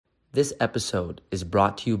This episode is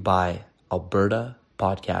brought to you by Alberta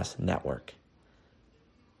Podcast Network.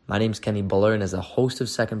 My name is Kenny Buller, and as the host of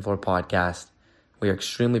Second Floor Podcast, we are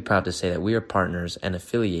extremely proud to say that we are partners and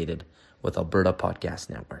affiliated with Alberta Podcast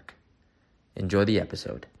Network. Enjoy the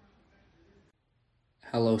episode.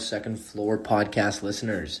 Hello, Second Floor Podcast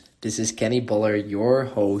listeners. This is Kenny Buller, your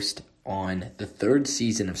host on the third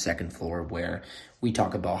season of Second Floor, where we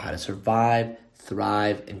talk about how to survive,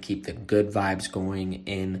 thrive, and keep the good vibes going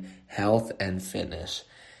in health and fitness.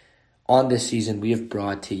 On this season, we have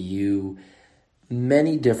brought to you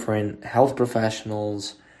many different health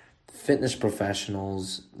professionals, fitness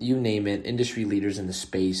professionals, you name it, industry leaders in the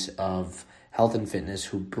space of health and fitness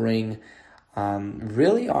who bring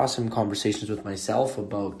really awesome conversations with myself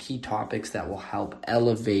about key topics that will help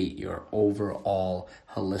elevate your overall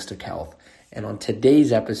holistic health. And on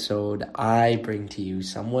today's episode, I bring to you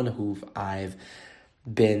someone who I've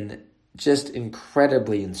been just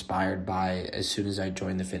incredibly inspired by as soon as I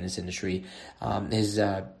joined the fitness industry. I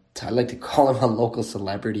like to call him a local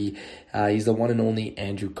celebrity. He's the one and only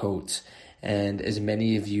Andrew Coates. And as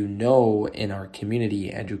many of you know in our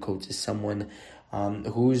community, Andrew Coates is someone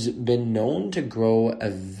who's been known to grow a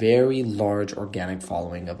very large organic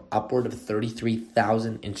following of upward of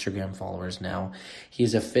 33,000 Instagram followers now.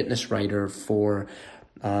 He's a fitness writer for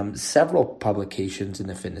several publications in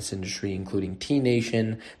the fitness industry, including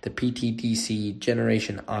T-Nation, the PTDC,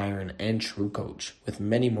 Generation Iron, and True Coach, with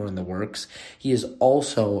many more in the works. He is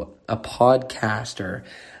also a podcaster.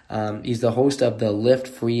 He's the host of the Lift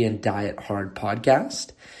Free and Diet Hard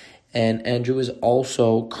podcast. And Andrew is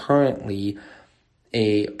also currently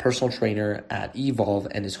a personal trainer at Evolve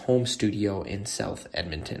and his home studio in South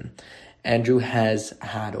Edmonton. Andrew has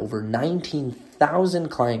had over 19,000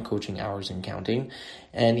 client coaching hours and counting,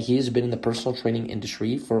 and he has been in the personal training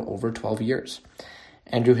industry for over 12 years.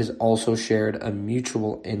 Andrew has also shared a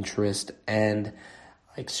mutual interest and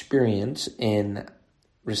experience in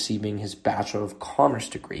receiving his Bachelor of Commerce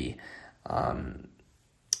degree. When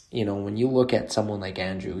you look at someone like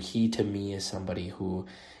Andrew, he to me is somebody who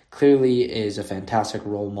clearly is a fantastic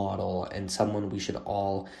role model and someone we should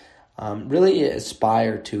all really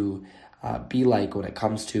aspire to be like when it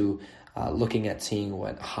comes to looking at seeing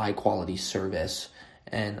what high quality service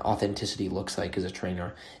and authenticity looks like as a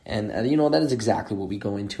trainer. And that is exactly what we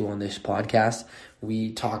go into on this podcast.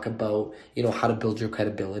 We talk about how to build your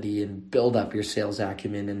credibility and build up your sales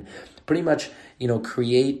acumen and pretty much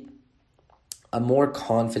create a more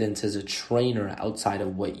confidence as a trainer outside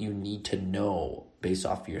of what you need to know based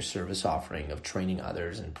off of your service offering of training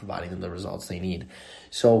others and providing them the results they need.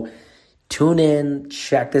 So tune in,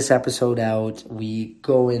 check this episode out. We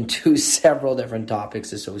go into several different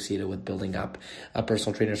topics associated with building up a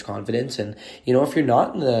personal trainer's confidence. And, if you're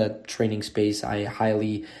not in the training space, I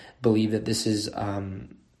highly believe that this is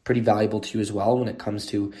pretty valuable to you as well when it comes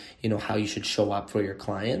to, how you should show up for your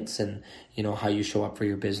clients and, how you show up for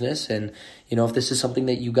your business. And, if this is something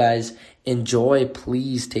that you guys enjoy,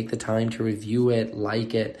 please take the time to review it,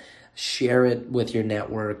 like it, share it with your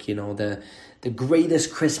network. The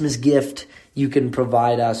greatest Christmas gift you can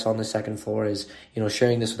provide us on the Second Floor is,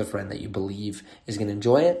 sharing this with a friend that you believe is going to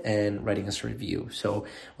enjoy it and writing us a review. So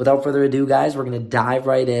without further ado, guys, we're going to dive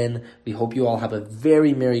right in. We hope you all have a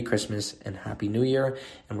very Merry Christmas and Happy New Year.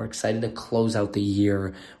 And we're excited to close out the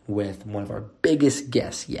year with one of our biggest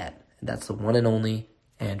guests yet. And that's the one and only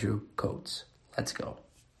Andrew Coates. Let's go.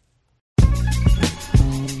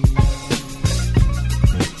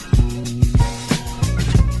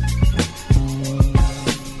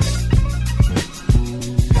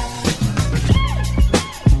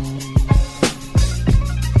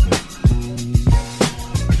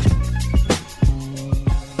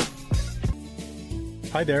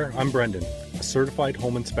 Hi there, I'm Brendan, a certified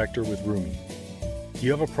home inspector with Rumi. Do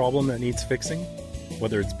you have a problem that needs fixing?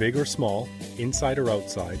 Whether it's big or small, inside or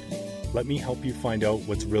outside, let me help you find out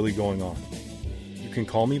what's really going on. You can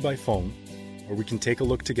call me by phone, or we can take a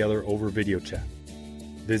look together over video chat.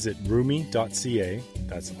 Visit rumi.ca,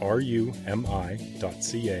 that's RUMI.ca,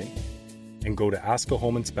 and go to Ask a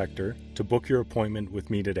Home Inspector to book your appointment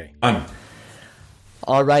with me today.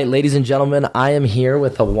 All right, ladies and gentlemen, I am here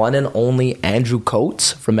with the one and only Andrew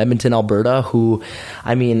Coates from Edmonton, Alberta, who,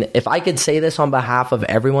 if I could say this on behalf of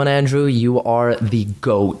everyone, Andrew, you are the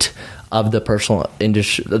GOAT of the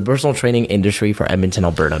personal training industry for Edmonton,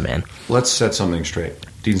 Alberta, man. Let's set something straight.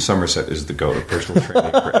 Dean Somerset is the GOAT of personal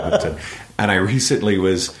training for Edmonton. And I recently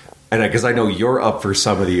was, because I know you're up for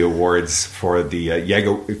some of the awards for the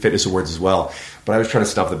Yago Fitness Awards as well, but I was trying to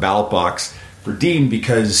stuff the ballot box for Dean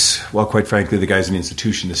because, well, quite frankly, the guy's an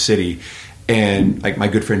institution in the city. And like my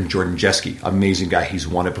good friend Jordan Jeske, amazing guy. He's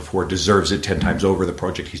won it before, deserves it 10 times over. The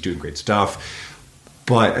project, he's doing great stuff.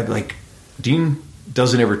 But like Dean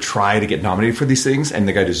doesn't ever try to get nominated for these things, and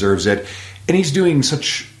the guy deserves it. And he's doing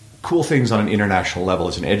such cool things on an international level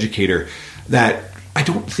as an educator that I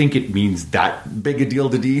don't think it means that big a deal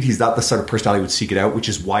to Dean. He's not the sort of personality who would seek it out, which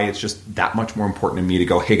is why it's just that much more important to me to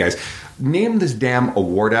go, hey guys, name this damn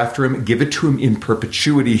award after him, give it to him in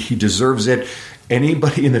perpetuity. He deserves it.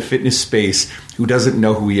 Anybody in the fitness space who doesn't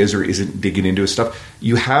know who he is or isn't digging into his stuff,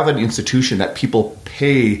 you have an institution that people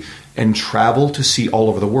pay and travel to see all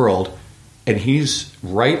over the world, and he's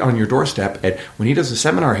right on your doorstep. And when he does a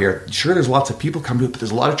seminar here, sure, there's lots of people come to it, but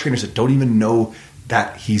there's a lot of trainers that don't even know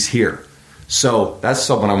that he's here. So that's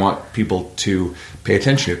someone I want people to pay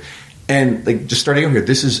attention to. And like just starting out here,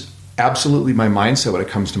 this is absolutely my mindset when it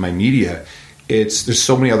comes to my media. There's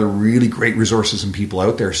so many other really great resources and people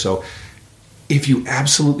out there. So if you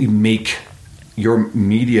absolutely make your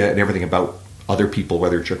media and everything about other people,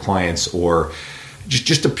 whether it's your clients or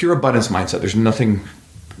just a pure abundance mindset,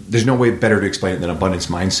 there's no way better to explain it than abundance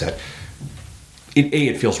mindset.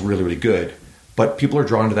 It feels really, really good, but people are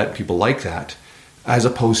drawn to that. People like that. As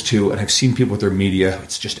opposed to, and I've seen people with their media,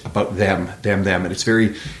 it's just about them, and it's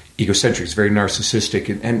very egocentric, it's very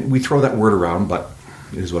narcissistic, and we throw that word around, but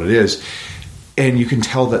it is what it is. And you can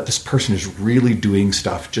tell that this person is really doing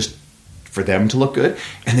stuff just for them to look good,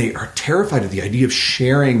 and they are terrified of the idea of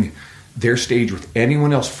sharing their stage with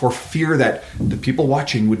anyone else for fear that the people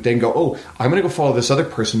watching would then go, oh, I'm going to go follow this other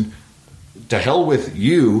person, to hell with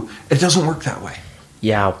you. It doesn't work that way.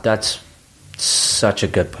 Yeah, that's such a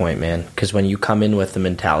good point, man. Because when you come in with the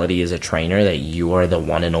mentality as a trainer that you are the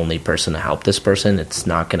one and only person to help this person, it's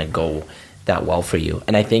not going to go that well for you.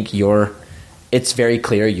 And I think it's very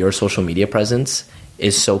clear your social media presence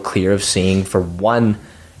is so clear of seeing, for one,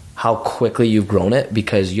 how quickly you've grown it,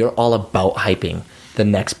 because you're all about hyping the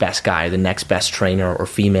next best guy, the next best trainer or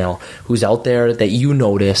female who's out there that you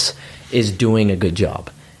notice is doing a good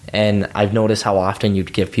job. And I've noticed how often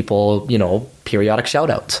you'd give people, periodic shout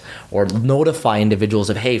outs or notify individuals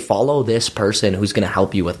of, hey, follow this person who's going to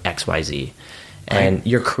help you with XYZ. And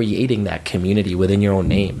you're creating that community within your own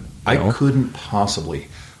name. I couldn't possibly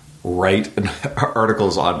write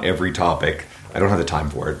articles on every topic. I don't have the time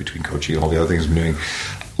for it between coaching and all the other things I'm doing,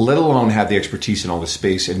 let alone have the expertise in all this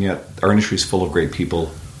space. And yet our industry is full of great people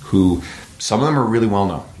who, some of them are really well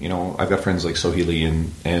known. I've got friends like Sohili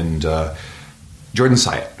and Jordan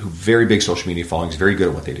Syatt, who very big social media followings, very good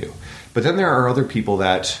at what they do. But then there are other people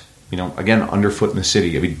that, again, underfoot in the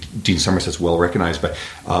city. I mean, Dean Somerset's well recognized, but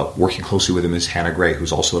working closely with him is Hannah Gray,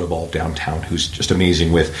 who's also at Evolve Downtown, who's just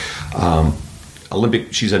amazing with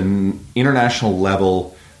Olympic. She's an international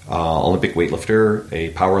level Olympic weightlifter, a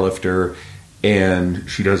power lifter, and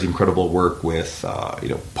she does incredible work with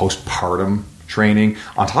postpartum training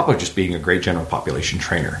on top of just being a great general population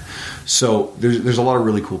trainer. So there's a lot of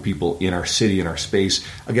really cool people in our city, in our space.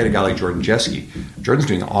 Again, a guy like Jordan Jeske. Jordan's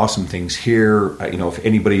doing awesome things here. If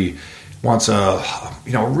anybody wants a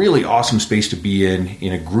really awesome space to be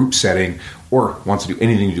in a group setting, or wants to do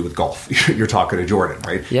anything to do with golf, you're talking to Jordan,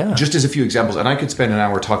 right? Yeah. Just as a few examples, and I could spend an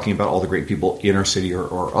hour talking about all the great people in our city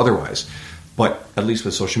or otherwise. But at least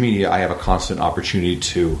with social media, I have a constant opportunity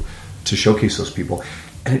to showcase those people.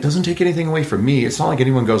 And it doesn't take anything away from me. It's not like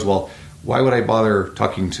anyone goes, well, why would I bother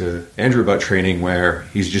talking to Andrew about training where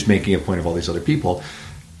he's just making a point of all these other people?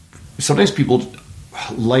 Sometimes people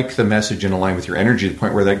like the message and align with your energy to the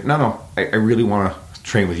point where they're like, no, I really want to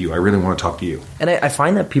train with you. I really want to talk to you. And I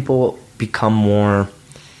find that people become more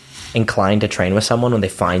inclined to train with someone when they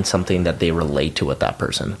find something that they relate to with that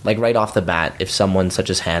person. Like right off the bat, if someone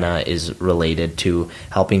such as Hannah is related to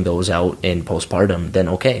helping those out in postpartum, then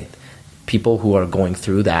okay. People who are going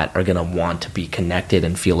through that are going to want to be connected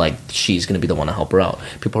and feel like she's going to be the one to help her out.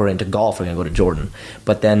 People who are into golf are going to go to Jordan.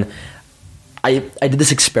 But then I did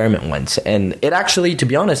this experiment once, and it actually, to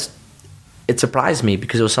be honest, it surprised me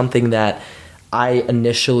because it was something that I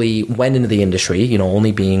initially went into the industry,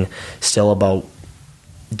 only being still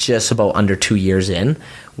just about under 2 years in,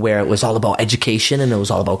 where it was all about education and it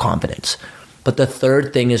was all about confidence. But the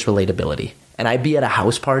third thing is relatability. And I'd be at a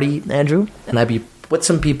house party, Andrew, and I'd be with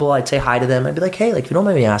some people, I'd say hi to them. I'd be like, hey, if you don't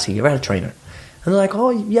mind me asking, you ever had a trainer? And they're like, oh,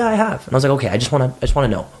 yeah, I have. And I was like, okay, I just want to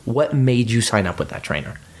know, what made you sign up with that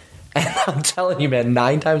trainer? And I'm telling you, man,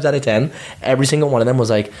 9 times out of 10, every single one of them was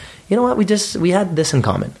like, you know what, we had this in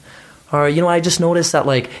common. Or, I just noticed that,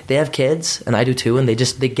 they have kids, and I do too, and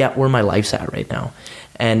they get where my life's at right now.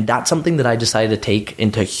 And that's something that I decided to take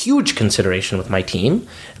into huge consideration with my team.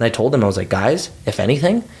 And I told them, I was like, guys, if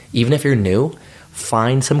anything, even if you're new,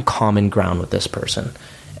 find some common ground with this person.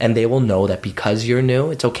 And they will know that because you're new,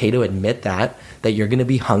 it's okay to admit that you're going to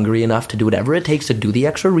be hungry enough to do whatever it takes to do the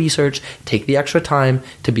extra research, take the extra time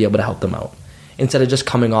to be able to help them out, instead of just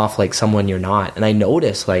coming off like someone you're not. And I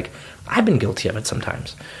notice, like, I've been guilty of it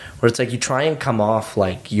sometimes, where it's like you try and come off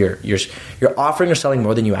like you're offering or selling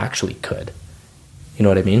more than you actually could. You know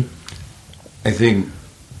what I mean? I think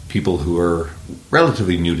people who are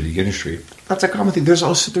relatively new to the industry, that's a common thing.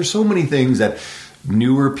 There's so many things that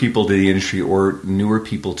newer people to the industry or newer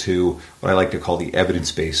people to what I like to call the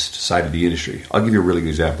evidence-based side of the industry. I'll give you a really good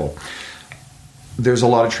example. There's a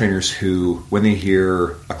lot of trainers who, when they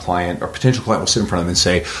hear a client or potential client will sit in front of them and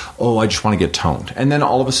say, oh, I just want to get toned. And then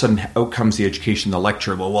all of a sudden out comes the education, the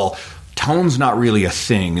lecture. Well, tone's not really a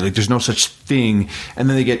thing. Like, there's no such thing. And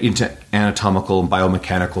then they get into anatomical and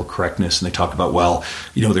biomechanical correctness, and they talk about, well,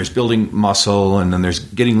 there's building muscle and then there's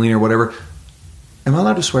getting leaner, whatever. Am I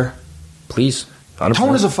allowed to swear? Please. 100%.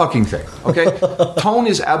 Tone is a fucking thing, okay? Tone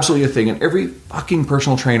is absolutely a thing. And every fucking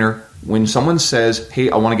personal trainer, when someone says,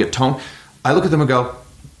 hey, I want to get toned, I look at them and go,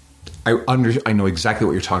 I know exactly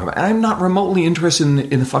what you're talking about. And I'm not remotely interested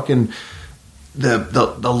in the fucking,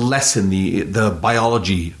 the lesson, the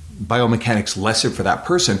biology, biomechanics lesson for that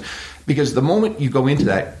person. Because the moment you go into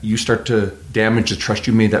that, you start to damage the trust.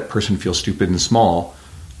 You made that person feel stupid and small.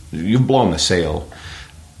 You've blown the sale.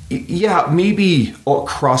 Yeah, maybe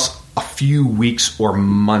across a few weeks or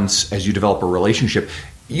months as you develop a relationship,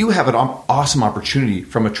 you have an awesome opportunity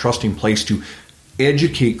from a trusting place to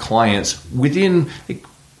educate clients within.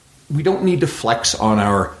 We don't need to flex on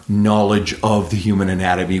our knowledge of the human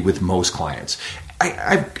anatomy with most clients.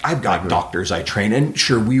 I've got doctors I train, and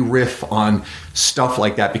sure, we riff on stuff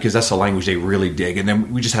like that because that's the language they really dig, and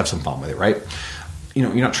then we just have some fun with it, right?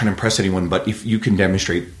 You're not trying to impress anyone, but if you can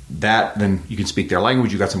demonstrate that, then you can speak their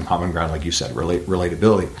language. You got some common ground, like you said,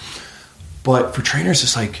 relatability. But for trainers,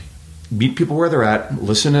 it's like meet people where they're at,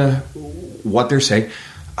 listen to what they're saying.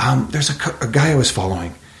 There's a guy I was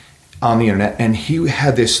following on the internet, and he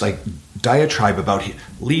had this like diatribe about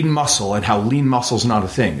lean muscle and how lean muscle is not a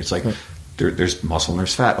thing. It's like there's muscle and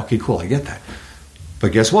there's fat. Okay, cool, I get that.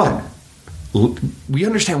 But guess what? We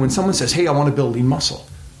understand when someone says, "Hey, I want to build lean muscle."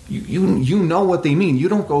 You know what they mean. You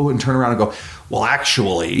don't go and turn around and go, well,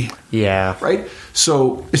 actually. Yeah. Right?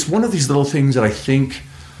 So it's one of these little things that I think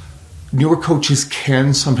newer coaches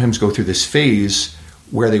can sometimes go through this phase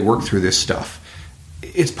where they work through this stuff.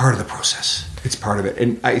 It's part of the process. It's part of it.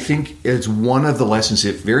 And I think it's one of the lessons.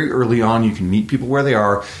 If very early on you can meet people where they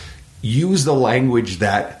are, use the language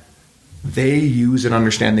that they use and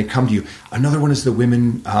understand. They come to you. Another one is the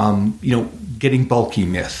women, getting bulky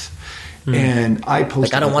myth. And I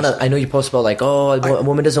posted, like, I don't want to. I know you post about like, a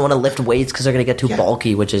woman doesn't want to lift weights because they're going to get too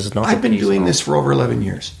bulky, which is not. I've been doing this for over 11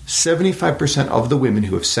 years. 75% of the women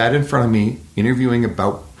who have sat in front of me interviewing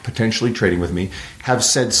about potentially trading with me have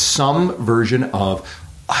said some version of,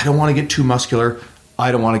 I don't want to get too muscular,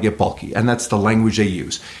 I don't want to get bulky, and that's the language they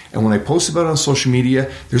use. And when I post about it on social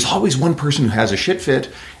media, there's always one person who has a shit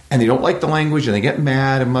fit, and they don't like the language, and they get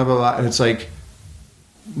mad, and blah blah blah. And it's like,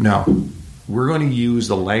 no. We're going to use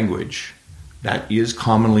the language that is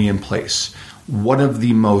commonly in place. One of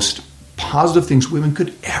the most positive things women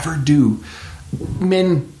could ever do,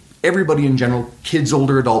 men, everybody in general, kids,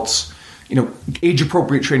 older adults,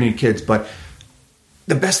 age-appropriate training of kids, but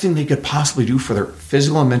the best thing they could possibly do for their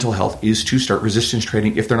physical and mental health is to start resistance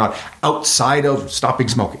training if they're not outside of stopping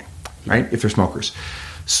smoking, right? If they're smokers.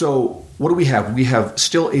 So what do we have? We have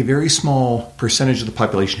still a very small percentage of the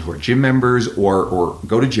population who are gym members or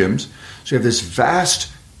go to gyms. So you have this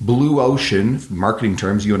vast blue ocean, marketing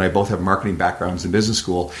terms, you and I both have marketing backgrounds in business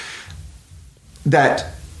school,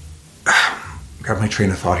 that, grab my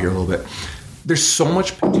train of thought here a little bit. There's so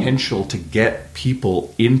much potential to get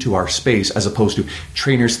people into our space as opposed to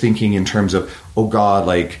trainers thinking in terms of, oh God,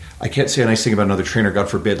 like I can't say a nice thing about another trainer, God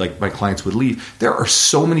forbid, like my clients would leave. There are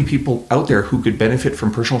so many people out there who could benefit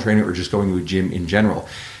from personal training or just going to a gym in general.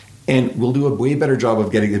 And we'll do a way better job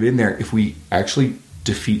of getting them in there if we actually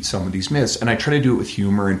defeat some of these myths. And I try to do it with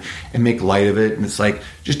humor and make light of it. And it's like,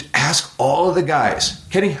 just ask all of the guys.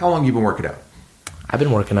 Kenny, how long have you been working out? I've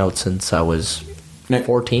been working out since I was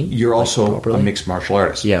 14. You're also a mixed martial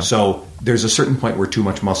artist. Yeah. So there's a certain point where too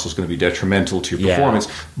much muscle is going to be detrimental to your performance.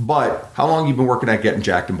 But how long have you been working at getting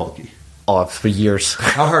jacked and bulky? Oh, for years.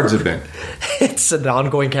 How hard has it been? It's an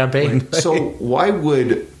ongoing campaign. So why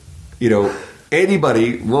would,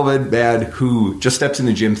 anybody, woman, man, who just steps in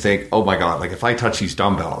the gym think, oh my God, like if I touch these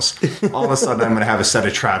dumbbells, all of a sudden I'm going to have a set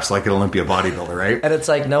of traps like an Olympia bodybuilder, right? And it's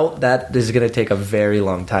like, no, that is going to take a very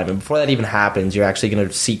long time. And before that even happens, you're actually going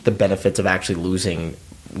to seek the benefits of actually losing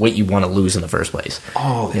what you want to lose in the first place.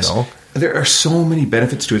 Oh, There are so many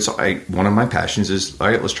benefits to it. So one of my passions is, all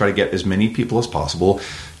right, let's try to get as many people as possible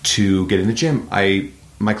to get in the gym.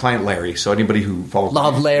 My client Larry, so anybody who follows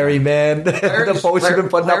Larry, man. The post you've been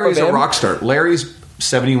putting Larry's up of a him. rock star. Larry's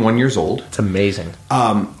 71 years old. It's amazing.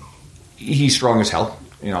 He's strong as hell.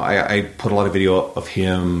 You know, I put a lot of video of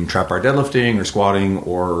him trap bar deadlifting or squatting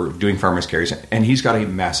or doing farmer's carries, and he's got a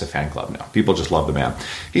massive fan club now. People just love the man.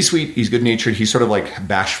 He's sweet. He's good natured. He's sort of like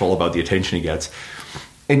bashful about the attention he gets.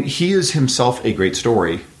 And he is himself a great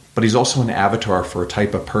story, but he's also an avatar for a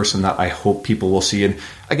type of person that I hope people will see. And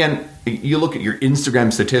again, you look at your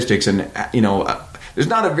Instagram statistics and, there's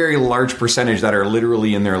not a very large percentage that are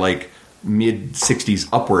literally in their like mid 60s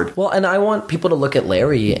upward. Well, and I want people to look at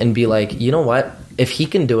Larry and be like, you know what? If he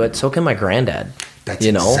can do it, so can my granddad. That's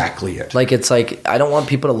exactly it. Like, it's like, I don't want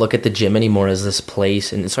people to look at the gym anymore as this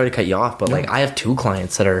place. And sorry to cut you off, but like, I have 2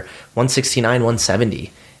 clients that are 169,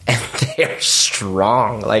 170. And they're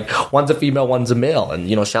strong. Like, one's a female, one's a male. And,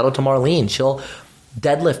 shout out to Marlene. She'll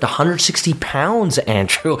deadlift 160 pounds,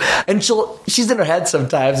 Andrew. And she's in her head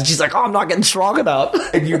sometimes. And she's like, oh, I'm not getting strong enough.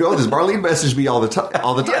 And this. Marlene messages me all the time.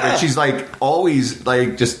 Yeah. And she's like, always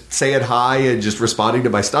like just saying hi and just responding to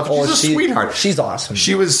my stuff. She's a sweetheart. She's awesome.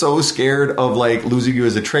 She was so scared of like losing you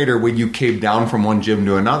as a trainer when you came down from one gym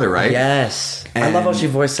to another, right? Yes. I love how she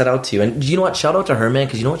voiced that out to you. And you know what? Shout out to her, man,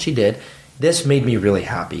 because you know what she did? This made me really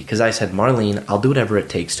happy because I said, Marlene, I'll do whatever it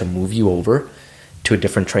takes to move you over to a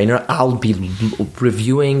different trainer. I'll be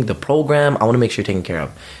reviewing the program. I want to make sure you're taken care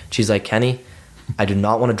of. She's like, Kenny, I do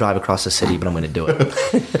not want to drive across the city, but I'm going to do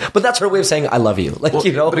it. But that's her way of saying, I love you. But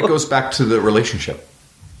it goes back to the relationship,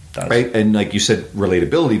 right? And like you said,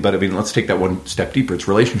 relatability, but I mean, let's take that one step deeper. It's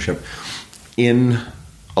relationship. In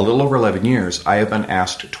a little over 11 years, I have been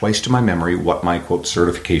asked twice to my memory what my, quote,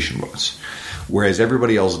 certification was. Whereas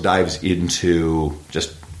everybody else dives into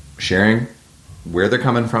just sharing where they're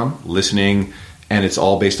coming from, listening, and it's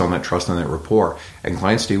all based on that trust and that rapport. And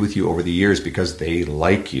clients stay with you over the years because they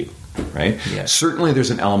like you, right? Yes. Certainly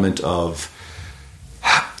there's an element of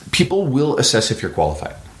people will assess if you're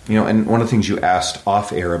qualified. And one of the things you asked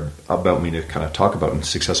off air about me to kind of talk about in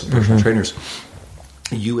successful personal trainers,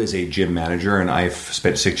 you as a gym manager, and I've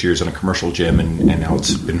spent 6 years in a commercial gym, and now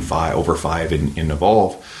it's been over 5 in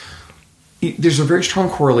Evolve. There's a very strong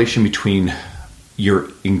correlation between your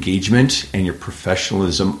engagement and your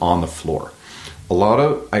professionalism on the floor.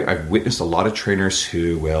 I've witnessed a lot of trainers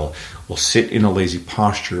who will sit in a lazy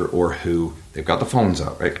posture or who they've got the phones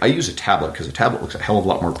out, right? I use a tablet because a tablet looks a hell of a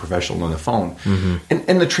lot more professional than the phone. Mm-hmm.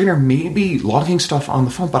 And the trainer may be logging stuff on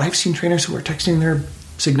the phone, but I've seen trainers who are texting their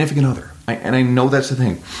significant other. And I know that's the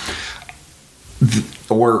thing.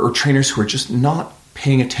 Or trainers who are just not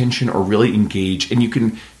paying attention or really engaged, and you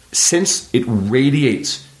can sense it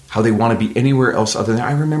radiates how they want to be anywhere else other than.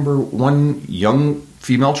 I remember one young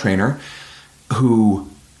female trainer who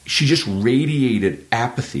she just radiated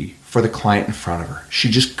apathy for the client in front of her. She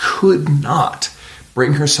just could not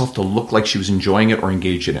bring herself to look like she was enjoying it or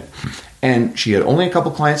engaged in it. And she had only a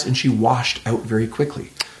couple clients and she washed out very quickly.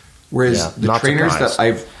 Whereas the trainers that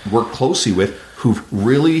I've worked closely with who've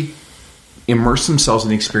really immersed themselves in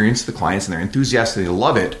the experience of the clients and they're enthusiastic, they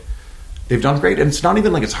love it, they've done great. And it's not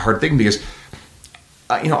even like it's a hard thing because,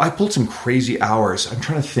 I pulled some crazy hours. I'm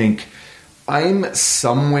trying to think. I'm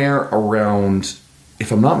somewhere around,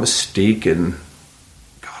 if I'm not mistaken,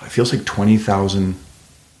 God, it feels like 20,000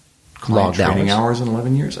 client training hours in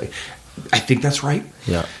 11 years. I think that's right.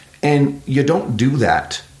 Yeah. And you don't do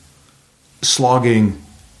that slogging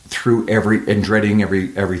through and dreading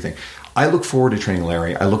everything. I look forward to training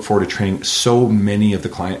Larry. I look forward to training so many of the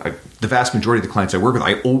the vast majority of the clients I work with.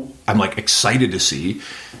 I'm like excited to see.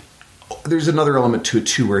 There's another element to it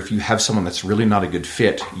too, where if you have someone that's really not a good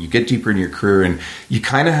fit, you get deeper in your career and you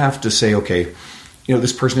kind of have to say, okay,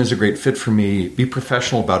 this person is a great fit for me. Be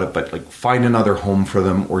professional about it, but like find another home for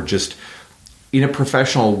them, or just in a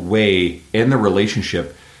professional way end the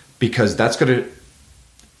relationship, because that's going to.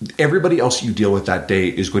 Everybody else you deal with that day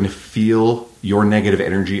is going to feel your negative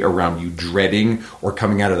energy around you dreading or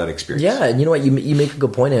coming out of that experience. Yeah, and you know what? You make a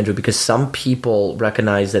good point, Andrew, because some people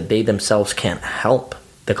recognize that they themselves can't help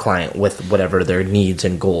the client with whatever their needs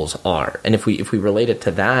and goals are. And if we relate it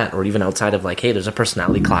to that, or even outside of like, hey, there's a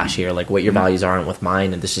personality clash here, like what your values aren't with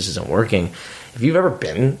mine and this just isn't working. If you've ever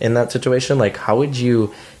been in that situation, like how would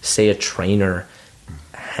you say a trainer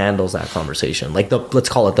handles that conversation? Like let's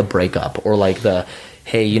call it the breakup, or like the,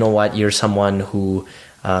 hey, you know what, you're someone who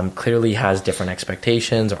clearly has different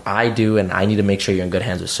expectations, or I do, and I need to make sure you're in good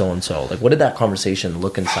hands with so-and-so. Like, what did that conversation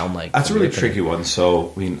look and sound like? That's a really tricky one.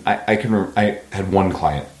 So, I mean, I had one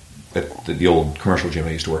client at the old commercial gym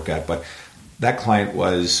I used to work at, but that client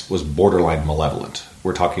was borderline malevolent.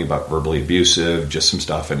 We're talking about verbally abusive, just some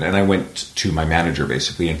stuff. And I went to my manager,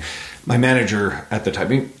 basically. And my manager at the time, I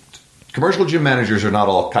mean, commercial gym managers are not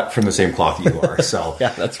all cut from the same cloth you are. So yeah,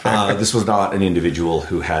 that's fair. This was not an individual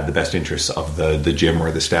who had the best interests of the gym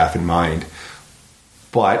or the staff in mind.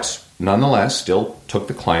 But nonetheless, still took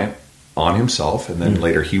the client on himself. And then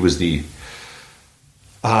later he was the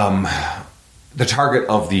target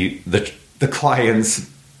of the client's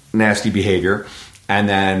nasty behavior. And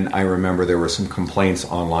then I remember there were some complaints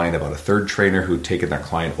online about a third trainer who'd taken that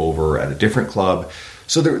client over at a different club.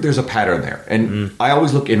 So there's a pattern there. And I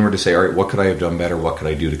always look inward to say, all right, what could I have done better? What could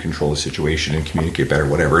I do to control the situation and communicate better,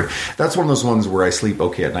 whatever. That's one of those ones where I sleep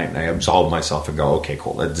okay at night and I absolve myself and go, okay,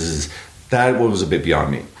 cool. That was a bit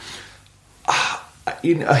beyond me.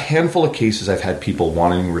 In a handful of cases, I've had people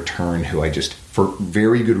wanting return who I just, for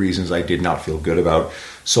very good reasons, I did not feel good about.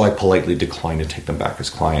 So I politely declined to take them back as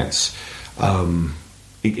clients.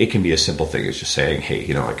 It can be a simple thing as just saying, hey,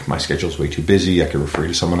 like my schedule's way too busy. I could refer you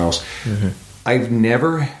to someone else. I've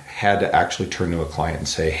never had to actually turn to a client and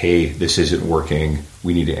say, hey, this isn't working.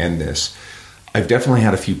 We need to end this. I've definitely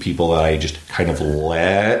had a few people that I just kind of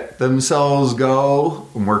let themselves go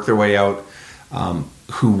and work their way out,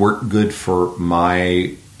 who weren't good for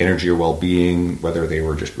my energy or well-being, whether they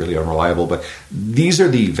were just really unreliable. But these are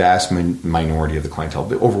the vast minority of the clientele.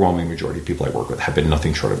 The overwhelming majority of people I work with have been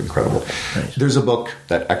nothing short of incredible. Nice. There's a book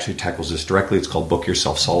that actually tackles this directly. It's called Book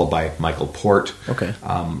Yourself Solid by Michael Port. Okay.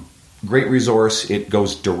 Great resource. It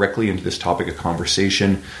goes directly into this topic of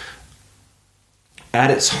conversation. At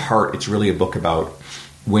its heart, it's really a book about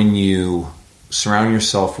when you surround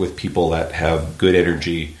yourself with people that have good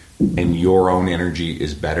energy and your own energy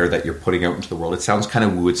is better that you're putting out into the world. It sounds kind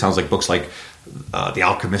of woo. It sounds like books like The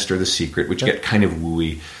Alchemist or The Secret, which get kind of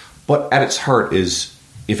wooey. But at its heart is,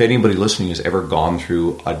 if anybody listening has ever gone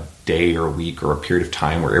through a day or a week or a period of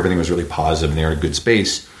time where everything was really positive and they were in a good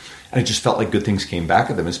space, and it just felt like good things came back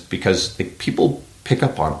at them, is because people pick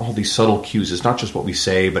up on all these subtle cues. It's not just what we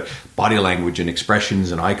say, but body language and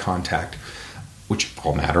expressions and eye contact, which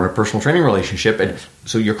all matter in a personal training relationship. And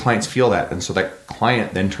so your clients feel that. And so that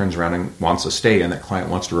client then turns around and wants to stay, and that client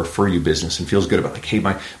wants to refer you business and feels good about, like, hey,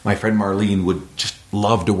 my friend Marlene would just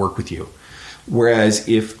love to work with you. Whereas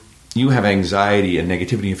if you have anxiety and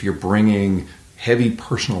negativity, if you're bringing heavy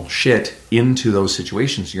personal shit into those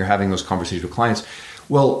situations, you're having those conversations with clients,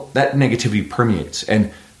 well, that negativity permeates.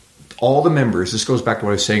 And all the members, this goes back to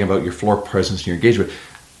what I was saying about your floor presence and your engagement,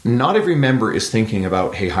 not every member is thinking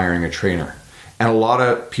about, hey, hiring a trainer. And a lot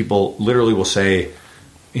of people literally will say,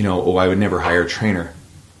 I would never hire a trainer.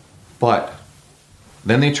 But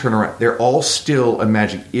then they turn around. They're all still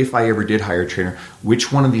imagining, if I ever did hire a trainer,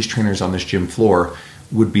 which one of these trainers on this gym floor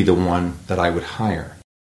would be the one that I would hire.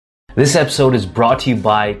 This episode is brought to you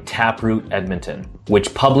by Taproot Edmonton,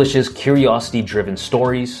 which publishes curiosity-driven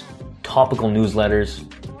stories, topical newsletters,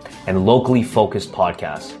 and locally focused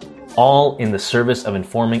podcasts, all in the service of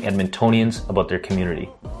informing Edmontonians about their community.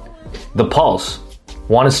 The Pulse.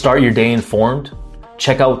 Want to start your day informed?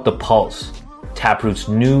 Check out The Pulse, Taproot's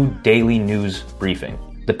new daily news briefing.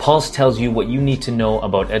 The Pulse tells you what you need to know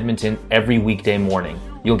about Edmonton every weekday morning.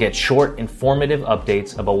 You'll get short, informative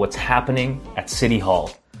updates about what's happening at City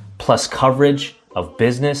Hall, plus coverage of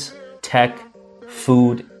business, tech,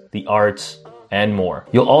 food, the arts, and more.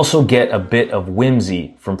 You'll also get a bit of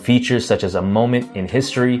whimsy from features such as a moment in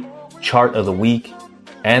history, chart of the week,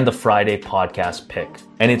 and the Friday podcast pick.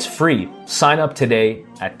 And it's free. Sign up today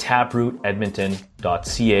at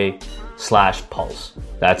taprootedmonton.ca/pulse.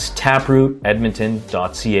 That's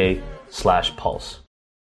taprootedmonton.ca/pulse.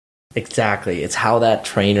 Exactly. It's how that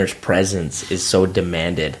trainer's presence is so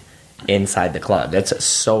demanded inside the club. That's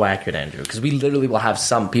so accurate, Andrew, because we literally will have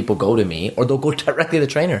some people go to me, or they'll go directly to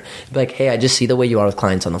the trainer, be like, hey, I just see the way you are with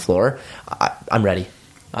clients on the floor. I'm ready.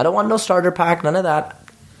 I don't want no starter pack, none of that.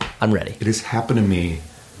 I'm ready. It has happened to me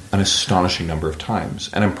an astonishing number of times,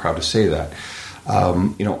 and I'm proud to say that.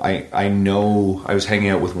 I know I was hanging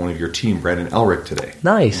out with one of your team, Brandon Elric, today.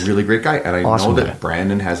 Nice. Really great guy. And I Awesome know that guy.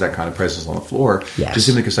 Brandon has that kind of presence on the floor. Yes. Just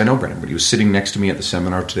simply because I know Brandon. But he was sitting next to me at the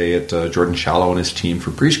seminar today at Jordan Shallow and his team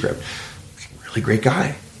for Prescript. Really great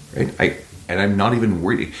guy. Right? I'm not even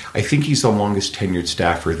worried. I think he's the longest tenured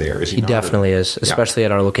staffer there. Is he He not? definitely is, especially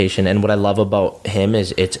at our location. And what I love about him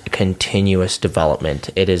is it's continuous development.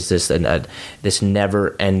 It is this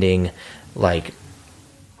never-ending,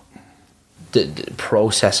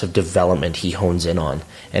 process of development he hones in on.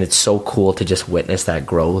 And it's so cool to just witness that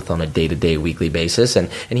growth on a day-to-day, weekly basis. And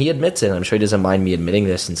he admits it, and I'm sure he doesn't mind me admitting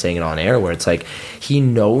this and saying it on air, where it's like he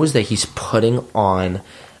knows that he's putting on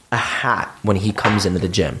a hat when he comes into the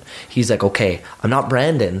gym. He's like, okay, I'm not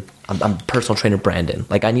Brandon. I'm personal trainer Brandon.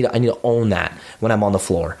 Like I need to own that when I'm on the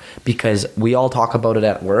floor, because we all talk about it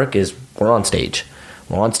at work. Is we're on stage.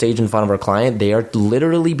 We're on stage in front of our client. They are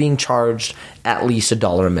literally being charged at least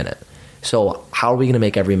 $1 a minute. So how are we going to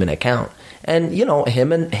make every minute count? And, you know,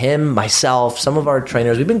 him, myself, some of our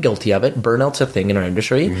trainers, we've been guilty of it. Burnout's a thing in our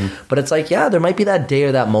industry. But it's like, yeah, there might be that day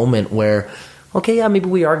or that moment where, okay, yeah, maybe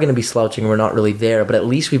we are going to be slouching. We're not really there. But at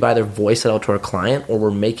least we've either voiced it out to our client or we're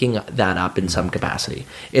making that up in some capacity.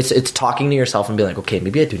 It's talking to yourself and being like, okay,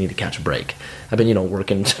 maybe I do need to catch a break. I've been,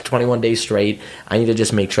 working 21 days straight. I need to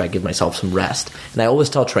just make sure I give myself some rest. And I always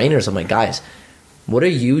tell trainers, I'm like, guys, what are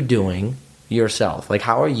you doing yourself? Like,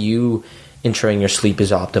 how are you ensuring your sleep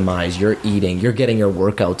is optimized, you're eating, you're getting your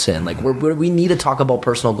workouts in? Like we need to talk about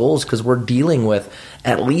personal goals, because we're dealing with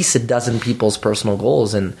at least a dozen people's personal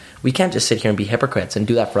goals, and we can't just sit here and be hypocrites and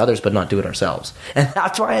do that for others but not do it ourselves. And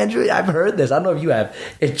that's why, Andrew, I've heard this, I don't know if you have,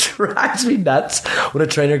 it drives me nuts when a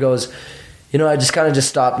trainer goes, I just kind of just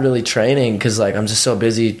stopped really training because like I'm just so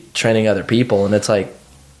busy training other people. And it's like,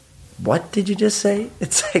 what did you just say?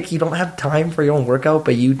 It's like you don't have time for your own workout,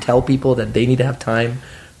 but you tell people that they need to have time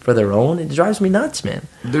for their own. It drives me nuts, man.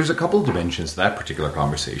 There's a couple of dimensions to that particular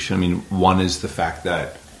conversation. I mean, one is the fact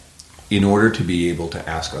that in order to be able to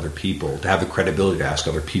ask other people, to have the credibility to ask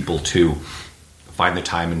other people to find the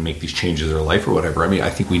time and make these changes in their life or whatever, I mean, I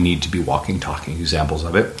think we need to be walking, talking examples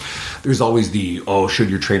of it. There's always the, should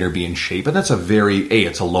your trainer be in shape? And that's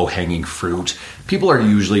it's a low-hanging fruit. People are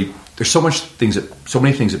usually, there's so many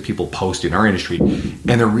things that people post in our industry,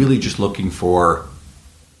 and they're really just looking for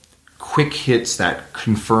quick hits that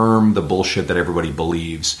confirm the bullshit that everybody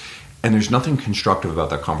believes. And there's nothing constructive about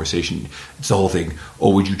that conversation. It's the whole thing,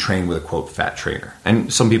 would you train with a, quote, fat trainer?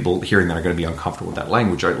 And some people hearing that are going to be uncomfortable with that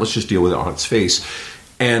language. All right, let's just deal with it on its face.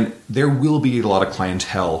 And there will be a lot of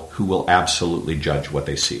clientele who will absolutely judge what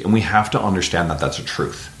they see. And we have to understand that that's a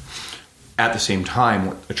truth. At the same time,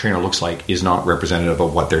 what a trainer looks like is not representative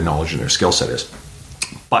of what their knowledge and their skill set is.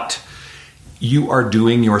 But you are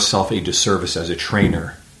doing yourself a disservice as a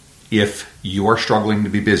trainer if you are struggling to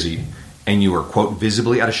be busy and you are, quote,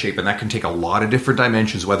 visibly out of shape. And that can take a lot of different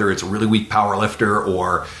dimensions, whether it's a really weak power lifter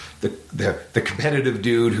or the competitive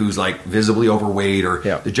dude who's like visibly overweight, or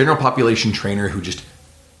the general population trainer who just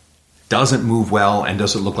doesn't move well and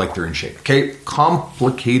doesn't look like they're in shape. Okay,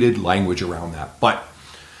 complicated language around that. But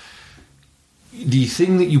the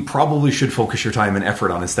thing that you probably should focus your time and effort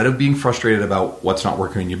on, instead of being frustrated about what's not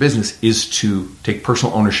working in your business, is to take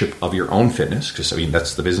personal ownership of your own fitness, because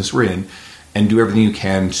that's the business we're in, and do everything you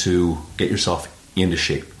can to get yourself into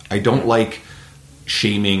shape. I don't like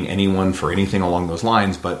shaming anyone for anything along those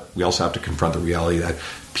lines, but we also have to confront the reality that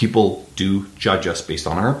people do judge us based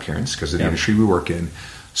on our appearance because of the industry we work in.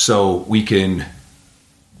 So we can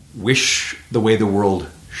wish the way the world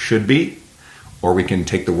should be, or we can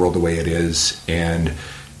take the world the way it is. And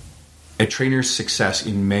a trainer's success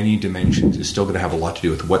in many dimensions is still going to have a lot to do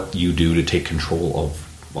with what you do to take control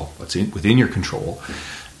of, what's within your control.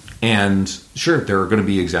 And sure, there are going to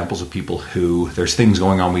be examples of people who there's things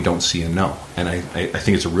going on we don't see and know. And I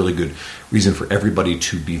think it's a really good reason for everybody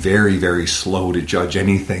to be very, very slow to judge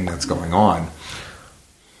anything that's going on.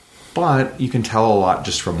 But you can tell a lot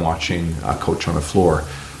just from watching a coach on the floor.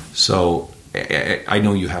 So I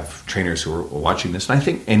know you have trainers who are watching this, and I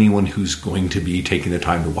think anyone who's going to be taking the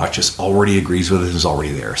time to watch us already agrees with it, is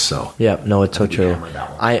already there. So yeah, no, it's so true.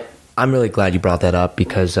 I'm really glad you brought that up,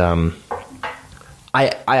 because I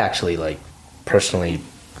actually, like, personally,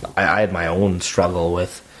 I had my own struggle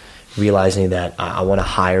with realizing that I want to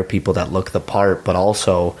hire people that look the part, but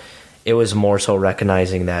also it was more so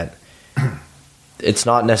recognizing that it's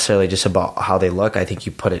not necessarily just about how they look. I think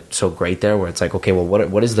you put it so great there, where it's like, okay, well,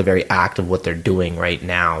 what is the very act of what they're doing right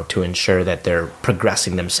now to ensure that they're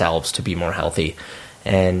progressing themselves to be more healthy?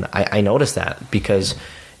 And I noticed that, because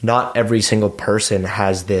not every single person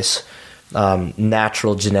has this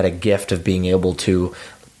natural genetic gift of being able to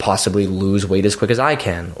possibly lose weight as quick as I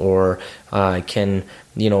can, or can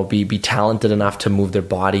be talented enough to move their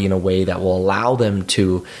body in a way that will allow them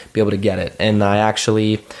to be able to get it. And I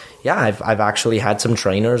actually, I've actually had some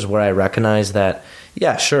trainers where I recognize that,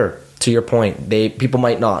 sure, to your point, people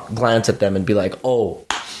might not glance at them and be like, oh,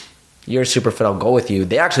 you're super fit, I'll go with you.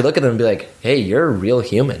 They actually look at them and be like, hey, you're a real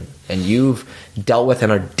human, and you've dealt with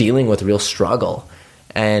and are dealing with real struggle.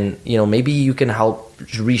 And, maybe you can help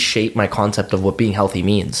reshape my concept of what being healthy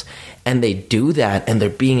means. And they do that, and they're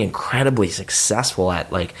being incredibly successful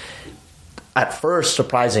at, like, at first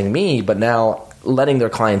surprising me, but now letting their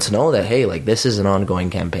clients know that, hey, like, this is an ongoing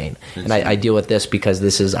campaign, and I deal with this because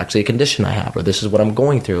this is actually a condition I have, or this is what I'm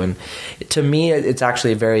going through. And to me, it's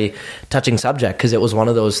actually a very touching subject, because it was one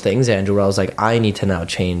of those things, Andrew, where I was like, I need to now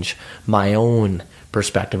change my own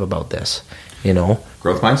perspective about this, you know?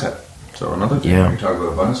 Growth mindset. So another thing, when you talk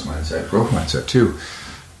about abundance mindset, growth mindset too,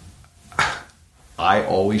 I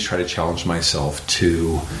always try to challenge myself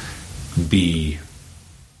to be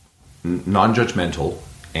non-judgmental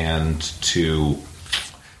and to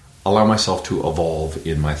allow myself to evolve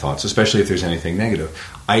in my thoughts, especially if there's anything negative.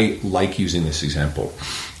 I like using this example.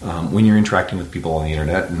 When you're interacting with people on the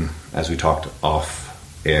internet, and as we talked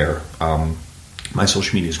off air, my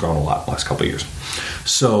social media has grown a lot the last couple of years.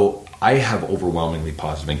 So I have overwhelmingly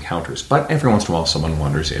positive encounters, but every once in a while someone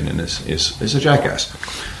wanders in and is a jackass.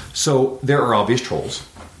 So there are obvious trolls,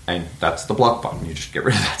 and that's the block button. You just get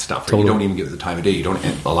rid of that stuff. Totally. You don't even give it the time of day. You don't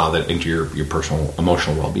allow that into your personal,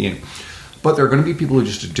 emotional well-being. But there are going to be people who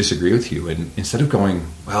just disagree with you, and instead of going,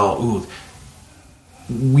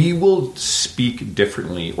 we will speak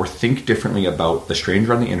differently or think differently about the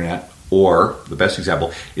stranger on the internet, or the best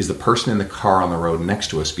example is the person in the car on the road next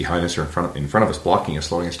to us, behind us, or in front of us, blocking us,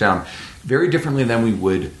 slowing us down, very differently than we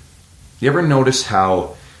would. You ever notice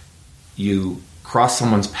how you cross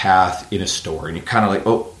someone's path in a store, and you kind of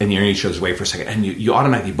like, and you're in each other's way for a second, and you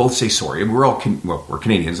automatically both say sorry. And we're all we're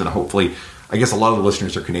Canadians, and hopefully, I guess a lot of the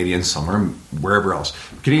listeners are Canadians, some are wherever else.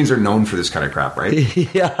 Canadians are known for this kind of crap, right?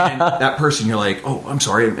 Yeah. And that person, you're like, I'm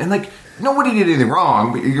sorry, and like, nobody did anything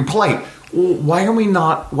wrong, but you're polite. Well, why do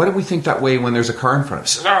we think that way when there's a car in front of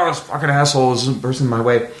us? This fucking asshole is a person in my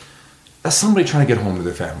way. That's somebody trying to get home to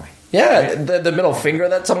their family. Yeah, the middle finger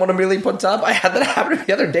that someone really puts up. I had that happen to me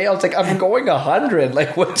the other day. I was like, I'm going 100.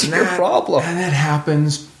 Like, what's your problem? And that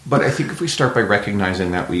happens. But I think if we start by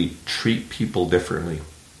recognizing that we treat people differently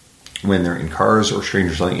when they're in cars or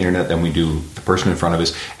strangers on the internet than we do the person in front of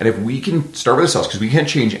us. And if we can start with ourselves, because we can't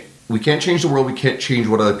change the world, we can't change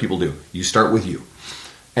what other people do. You start with you.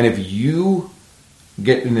 And if you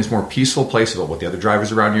get in this more peaceful place about what the other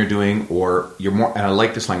drivers around you are doing, or you're more, and I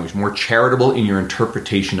like this language, more charitable in your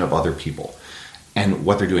interpretation of other people and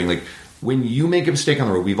what they're doing. Like, when you make a mistake on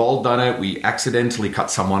the road, we've all done it. We accidentally cut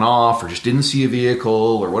someone off, or just didn't see a vehicle,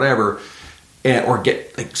 or whatever, or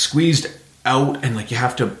get like squeezed out, and like you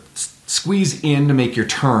have to squeeze in to make your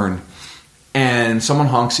turn, and someone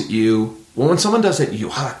honks at you. Well, when someone does it,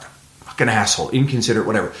 fucking asshole, inconsiderate,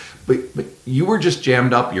 whatever. But you were just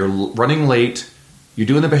jammed up. You're running late. You're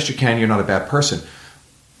doing the best you can. You're not a bad person.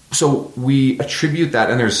 So we attribute that,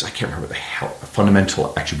 and I can't remember the hell, a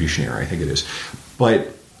fundamental attribution error, I think it is. But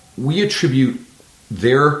we attribute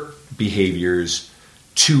their behaviors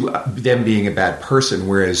to them being a bad person,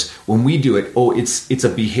 whereas when we do it, it's a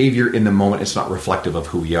behavior in the moment. It's not reflective of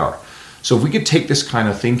who we are. So if we could take this kind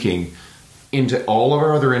of thinking into all of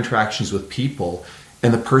our other interactions with people,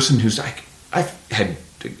 and the person who's like, I've had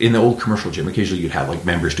in the old commercial gym, occasionally you'd have like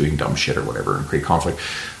members doing dumb shit or whatever and create conflict.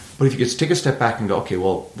 But if you could take a step back and go, okay,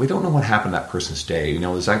 well, we don't know what happened that person's day.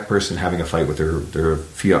 Is that person having a fight with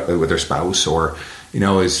their spouse, or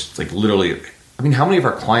is like literally? I mean, how many of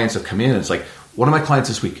our clients have come in and it's like, one of my clients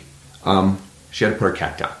this week, she had to put her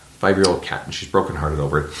cat down, 5-year-old cat, and she's brokenhearted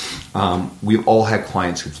over it. We've all had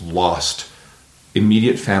clients who've lost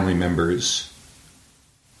immediate family members,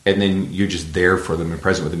 and then you're just there for them and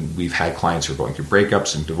present with them. We've had clients who are going through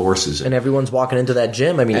breakups and divorces. And everyone's walking into that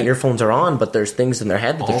gym. I mean, earphones are on, but there's things in their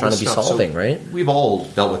head that they're trying to be solving, right? We've all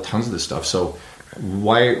dealt with tons of this stuff. So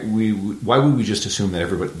why would we just assume that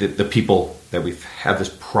everybody, the people that we've had this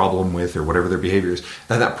problem with, or whatever their behavior is,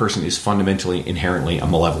 that person is fundamentally, inherently a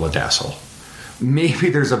malevolent asshole? Maybe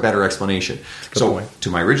there's a better explanation. So point. To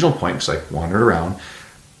my original point, because I wandered around,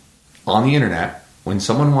 on the internet, when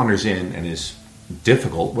someone wanders in and is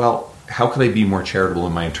difficult, well, how could I be more charitable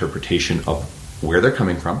in my interpretation of where they're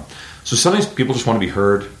coming from? So sometimes people just want to be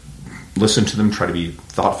heard, listen to them, try to be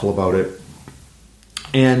thoughtful about it.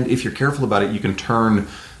 And if you're careful about it, you can turn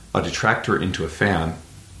a detractor into a fan.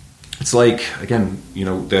 It's like, again,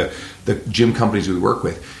 the gym companies we work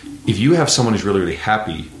with. If you have someone who's really, really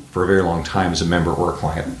happy for a very long time as a member or a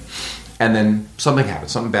client, and then something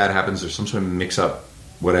happens, something bad happens, or some sort of mix-up,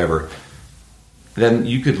 whatever, then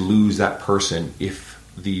you could lose that person if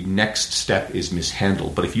the next step is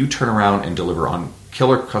mishandled. But if you turn around and deliver on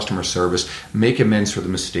killer customer service, make amends for the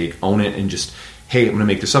mistake, own it, and just, hey, I'm going to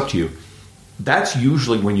make this up to you, that's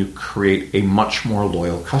usually when you create a much more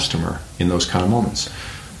loyal customer in those kind of moments.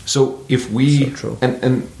 So if we,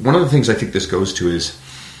 and one of the things I think this goes to is,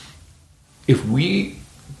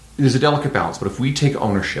 there's a delicate balance, but if we take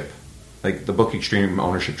ownership like the book Extreme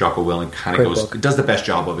Ownership, Jocko Willink kind Great of book. does the best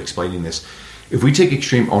job of explaining this. If we take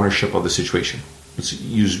extreme ownership of the situation, let's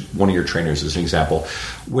use one of your trainers as an example,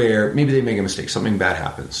 where maybe they make a mistake, something bad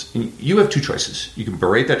happens. And you have two choices. You can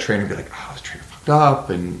berate that trainer and be like, oh, this trainer fucked up,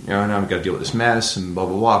 and now I've got to deal with this mess, and blah,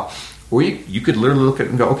 blah, blah. Or you could literally look at it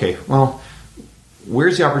and go, okay, well,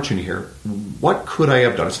 where's the opportunity here? What could I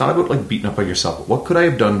have done? It's not about like beating up on yourself, but what could I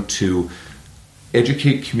have done to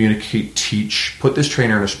educate, communicate, teach, put this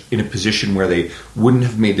trainer in a position where they wouldn't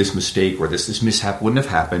have made this mistake or this mishap wouldn't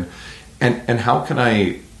have happened? And how can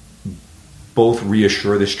I both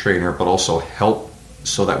reassure this trainer but also help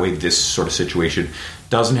so that way this sort of situation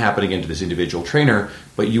doesn't happen again to this individual trainer,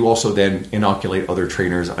 but you also then inoculate other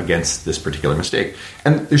trainers against this particular mistake.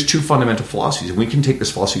 And there's two fundamental philosophies, and we can take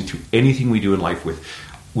this philosophy through anything we do in life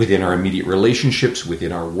within our immediate relationships,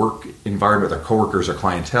 within our work environment, with our coworkers, our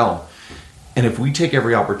clientele. And if we take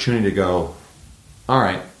every opportunity to go, all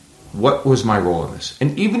right, what was my role in this?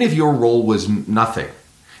 And even if your role was nothing,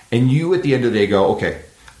 and you at the end of the day go, okay,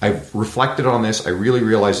 I've reflected on this, I really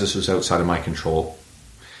realized this was outside of my control.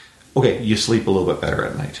 Okay, you sleep a little bit better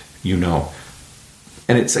at night, you know.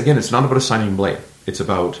 And it's not about assigning blame. It's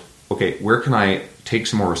about, okay, where can I take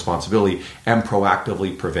some more responsibility and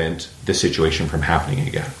proactively prevent the situation from happening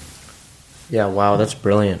again? Yeah, wow, that's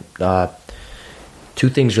brilliant. Two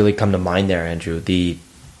things really come to mind there, Andrew.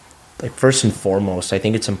 First and foremost, I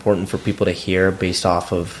think it's important for people to hear based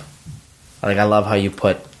off of, I love how you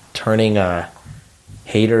put turning a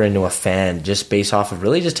hater into a fan just based off of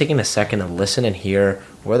really just taking a second to listen and hear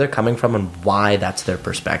where they're coming from and why that's their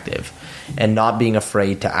perspective, and not being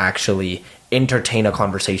afraid to actually entertain a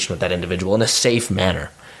conversation with that individual in a safe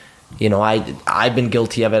manner. You know, I've been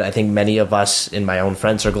guilty of it. I think many of us in my own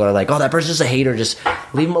friend circle are like, oh, that person's a hater, just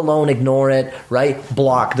leave them alone, ignore it, right?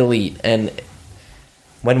 Block, delete. And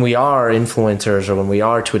when we are influencers, or when we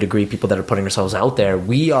are, to a degree, people that are putting ourselves out there,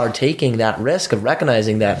 we are taking that risk of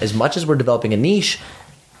recognizing that as much as we're developing a niche,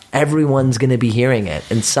 everyone's going to be hearing it,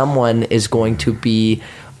 and someone is going to be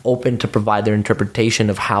open to provide their interpretation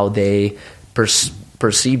of how they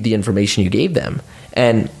perceive the information you gave them.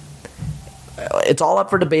 And it's all up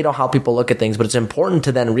for debate on how people look at things, but it's important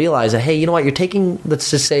to then realize that, hey, you know what, you're taking,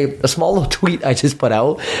 let's just say, a small little tweet I just put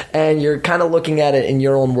out, and you're kind of looking at it in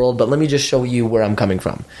your own world, but let me just show you where I'm coming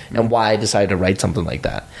from and why I decided to write something like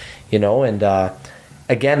that, you know. And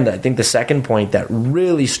again, I think the second point that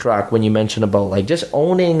really struck when you mentioned about like just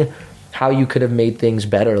owning how you could have made things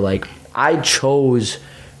better, like I chose,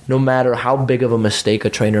 no matter how big of a mistake a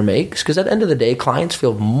trainer makes, because at the end of the day, clients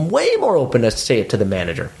feel way more open to say it to the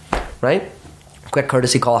manager, right? Quick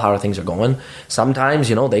courtesy call, how things are going. Sometimes,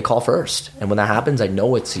 you know, they call first. And when that happens, I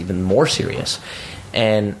know it's even more serious.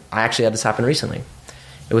 And I actually had this happen recently.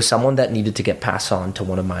 It was someone that needed to get passed on to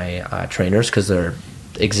one of my trainers because their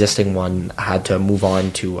existing one had to move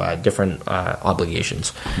on to different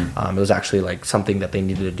obligations. It was actually like something that they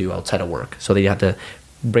needed to do outside of work. So they had to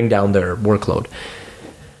bring down their workload.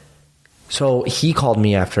 So he called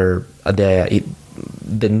me after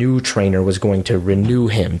the new trainer was going to renew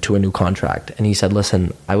him to a new contract. And he said,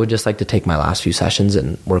 listen, I would just like to take my last few sessions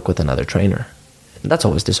and work with another trainer. And that's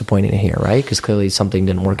always disappointing to hear, right? Because clearly something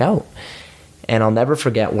didn't work out. And I'll never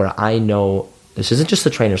forget where I know this isn't just the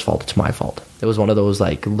trainer's fault, it's my fault. It was one of those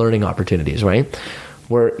like learning opportunities, right?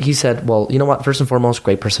 Where he said, well, you know what? First and foremost,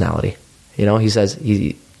 great personality. You know, he says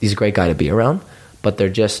he's a great guy to be around, but there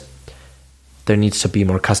needs to be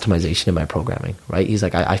more customization in my programming, right? He's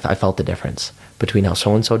like, I felt the difference between how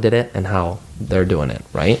so-and-so did it and how they're doing it,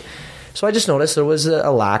 right? So I just noticed there was a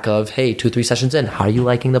lack of, hey, 2-3 sessions in, how are you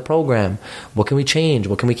liking the program? What can we change?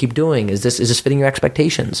 What can we keep doing? Is this fitting your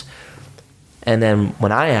expectations? And then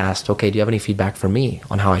when I asked, okay, do you have any feedback for me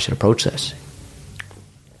on how I should approach this?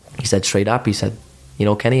 He said straight up, he said, you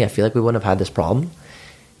know, Kenny, I feel like we wouldn't have had this problem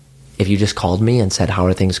if you just called me and said, how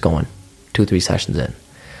are things going? 2-3 sessions in.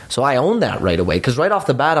 So I owned that right away, because right off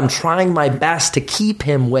the bat, I'm trying my best to keep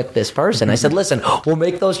him with this person. I said, listen, we'll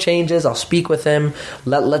make those changes. I'll speak with him.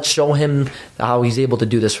 Let's show him how he's able to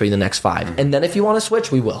do this for you the next 5. And then if you want to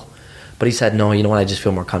switch, we will. But he said, no, you know what? I just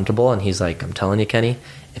feel more comfortable. And he's like, I'm telling you, Kenny,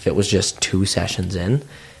 if it was just 2 sessions in,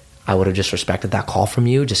 I would have just respected that call from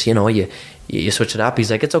you. Just, you know, you switch it up.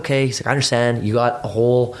 He's like, it's okay. He's like, I understand. You got a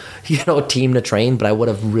whole, team to train, but I would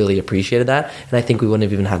have really appreciated that. And I think we wouldn't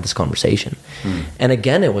have even had this conversation. And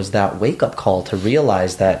again, it was that wake-up call to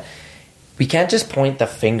realize that we can't just point the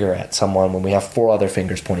finger at someone when we have 4 other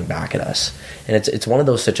fingers pointing back at us. And it's one of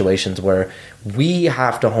those situations where we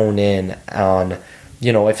have to hone in on,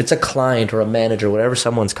 if it's a client or a manager, whatever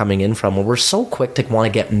someone's coming in from, where we're so quick to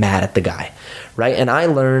want to get mad at the guy, right? And I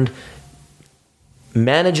learned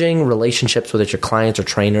managing relationships with your clients or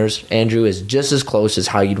trainers, Andrew, is just as close as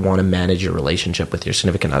how you'd want to manage your relationship with your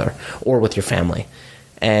significant other or with your family.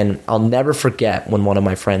 And I'll never forget when one of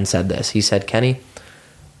my friends said this. He said, Kenny,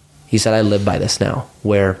 he said, I live by this now,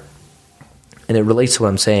 where, and it relates to what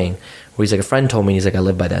I'm saying, where he's like, a friend told me, he's like, I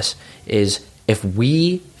live by this, is if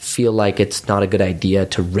we feel like it's not a good idea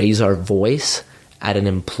to raise our voice at an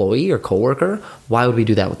employee or coworker, why would we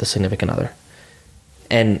do that with a significant other?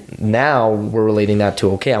 And now we're relating that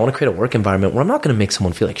to, okay, I want to create a work environment where I'm not going to make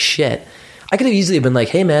someone feel like shit. I could have easily been like,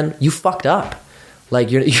 hey man, you fucked up. Like,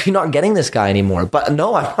 you're not getting this guy anymore. But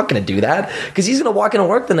no, I'm not going to do that, because he's going to walk into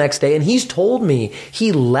work the next day and he's told me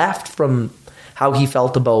he left from how he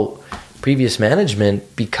felt about previous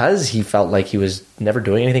management because he felt like he was never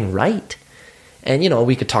doing anything right. And,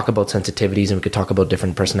 we could talk about sensitivities and we could talk about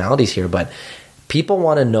different personalities here, but people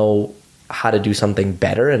want to know how to do something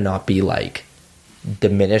better and not be like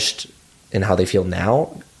diminished in how they feel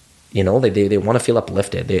now. They want to feel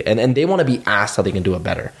uplifted, and they want to be asked how they can do it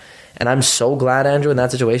better. And I'm so glad, Andrew, in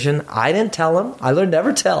that situation, I didn't tell him. I learned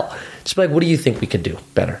never tell. Just be like, what do you think we could do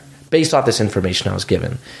better based off this information I was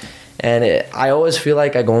given? And I always feel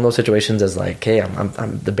like I go in those situations as like, hey,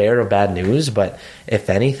 I'm the bearer of bad news. But if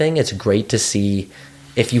anything, it's great to see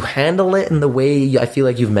if you handle it in the way I feel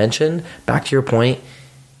like you've mentioned, back to your point,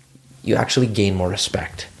 you actually gain more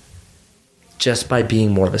respect just by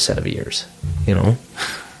being more of a set of ears.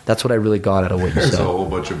 That's what I really got out of what you said. There's a whole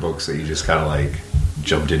bunch of books that you just kind of like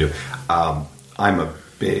jumped into. I'm a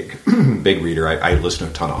big reader. I listen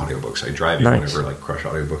to a ton of audiobooks. I drive whenever, like, crush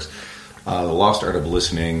audiobooks. The Lost Art of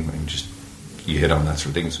Listening, and just you hit on that sort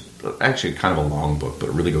of things. Actually, kind of a long book, but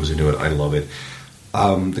it really goes into it. I love it.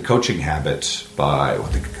 The Coaching Habit by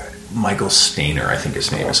Michael Stainer, I think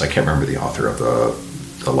his name is. I can't remember the author of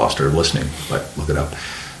the Lost Art of Listening, but look it up.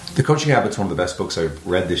 The Coaching Habit's one of the best books I've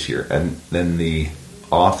read this year, and then the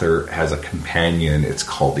author has a companion. It's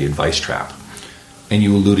called The Advice Trap, and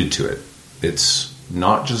you alluded to it. It's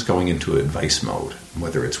not just going into advice mode,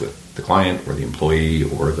 whether it's with the client or the employee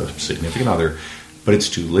or the significant other, but it's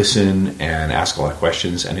to listen and ask a lot of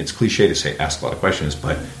questions. And it's cliche to say ask a lot of questions,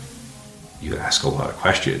 but you ask a lot of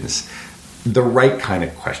questions, the right kind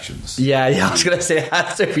of questions. Yeah, I was gonna say it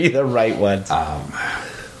has to be the right ones.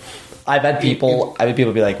 I've had people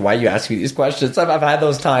be like, why are you asking me these questions? I've had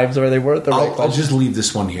those times where they weren't the right questions. I'll just leave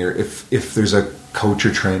this one here. If there's a coach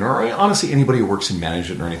or trainer, or honestly anybody who works in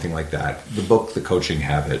management or anything like that, the book, The Coaching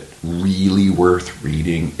Habit, really worth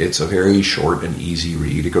reading. It's a very short and easy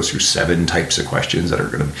read. It goes through 7 types of questions that are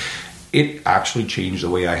going to... It actually changed the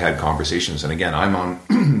way I had conversations. And again, I'm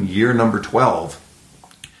on year number 12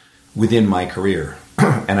 within my career.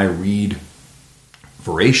 And I read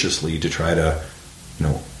voraciously to try to,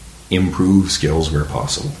 improve skills where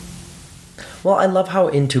possible. Well, I love how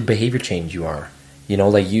into behavior change you are.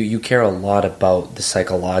 Like you care a lot about the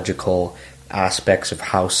psychological aspects of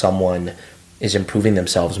how someone is improving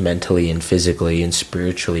themselves mentally and physically and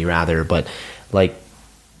spiritually rather. But like,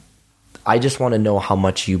 I just want to know how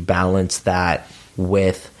much you balance that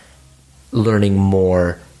with learning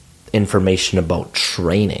more information about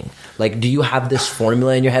training. Like, do you have this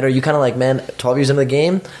formula in your head? Or are you kind of like, man, 12 years into the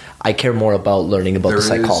game, I care more about learning about the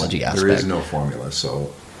psychology aspect? There is no formula.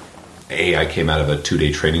 So, I came out of a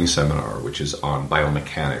 2-day training seminar, which is on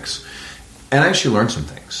biomechanics. And I actually learned some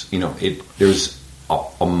things. There's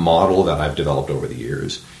a model that I've developed over the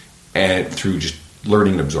years, and through just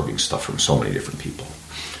learning and absorbing stuff from so many different people.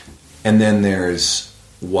 And then there's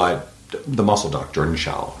what the muscle doc, Jordan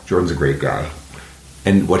Schall. Jordan's a great guy.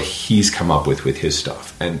 And what he's come up with his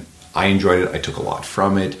stuff. And I enjoyed it. I took a lot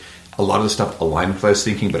from it. A lot of the stuff aligned with what I was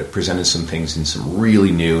thinking, but it presented some things in some really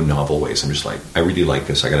new, novel ways. I'm just like, I really like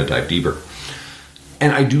this. I got to dive deeper.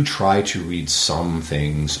 And I do try to read some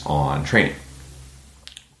things on training.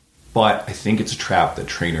 But I think it's a trap that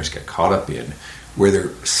trainers get caught up in, where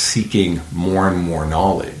they're seeking more and more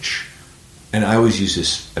knowledge. And I always use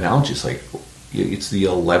this analogy. It's like, it's the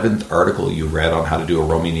 11th article you read on how to do a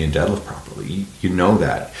Romanian deadlift properly. You know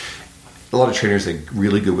that. A lot of trainers, they're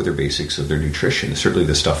really good with their basics of their nutrition. Certainly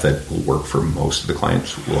the stuff that will work for most of the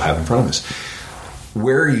clients we'll have in front of us.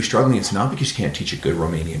 Where are you struggling? It's not because you can't teach a good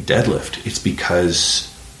Romanian deadlift. It's because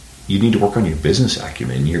you need to work on your business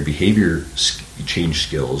acumen, your behavior change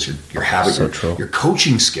skills, your habit, your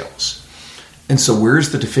coaching skills. And so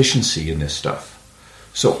where's the deficiency in this stuff?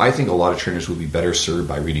 So I think a lot of trainers would be better served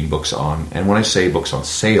by reading books on, and when I say books on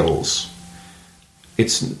sales,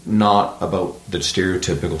 it's not about the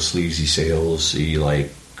stereotypical sleazy salesy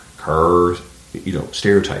like car,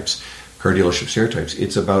 stereotypes, car dealership stereotypes.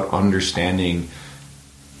 It's about understanding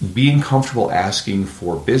being comfortable asking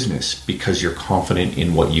for business because you're confident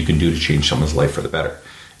in what you can do to change someone's life for the better.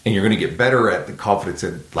 And you're going to get better at the confidence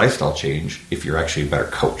in lifestyle change if you're actually a better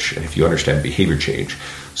coach and if you understand behavior change.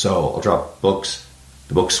 So I'll drop books.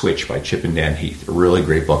 The book Switch by Chip and Dan Heath, a really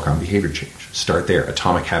great book on behavior change. Start there.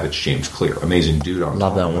 Atomic Habits, James Clear, amazing dude on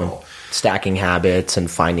Love that one. Stacking habits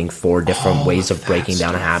and finding 4 different ways of breaking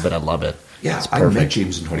down a habit. I love it. Yeah, I met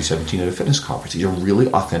James in 2017 at a fitness conference. He's a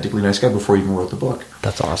really authentically nice guy before he even wrote the book.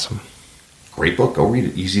 That's awesome. Great book. Go read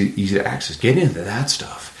it. Easy to access. Get into that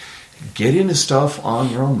stuff. Get into stuff on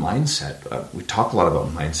your own mindset. We talk a lot about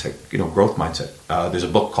mindset, growth mindset. There's a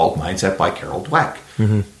book called Mindset by Carol Dweck.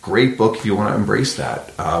 Mm-hmm. Great book if you want to embrace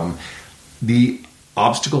that. The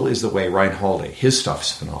Obstacle is the Way, Ryan Holiday. His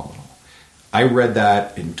stuff's phenomenal. I read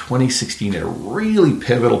that in 2016 at a really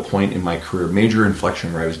pivotal point in my career, major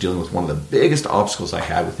inflection where I was dealing with one of the biggest obstacles I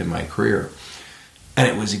had within my career. And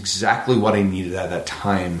it was exactly what I needed at that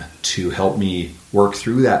time to help me work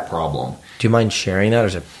through that problem. Do you mind sharing that, or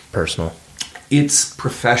is it personal? It's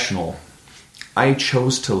professional. I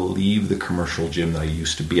chose to leave the commercial gym that I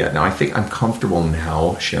used to be at. Now, I think I'm comfortable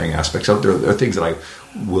now sharing aspects of it. There are things that I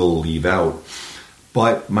will leave out.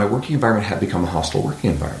 But my working environment had become a hostile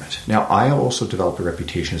working environment. Now, I also developed a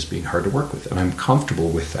reputation as being hard to work with, and I'm comfortable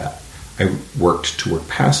with that. I worked to work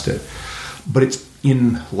past it. But it's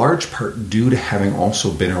in large part due to having also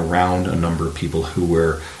been around a number of people who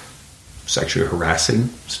were sexually harassing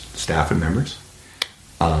staff and members.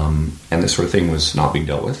 And this sort of thing was not being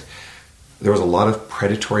dealt with. There was a lot of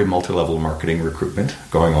predatory multi-level marketing recruitment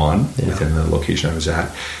going on within the location I was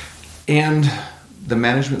at. And the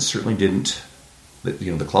management certainly didn't,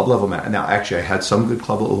 the club level. Now, actually, I had some good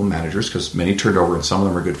club level managers because many turned over and some of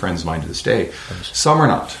them are good friends of mine to this day. Some are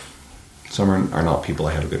not. Some are not people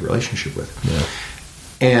I have a good relationship with.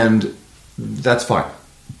 Yeah. And that's fine.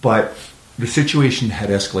 But the situation had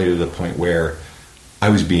escalated to the point where I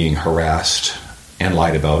was being harassed and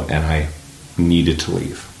lied about, and I needed to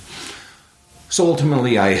leave. So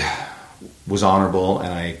ultimately, I was honorable,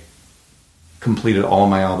 and I completed all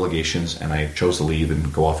my obligations, and I chose to leave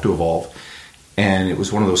and go off to Evolve. And it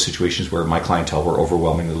was one of those situations where my clientele were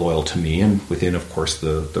overwhelmingly loyal to me, and within, of course,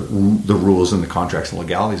 the rules and the contracts and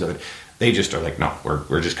legalities of it, they just are like, no,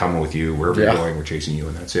 we're just coming with you, wherever you're going, we're chasing you,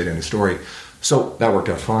 and that's it, end of story. So that worked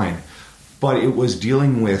out fine. But it was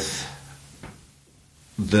dealing with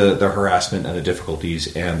the harassment and the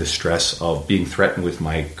difficulties and the stress of being threatened with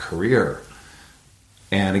my career.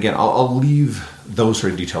 And again, I'll leave those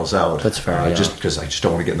sort of details out. That's fair, just because I just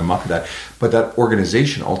don't want to get in the muck of that. But that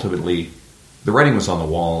organization, ultimately, the writing was on the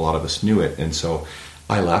wall, and a lot of us knew it. And so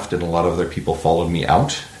I left, and a lot of other people followed me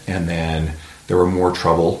out. And then there were more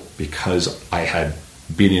trouble because I had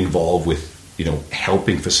been involved with,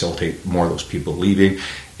 helping facilitate more of those people leaving.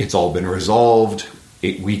 It's all been resolved.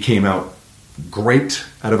 We came out great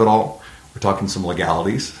out of it all. We're talking some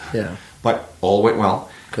legalities. Yeah. But all went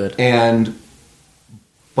well. Good.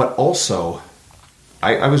 But also,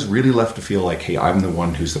 I was really left to feel like, hey, I'm the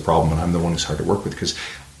one who's the problem, and I'm the one who's hard to work with because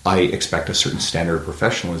I expect a certain standard of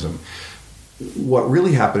professionalism. What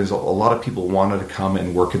really happened is a lot of people wanted to come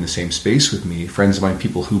and work in the same space with me, friends of mine,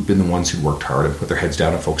 people who've been the ones who worked hard and put their heads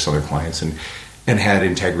down and focused on their clients and had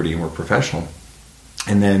integrity and were professional.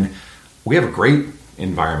 And then we have a great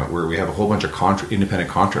environment where we have a whole bunch of independent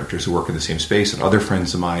contractors who work in the same space, and other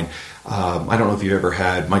friends of mine. I don't know if you've ever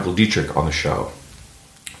had Michael Dietrich on the show.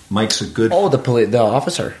 Mike's a good... Oh, the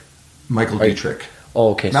officer. Michael Dietrich.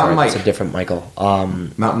 Oh, okay. Mountain sorry, Mike. It's a different Michael.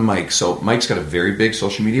 Mountain Mike. So Mike's got a very big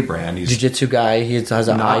social media brand. He's jiu-jitsu guy. He has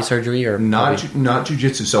an eye surgery, or not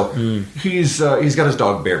jiu-jitsu. So he's got his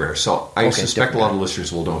dog Bear. So I suspect a lot of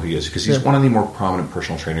listeners will know who he is because he's one of the more prominent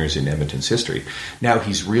personal trainers in Edmonton's history. Now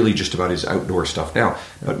he's really just about his outdoor stuff now.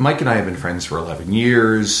 But Mike and I have been friends for 11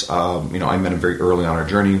 years. I met him very early on our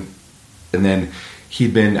journey, and then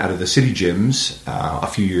he'd been out of the city gyms a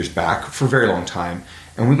few years back for a very long time,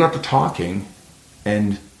 and we got to talking.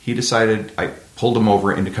 And he decided, I pulled him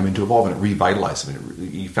over and to come into Evolve, and it revitalized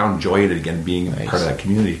him. He found joy in it again, being part of that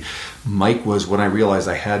community. Mike was, when I realized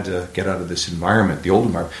I had to get out of this environment, the old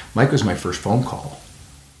environment, Mike was my first phone call.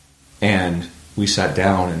 And we sat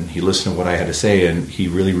down, and he listened to what I had to say, and he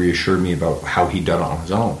really reassured me about how he'd done it on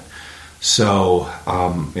his own. So,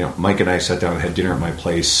 Mike and I sat down and had dinner at my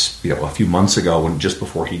place, a few months ago, just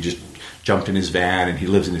before he just jumped in his van, and he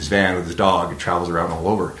lives in his van with his dog and travels around all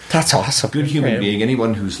over. That's awesome. Good human being.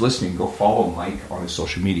 Anyone who's listening, go follow Mike on his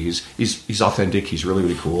social media. He's authentic. He's really,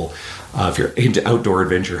 really cool. If you're into outdoor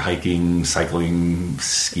adventure, hiking, cycling,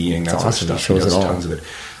 skiing, that sort of stuff, he does tons of it.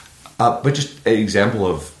 But just an example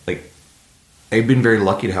of, I've been very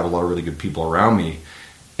lucky to have a lot of really good people around me.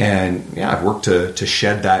 And yeah, I've worked to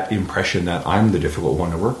shed that impression that I'm the difficult one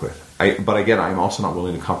to work with. But again, I'm also not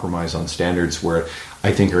willing to compromise on standards where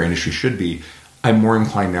I think our industry should be. I'm more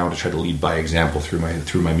inclined now to try to lead by example through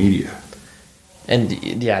my media. And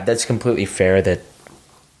yeah, that's completely fair. That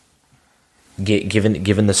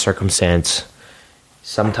given the circumstance,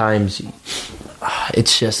 sometimes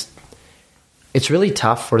it's really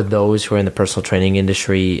tough for those who are in the personal training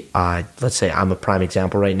industry. Let's say I'm a prime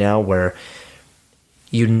example right now, where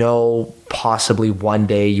possibly one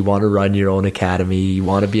day you want to run your own academy, you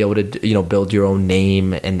want to be able to build your own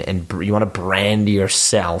name, and you want to brand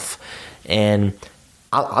yourself. And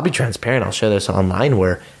I'll be transparent. I'll share this online,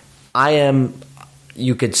 where I am,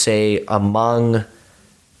 you could say, among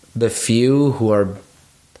the few who are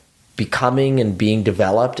becoming and being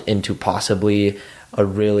developed into possibly a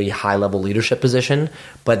really high level leadership position.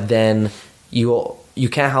 But then you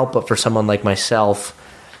can't help but, for someone like myself,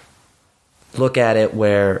 look at it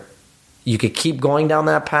where you could keep going down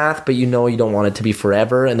that path, but you don't want it to be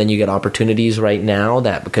forever. And then you get opportunities right now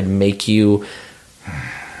that could make you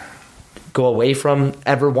go away from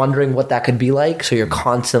ever wondering what that could be like. So you're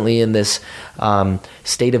constantly in this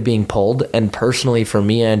state of being pulled. And personally, for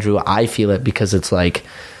me, Andrew, I feel it because it's like,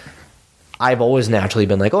 I've always naturally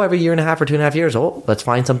been like, every year and a half or 2.5 years, let's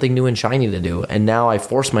find something new and shiny to do. And now I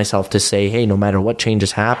force myself to say, hey, no matter what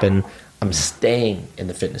changes happen, I'm staying in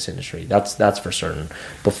the fitness industry. That's for certain.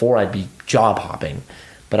 Before, I'd be job hopping.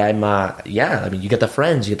 But I'm, you get the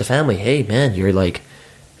friends, you get the family. Hey, man, you're like,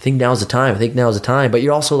 I think now's the time. But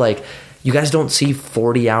you're also like, you guys don't see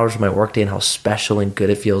 40 hours of my workday and how special and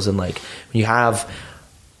good it feels. And like, when you have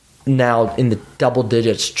now in the double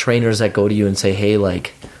digits trainers that go to you and say, hey,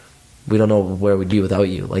 like, we don't know where we'd be without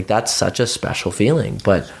you. Like, that's such a special feeling.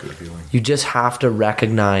 But you just have to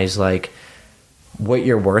recognize like what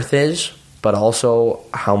your worth is, but also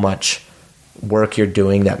how much work you're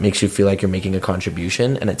doing that makes you feel like you're making a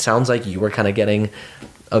contribution. And it sounds like you were kind of getting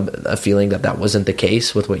a feeling that wasn't the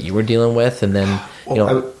case with what you were dealing with. And then,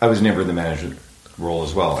 I was never in the management role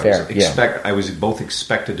as well. Fair, I was both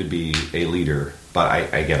expected to be a leader, but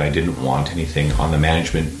I didn't want anything on the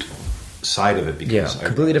management side of it because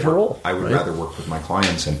completely different role. I would rather work with my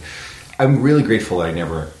clients, and I'm really grateful that I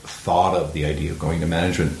never thought of the idea of going to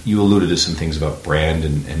management. You alluded to some things about brand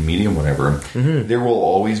and media and whatever. Mm-hmm. There will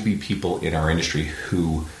always be people in our industry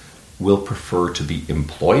who will prefer to be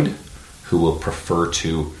employed, who will prefer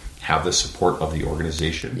to have the support of the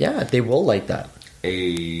organization. Yeah, they will like that.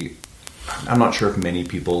 I'm not sure if many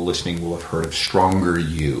people listening will have heard of Stronger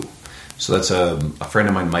You. So that's a friend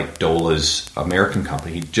of mine, Mike Dola's American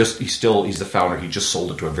company. He's the founder. He just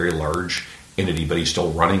sold it to a very large entity, but he's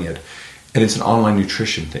still running it. And it's an online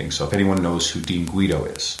nutrition thing. So if anyone knows who Dean Guido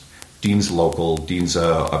is, Dean's local. Dean's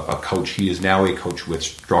a coach. He is now a coach with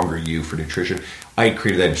Stronger You for nutrition. I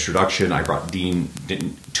created that introduction. I brought Dean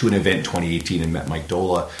to an event in 2018 and met Mike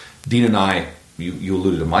Dola. Dean and I, you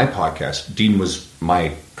alluded to my podcast. Dean was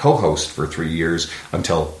my co-host for 3 years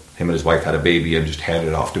until him and his wife had a baby and just handed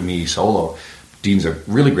it off to me solo. Dean's a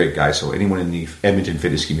really great guy, so anyone in the Edmonton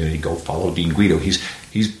fitness community, go follow Dean Guido. He's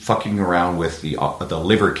fucking around with the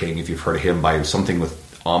Liver King, if you've heard of him, by something with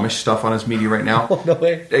Amish stuff on his media right now. Oh, no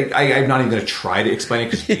way. I'm not even going to try to explain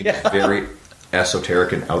it because he's very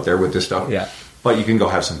esoteric and out there with this stuff. Yeah. But you can go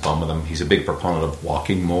have some fun with him. He's a big proponent of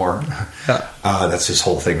walking more. That's his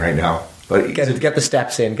whole thing right now. But get the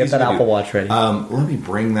steps in. Get that Apple Watch ready. Let me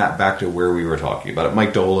bring that back to where we were talking about it.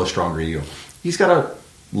 Mike Dola, Stronger You. He's got a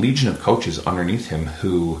legion of coaches underneath him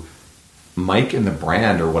who Mike and the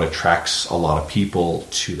brand are what attracts a lot of people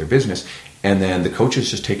to their business. And then the coaches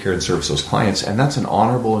just take care and service those clients. And that's an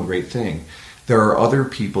honorable and great thing. There are other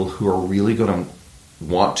people who are really going to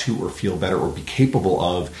want to or feel better or be capable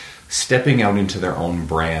of stepping out into their own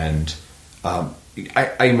brand. I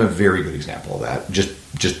am a very good example of that.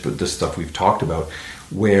 Just the stuff we've talked about,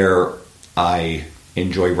 where I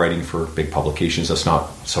enjoy writing for big publications. That's not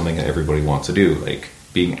something that everybody wants to do. Like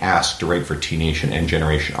being asked to write for T Nation and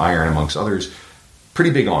Generation Iron, amongst others,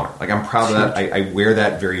 pretty big honor. Like I'm proud of that. I wear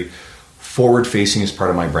that very forward-facing as part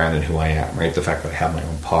of my brand and who I am. Right, the fact that I have my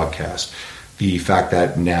own podcast, the fact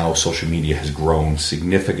that now social media has grown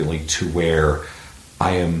significantly to where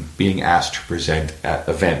I am being asked to present at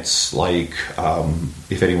events like,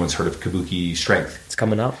 if anyone's heard of Kabuki Strength. It's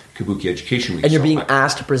coming up. Kabuki Education Week. And you're being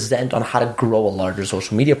asked to present on how to grow a larger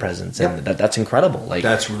social media presence. And that's incredible. Like,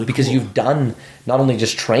 that's really because cool. You've done not only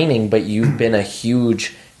just training, but you've been a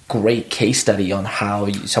huge, great case study on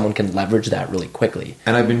how someone can leverage that really quickly.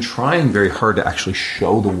 And I've been trying very hard to actually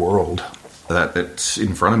show the world that's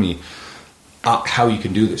in front of me how you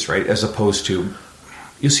can do this, right? As opposed to,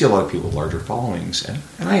 you'll see a lot of people with larger followings, and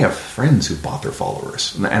I have friends who bought their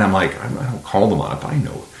followers, and I'm like, I don't call them on it, but I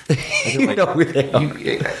know. You know who they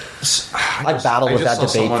are. I battled with that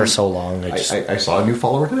debate for so long. I saw a new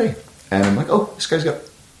follower today, and I'm like, oh, this guy's got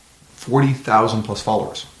 40,000 plus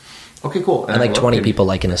followers. Okay, cool. And like 20 people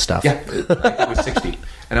liking his stuff. Yeah, it was 60.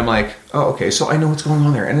 And I'm like, oh, okay, so I know what's going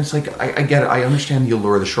on there. And it's like, I get it. I understand the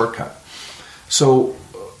allure of the shortcut. So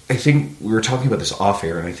I think we were talking about this off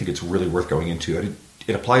air, and I think it's really worth going into.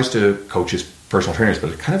 It applies to coaches, personal trainers,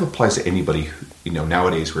 but it kind of applies to anybody,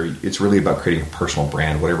 nowadays, where it's really about creating a personal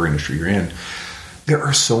brand, whatever industry you're in. There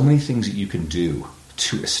are so many things that you can do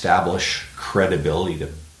to establish credibility, to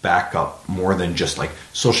back up more than just like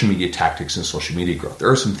social media tactics and social media growth. There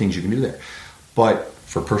are some things you can do there. But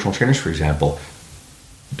for personal trainers, for example,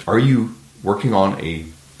 are you working on a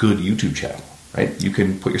good YouTube channel, right? You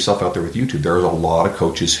can put yourself out there with YouTube. There's a lot of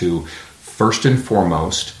coaches who, first and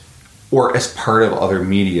foremost, or as part of other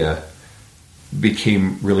media,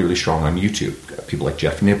 became really, really strong on YouTube. People like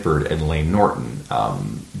Jeff Nippard and Lane Norton.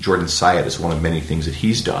 Jordan Syatt is one of many things that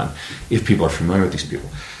he's done, if people are familiar with these people.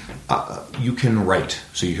 You can write.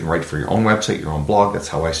 So you can write for your own website, your own blog. That's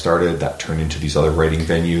how I started. That turned into these other writing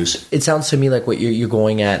venues. It sounds to me like what you're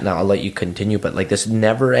going at, and I'll let you continue, but like this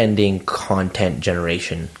never-ending content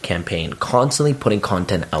generation campaign, constantly putting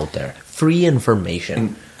content out there, free information.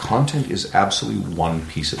 And content is absolutely one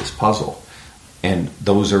piece of this puzzle. And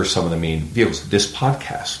those are some of the main vehicles. This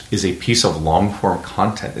podcast is a piece of long-form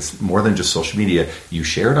content. It's more than just social media. You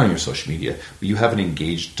share it on your social media, but you have an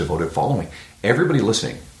engaged, devoted following. Everybody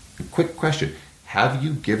listening, quick question. Have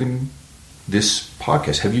you given this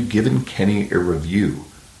podcast, have you given Kenny a review?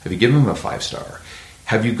 Have you given him a 5-star?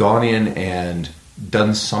 Have you gone in and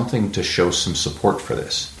done something to show some support for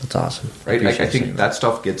this? That's awesome. Right? I think that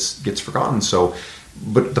stuff gets forgotten. So,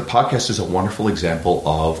 but the podcast is a wonderful example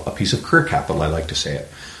of a piece of career capital, I like to say it.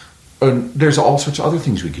 And there's all sorts of other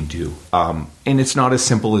things we can do. And it's not as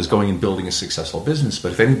simple as going and building a successful business,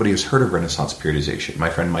 but if anybody has heard of Renaissance Periodization, my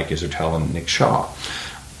friend Mike Isertel and Nick Shaw,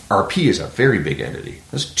 RP is a very big entity.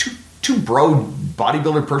 There's two bro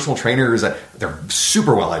bodybuilder personal trainers that they're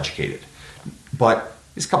super well educated. But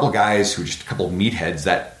there's a couple of guys who are just a couple of meatheads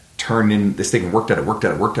that turned in this thing and worked at it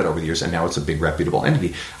over the years, and now it's a big reputable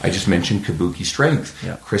entity. I just mentioned Kabuki Strength.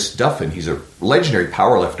 Yeah. Chris Duffin, he's a legendary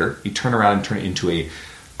powerlifter. He turned around and turned it into a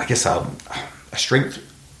strength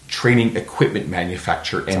training equipment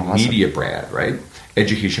manufacturer and media brand, right?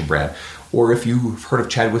 Education brand. Or if you've heard of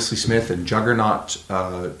Chad Wisley Smith and Juggernaut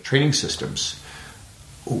Training Systems,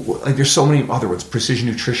 like there's so many other ones. Precision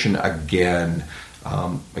Nutrition again.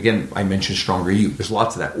 I mentioned Stronger You. There's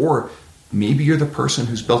lots of that. Or maybe you're the person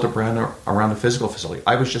who's built a brand around a physical facility.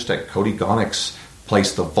 I was just at Cody Gonick's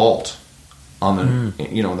place, The Vault, on the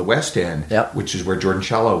in the West End, which is where Jordan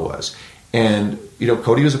Shallow was. And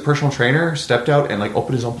Cody was a personal trainer, stepped out and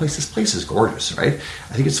opened his own place. This place is gorgeous, right?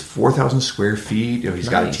 I think it's 4,000 square feet. He's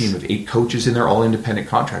got a team of 8 coaches in there, all independent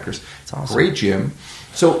contractors. It's awesome. Great gym.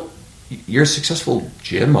 So you're a successful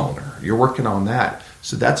gym owner. You're working on that.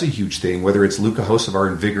 So that's a huge thing, whether it's Luca Hocevar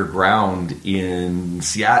in Vigor Ground in the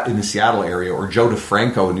Seattle area, or Joe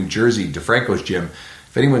DeFranco in New Jersey, DeFranco's gym.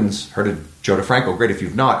 If anyone's heard of Joe DeFranco, great. If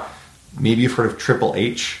you've not, maybe you've heard of Triple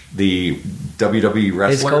H, the WWE wrestler.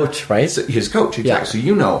 His coach, right? His coach, exactly.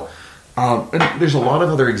 Yeah. So and there's a lot of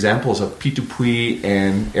other examples of Pete Dupuis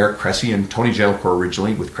and Eric Cressy and Tony Gelicourt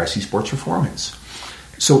originally with Cressy Sports Performance.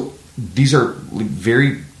 So these are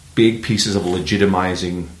very big pieces of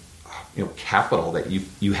legitimizing capital that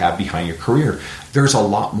you have behind your career. There's a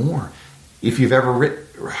lot more. If you've ever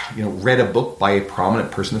read a book by a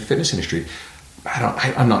prominent person in the fitness industry,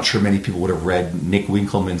 I'm not sure many people would have read Nick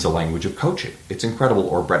Winkelman's A Language of Coaching. It's incredible.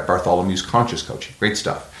 Or Brett Bartholomew's Conscious Coaching. Great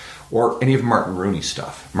stuff. Or any of Martin Rooney's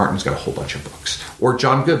stuff. Martin's got a whole bunch of books. Or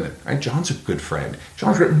John Goodman, right? John's a good friend.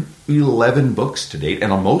 John's written 11 books to date,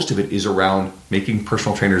 and most of it is around making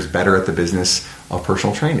personal trainers better at the business of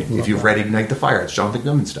personal training. If you've read Ignite the Fire, it's Jonathan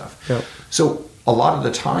Goodman stuff. Yep. So a lot of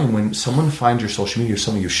the time when someone finds your social media or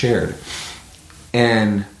something you've shared,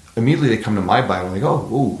 and immediately they come to my bio and they go,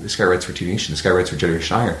 "Ooh, this guy writes for T Nation, this guy writes for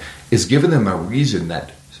Generation Iron," is giving them a reason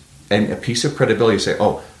and a piece of credibility to say,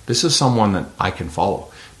 "Oh, this is someone that I can follow."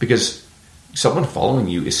 Because someone following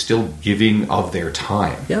you is still giving of their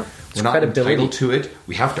time. Yeah, we're not entitled to it.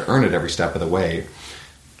 We have to earn it every step of the way.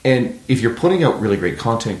 And if you're putting out really great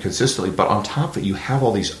content consistently, but on top of it, you have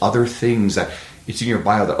all these other things that it's in your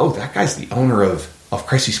bio that, that guy's the owner of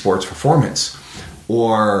Cressy Sports Performance.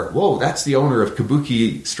 Or, whoa, that's the owner of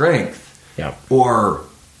Kabuki Strength. Yeah. Or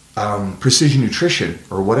Precision Nutrition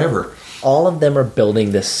or whatever. All of them are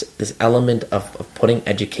building this element of putting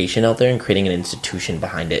education out there and creating an institution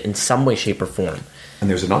behind it in some way, shape, or form. And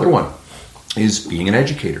there's another one, is being an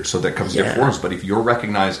educator. So that comes in different forms. But if you're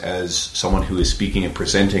recognized as someone who is speaking and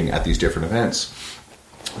presenting at these different events,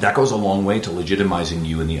 that goes a long way to legitimizing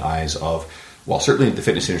you in the eyes of, well, certainly the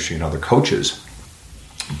fitness industry and other coaches,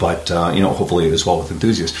 but hopefully as well with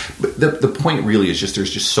enthusiasts. But the point really is just,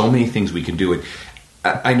 there's just so many things we can do. And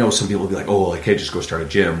I know some people will be like, oh, I can't just go start a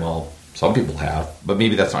gym. Well, some people have, but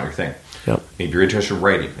maybe that's not your thing. Yep. Maybe you're interested in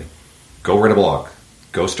writing. Go write a blog.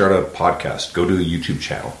 Go start a podcast. Go do a YouTube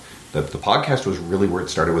channel. The podcast was really where it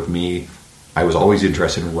started with me. I was always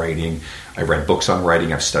interested in writing. I read books on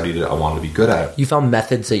writing. I've studied it. I wanted to be good at it. You found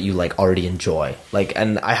methods that you like already enjoy. Like,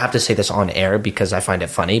 and I have to say this on air because I find it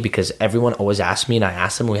funny, because everyone always asks me and I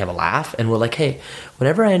ask them, we have a laugh and we're like, hey,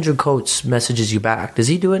 whenever Andrew Coates messages you back, does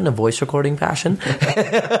he do it in a voice recording fashion?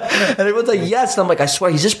 And everyone's like, yes. And I'm like, I swear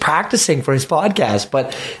he's just practicing for his podcast,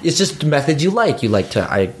 but it's just methods you like. You like to,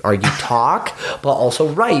 I argue, talk, but also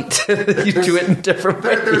write. You do it in different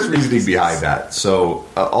ways. There's reasoning behind that. So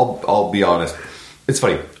I'll be honest. It's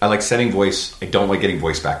funny. I like sending voice. I don't like getting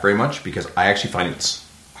voice back very much because I actually find it's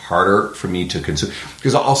harder for me to consume.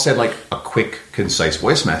 Because I'll send like a quick, concise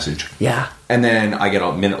voice message. Yeah. And then I get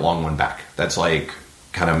a minute-long one back. That's like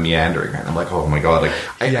kind of meandering. And I'm like, oh my God. Like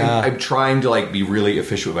I'm trying to like be really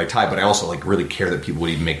efficient with my time, but I also like really care that people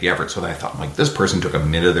would even make the effort. So then I thought, like, this person took a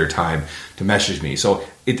minute of their time to message me. So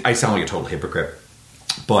I sound like a total hypocrite.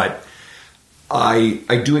 But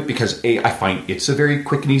I do it because I find it's a very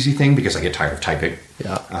quick and easy thing because I get tired of typing.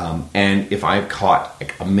 Yeah. And if I've caught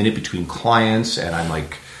like a minute between clients and I'm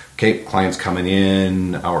like, okay, client's coming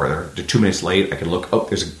in, or they're 2 minutes late, I can look, oh,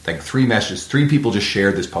 there's like 3 messages, 3 people just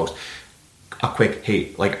shared this post. A quick,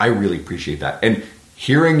 hey, like, I really appreciate that. And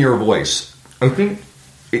hearing your voice, I think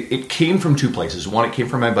it came from 2 places. One, it came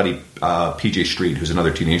from my buddy PJ Street, who's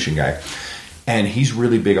another T Nation guy. And he's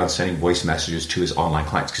really big on sending voice messages to his online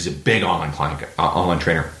clients because he's a big online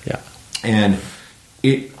trainer. Yeah. And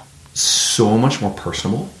it's so much more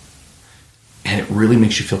personable, and it really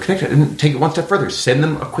makes you feel connected. And take it one step further. Send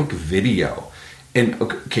them a quick video. And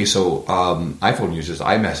okay, so iPhone users,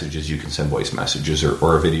 iMessages, you can send voice messages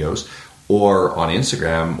or videos, or on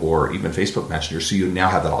Instagram or even Facebook Messenger. So you now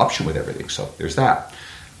have that option with everything. So there's that.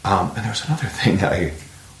 And there's another thing that I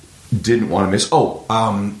didn't want to miss.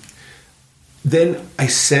 Then I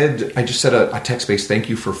just said a text-based thank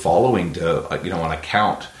you for following to an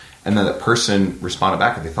account, and then that person responded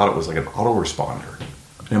back and they thought it was like an autoresponder.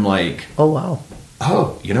 And I'm like, oh wow,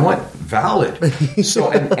 oh, you know what, valid.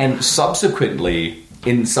 So and subsequently,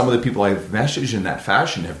 in some of the people I've messaged in that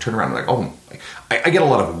fashion have turned around and like, oh, I get a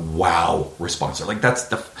lot of wow responses. Like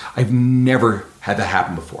I've never had that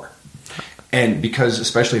happen before. And because,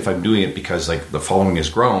 especially if I'm doing it because like the following has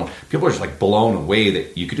grown, people are just like blown away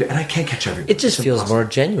that you could do it. And I can't catch everyone. It just feels more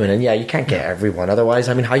genuine. And yeah, you can't get everyone. Otherwise,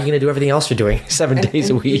 I mean, how are you going to do everything else you're doing 7 days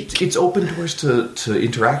a week? It's open doors to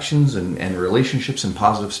interactions and relationships and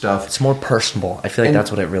positive stuff. It's more personable. I feel like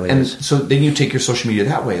that's what it really is. And so then you take your social media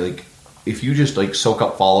that way. Like if you just like soak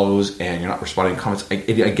up follows and you're not responding to comments, I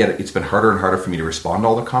get it. It's been harder and harder for me to respond to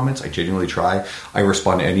all the comments. I genuinely try. I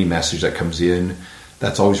respond to any message that comes in.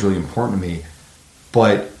 That's always really important to me.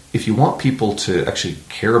 But if you want people to actually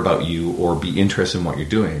care about you or be interested in what you're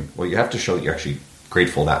doing, well, you have to show that you're actually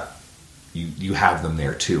grateful that you have them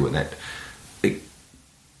there too. And that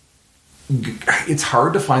it's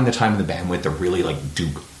hard to find the time and the bandwidth to really like do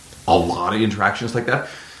a lot of interactions like that.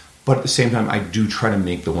 But at the same time, I do try to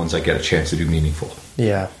make the ones I get a chance to do meaningful.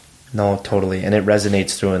 Yeah. No, totally. And it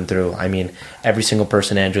resonates through and through. I mean, every single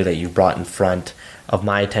person, Andrew, that you've brought in front of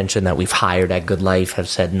my attention that we've hired at Good Life have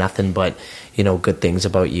said nothing but, good things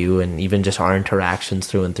about you, and even just our interactions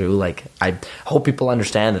through and through. Like, I hope people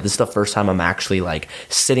understand that this is the first time I'm actually like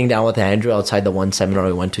sitting down with Andrew outside the one seminar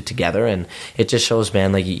we went to together. And it just shows,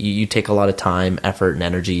 man, like you take a lot of time, effort, and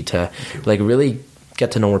energy to like really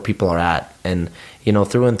get to know where people are at. And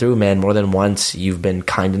through and through, man, more than once you've been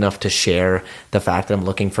kind enough to share the fact that I'm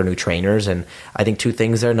looking for new trainers. And I think 2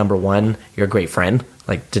 things there. Number 1, you're a great friend,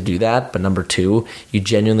 like to do that. But number 2, you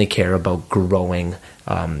genuinely care about growing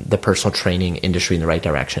the personal training industry in the right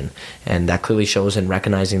direction. And that clearly shows in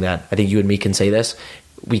recognizing that. I think you and me can say this.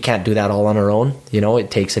 We can't do that all on our own.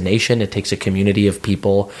 It takes a nation. It takes a community of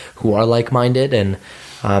people who are like-minded. And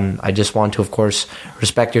I just want to, of course,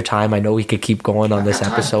 respect your time. I know we could keep going on this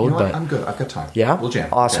episode, but I'm good. I've got time. Yeah, we'll jam.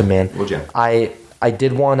 Awesome, man. We'll jam. I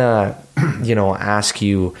did want to, ask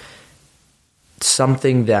you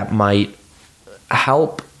something that might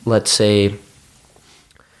help, let's say,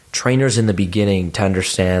 trainers in the beginning to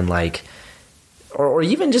understand, like, or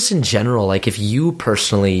even just in general, like if you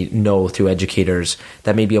personally know through educators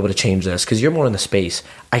that may be able to change this, because you're more in the space,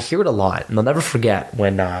 I hear it a lot. And I'll never forget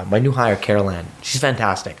when my new hire, Caroline, she's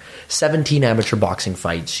fantastic. 17 amateur boxing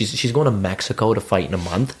fights. She's going to Mexico to fight in a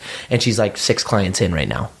month, and she's like 6 clients in right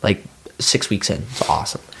now, like 6 weeks in. It's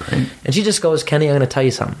awesome. Right. And she just goes, Kenny, I'm going to tell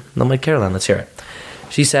you something. And I'm like, Caroline, let's hear it.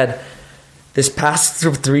 She said, this past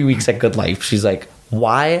 3 weeks at Good Life, she's like,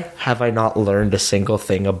 why have I not learned a single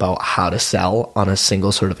thing about how to sell on a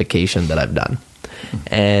single certification that I've done?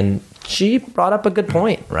 And she brought up a good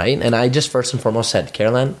point, right? And I just first and foremost said,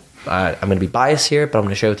 Caroline, I'm going to be biased here, but I'm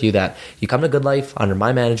going to share with you that you come to Good Life under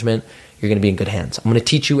my management, you're going to be in good hands. I'm going to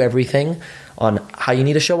teach you everything on how you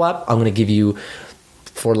need to show up. I'm going to give you,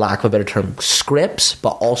 for lack of a better term, scripts,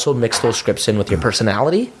 but also mix those scripts in with your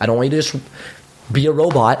personality. I don't want you to just be a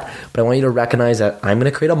robot, but I want you to recognize that I'm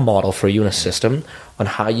going to create a model for you in a system on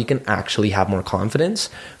how you can actually have more confidence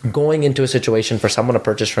going into a situation for someone to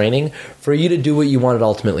purchase training for you to do what you want to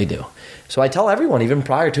ultimately do. So I tell everyone, even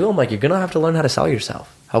prior to them, like, you're going to have to learn how to sell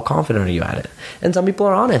yourself. How confident are you at it? And some people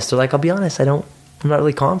are honest. They're like, I'll be honest, I'm not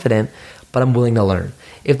really confident, but I'm willing to learn.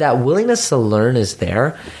 If that willingness to learn is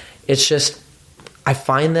there, it's just, I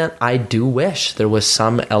find that I do wish there was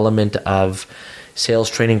some element of sales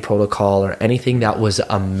training protocol or anything that was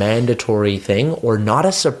a mandatory thing or not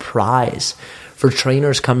a surprise for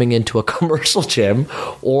trainers coming into a commercial gym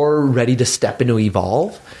or ready to step into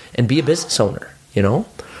Evolve and be a business owner, you know?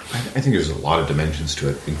 I think there's a lot of dimensions to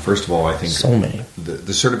it. I mean, first of all, I think so many.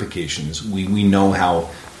 The certifications, we know how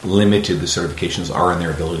limited the certifications are in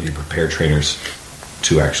their ability to prepare trainers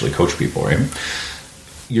to actually coach people, right?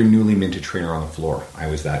 You're newly minted trainer on the floor. I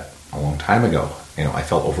was that a long time ago. You know, I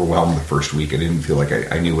felt overwhelmed the first week. I didn't feel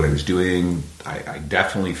like I knew what I was doing. I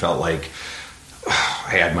definitely felt like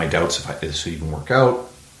I had my doubts if this would even work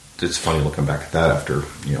out. It's funny looking back at that after,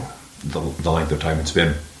 you know, the length of time it's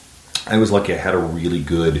been. I was lucky I had a really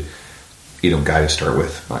good, you know, guy to start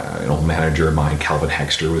with. An old manager of mine, Calvin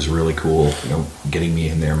Hexter, was really cool, you know, getting me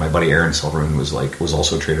in there. My buddy Aaron Silverman was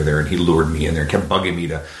also a trainer there, and he lured me in there, kept bugging me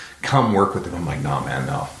to come work with him. I'm like, nah, man,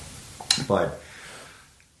 no. But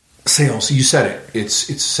sales, you said it.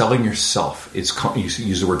 It's selling yourself. You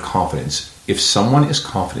use the word confidence. If someone is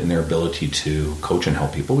confident in their ability to coach and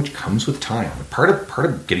help people, which comes with time, part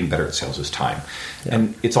of getting better at sales is time, yeah.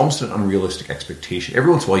 And it's almost an unrealistic expectation. Every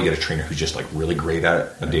once in a while, you get a trainer who's just like really great at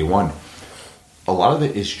it on day one. A lot of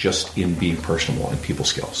it is just in being personable and people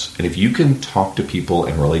skills. And if you can talk to people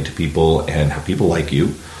and relate to people and have people like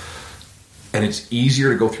you, and it's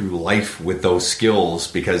easier to go through life with those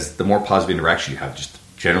skills because the more positive interaction you have, just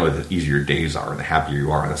generally the easier your days are and the happier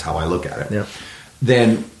you are, and that's how I look at it. Yeah.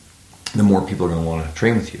 Then the more people are going to want to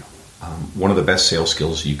train with you. One of the best sales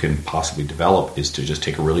skills you can possibly develop is to just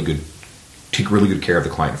take really good care of the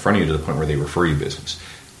client in front of you to the point where they refer you business.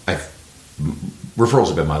 Referrals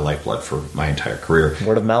have been my lifeblood for my entire career.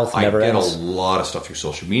 Word of mouth never ends. I get a lot of stuff through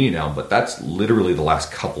social media now, but that's literally the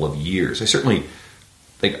last couple of years.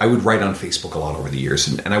 I would write on Facebook a lot over the years,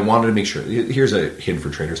 and I wanted to make sure. Here's a hint for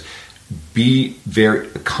traders: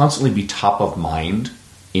 constantly be top of mind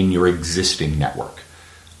in your existing network.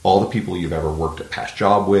 All the people you've ever worked a past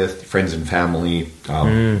job with, friends and family,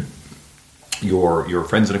 your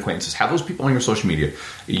friends and acquaintances, have those people on your social media.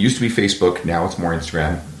 It used to be Facebook, now it's more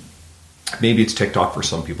Instagram. Maybe it's TikTok for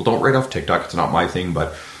some people. Don't write off TikTok; it's not my thing,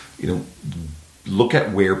 but look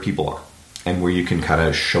at where people are and where you can kind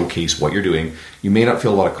of showcase what you're doing. You may not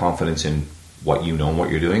feel a lot of confidence in what you know and what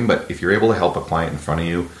you're doing, but if you're able to help a client in front of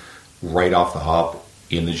you right off the hop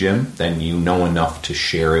in the gym, then you know enough to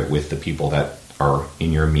share it with the people that are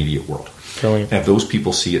in your immediate world. Brilliant. And if those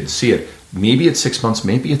people see it, maybe it's 6 months,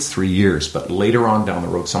 maybe it's 3 years, but later on down the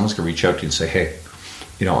road, someone's going to reach out to you and say, hey,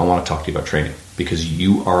 I want to talk to you about training because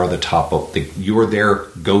you are you are their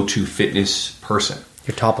go-to fitness person.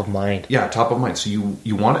 You're top of mind. Yeah, top of mind. So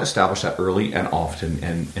you want to establish that early and often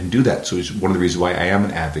and do that. So it's one of the reasons why I am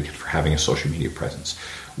an advocate for having a social media presence,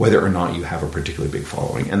 whether or not you have a particularly big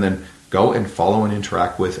following. And then go and follow and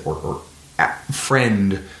interact with or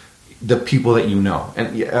friend the people that you know.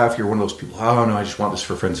 And if you're one of those people, oh no, I just want this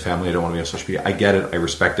for friends, family, I don't want to be on social media. I get it. I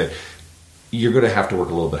respect it. You're going to have to work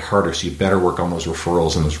a little bit harder. So you better work on those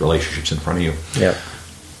referrals and those relationships in front of you. Yeah.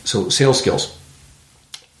 So sales skills.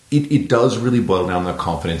 It does really boil down to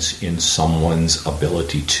confidence in someone's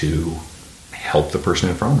ability to help the person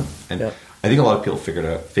in front of them. And I think a lot of people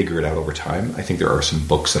figure it out over time. I think there are some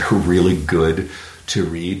books that are really good to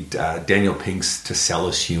read. Daniel Pink's To Sell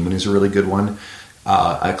Is Human is a really good one.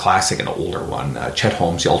 A classic, an older one, Chet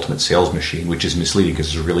Holmes' The Ultimate Sales Machine, which is misleading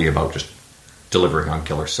because it's really about just delivering on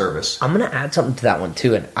killer service. I'm going to add something to that one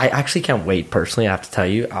too, and I actually can't wait personally. I have to tell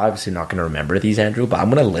you, I'm obviously not going to remember these, Andrew, but I'm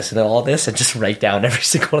going to listen to all this and just write down every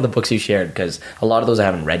single one of the books you shared, because a lot of those I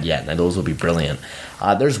haven't read yet, and those will be brilliant.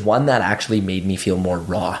 There's one that actually made me feel more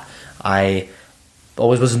raw. I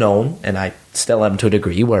always was known, and I still am to a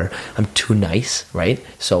degree, where I'm too nice, right?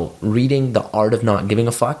 So reading The Art of Not Giving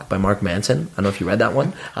a Fuck by Mark Manson. I don't know if you read that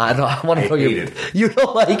one. I hate it. You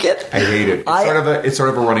don't like it? I hate it. It's sort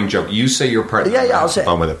of a running joke. You say your part. Yeah, I'll say.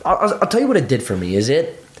 Fun with it. I'll tell you what it did for me.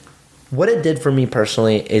 What it did for me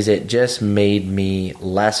personally is it just made me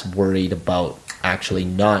less worried about actually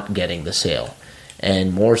not getting the sale.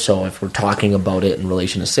 And more so if we're talking about it in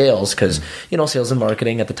relation to sales, because, sales and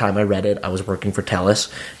marketing, at the time I read it, I was working for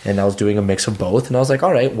TELUS, and I was doing a mix of both. And I was like,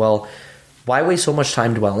 all right, well, why waste so much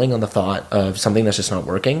time dwelling on the thought of something that's just not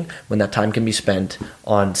working when that time can be spent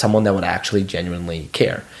on someone that would actually genuinely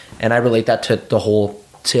care? And I relate that to the whole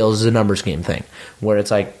sales is a numbers game thing, where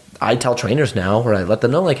it's like, I tell trainers now, where I let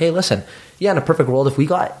them know, like, hey, listen, in a perfect world, if we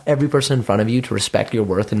got every person in front of you to respect your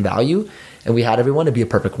worth and value, and we had everyone, it'd be a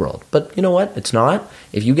perfect world. But you know what? It's not.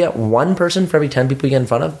 If you get one person for every 10 people you get in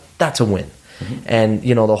front of, that's a win. Mm-hmm. And,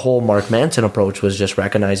 the whole Mark Manson approach was just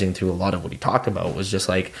recognizing through a lot of what he talked about was just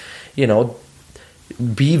like,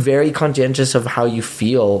 be very conscientious of how you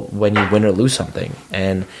feel when you win or lose something,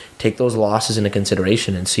 and take those losses into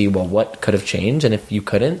consideration and see, well, what could have changed? And if you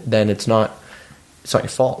couldn't, then it's not your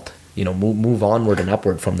fault. Move onward and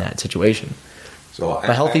upward from that situation. So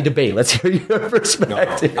a healthy debate. Let's hear your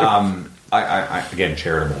perspective. No. I again,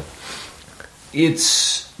 charitable.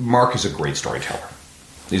 Mark is a great storyteller.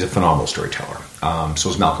 He's a phenomenal storyteller. So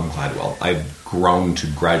is Malcolm Gladwell. I've grown to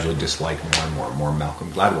gradually dislike more and more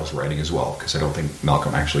Malcolm Gladwell's writing as well, because I don't think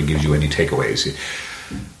Malcolm actually gives you any takeaways.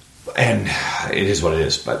 And it is what it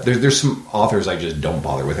is. But there's some authors I just don't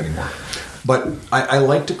bother with anymore. But I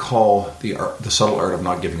like to call the subtle art of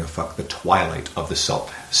not giving a fuck the twilight of the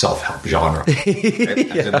self-help genre. Okay?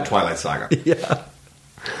 As in the Twilight Saga. Yeah.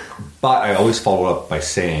 But I always follow up by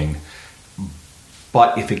saying,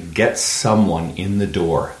 but if it gets someone in the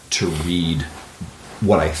door to read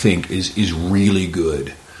what I think is really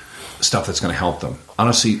good stuff that's going to help them.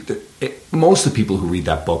 Honestly, most of the people who read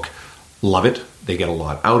that book love it. They get a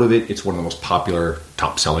lot out of it. It's one of the most popular,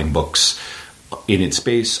 top-selling books in its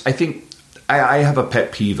space. I think I have a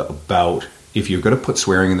pet peeve about, if you're going to put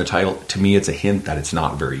swearing in the title, to me it's a hint that it's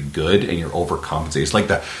not very good and you're overcompensating.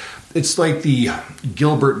 It's like the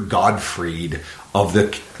Gilbert Gottfried of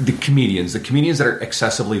the comedians that are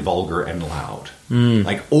excessively vulgar and loud,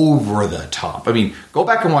 like over the top. I mean, go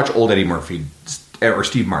back and watch old Eddie Murphy or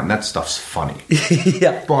Steve Martin. That stuff's funny.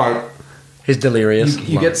 Yeah, but his delirious.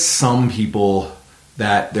 You get some people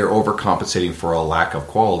that they're overcompensating for a lack of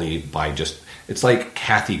quality by just. It's like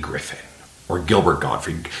Kathy Griffin or Gilbert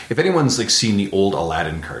Gottfried. If anyone's seen the old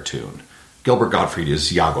Aladdin cartoon, Gilbert Gottfried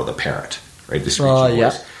is Iago the parrot, right? The screeching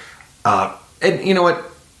voice. And you know what?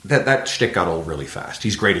 That shtick got old really fast.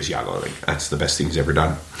 He's great as Iago. That's the best thing he's ever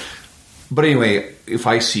done. But anyway, if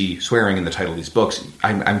I see swearing in the title of these books,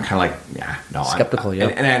 I'm kind of skeptical.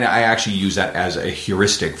 And I actually use that as a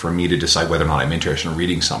heuristic for me to decide whether or not I'm interested in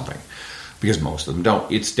reading something, because most of them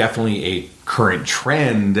don't. It's definitely a current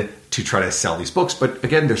trend to try to sell these books, but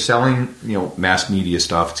again, they're selling mass media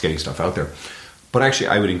stuff. It's getting stuff out there. But actually,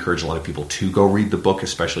 I would encourage a lot of people to go read the book,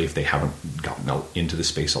 especially if they haven't gotten out into the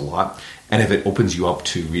space a lot. And if it opens you up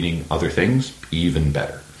to reading other things, even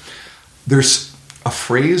better. There's a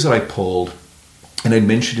phrase that I pulled, and I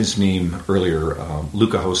mentioned his name earlier,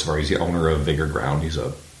 Luca Hocevar. He's the owner of Vigor Ground.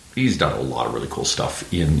 He's done a lot of really cool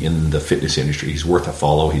stuff in the fitness industry. He's worth a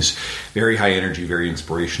follow. He's very high energy, very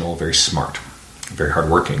inspirational, very smart, very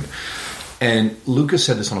hardworking. And Lucas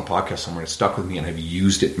said this on a podcast somewhere. It stuck with me, and I've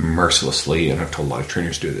used it mercilessly, and I've told a lot of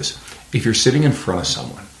trainers to do this. If you're sitting in front of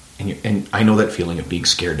someone, and I know that feeling of being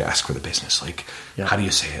scared to ask for the business. How do you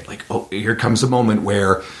say it? Here comes the moment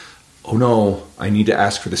where, oh no, I need to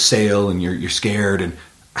ask for the sale, and you're scared. And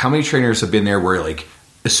how many trainers have been there where,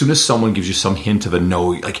 as soon as someone gives you some hint of a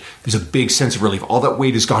no, there's a big sense of relief. All that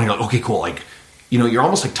weight is gone. You're like, okay, cool. You're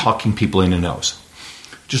almost like talking people in a nose.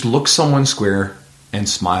 Just look someone square and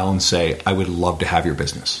smile and say, I would love to have your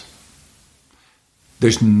business.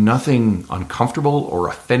 There's nothing uncomfortable or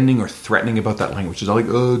offending or threatening about that language. It's not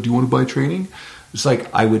do you want to buy training? It's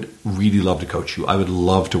I would really love to coach you. I would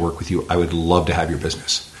love to work with you. I would love to have your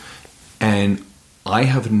business. And I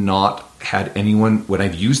have not had anyone, when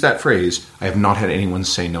I've used that phrase, I have not had anyone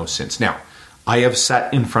say no since. Now, I have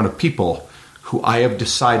sat in front of people who I have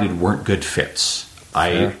decided weren't good fits.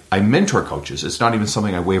 I mentor coaches. It's not even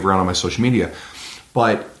something I wave around on my social media.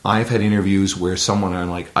 But I've had interviews where someone, I'm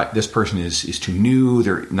like, this person is too new,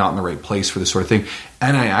 they're not in the right place for this sort of thing.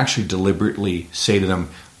 And I actually deliberately say to them,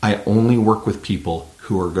 I only work with people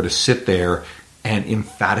who are going to sit there and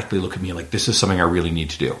emphatically look at me like, this is something I really need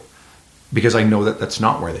to do. Because I know that that's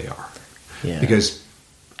not where they are. Yeah. Because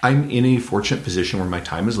I'm in a fortunate position where my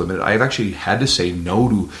time is limited. I've actually had to say no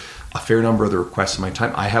to a fair number of the requests of my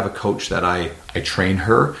time. I have a coach that I train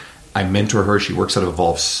her. I mentor her. She works out of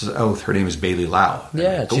Evolve South. Her name is Bailey Lau.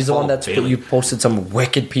 Yeah, she's the one that's you posted some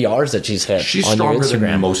wicked PRs that she's hit. She's on your stronger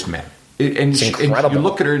Instagram. than most men. And incredible. You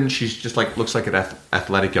look at her and she's just like, looks like an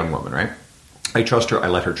athletic young woman, right? I trust her. I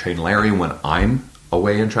let her train Larry when I'm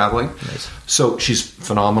away and traveling. Nice. So she's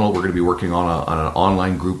phenomenal. We're going to be working on an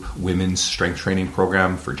online group women's strength training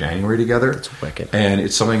program for January together. That's wicked. And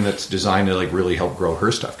it's something that's designed to like really help grow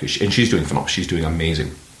her stuff. And she's doing phenomenal. She's doing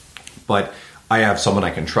amazing. But I have someone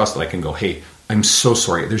I can trust that I can go, hey, I'm so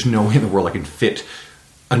sorry. There's no way in the world I can fit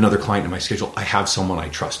another client in my schedule. I have someone I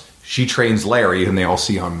trust. She trains Larry, and they all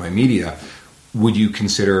see on my media. Would you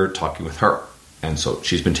consider talking with her? And so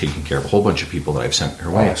she's been taking care of a whole bunch of people that I've sent her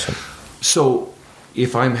way. Awesome. So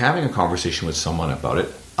if I'm having a conversation with someone about it,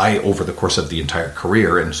 I, over the course of the entire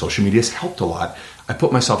career, and social media has helped a lot, I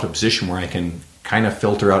put myself in a position where I can kind of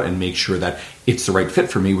filter out and make sure that it's the right fit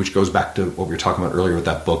for me, which goes back to what we were talking about earlier with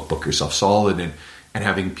that book, Book Yourself Solid, and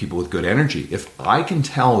having people with good energy. If I can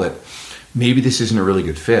tell that maybe this isn't a really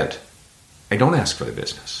good fit, I don't ask for the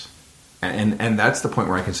business. And that's the point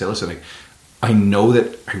where I can say, listen, I know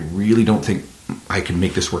that I really don't think I can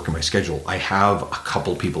make this work in my schedule. I have a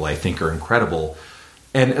couple people I think are incredible.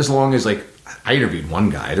 And as long as like, I interviewed one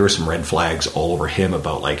guy, there were some red flags all over him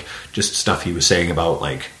about like just stuff he was saying about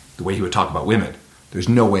like the way he would talk about women. There's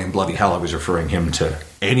no way in bloody hell I was referring him to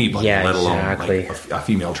anybody, let alone like a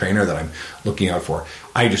female trainer that I'm looking out for.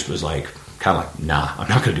 I just was like, kind of like, nah, I'm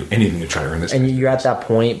not going to do anything to try to earn this. And you're at that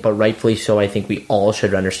point, but rightfully so. I think we all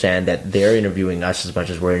should understand that they're interviewing us as much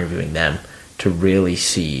as we're interviewing them to really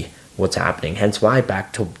see what's happening. Hence why,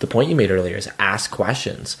 back to the point you made earlier, is ask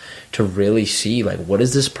questions to really see like, what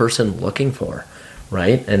is this person looking for,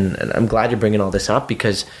 right? And I'm glad you're bringing all this up,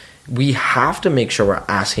 because we have to make sure we're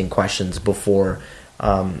asking questions before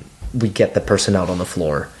we get the person out on the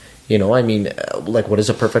floor. You know, I mean, like, what does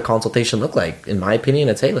a perfect consultation look like? In my opinion,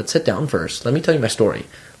 it's, hey, let's sit down first. Let me tell you my story.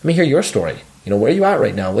 Let me hear your story. You know, where are you at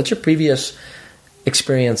right now? What's your previous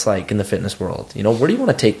experience like in the fitness world? You know, where do you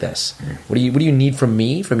want to take this? What do you need from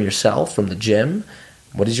me, from yourself, from the gym?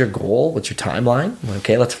 What is your goal? What's your timeline?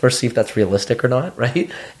 Okay, let's first see if that's realistic or not, right?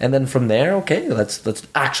 And then from there, okay, let's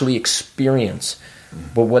actually experience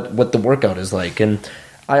what the workout is like. And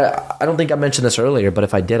I don't think I mentioned this earlier, but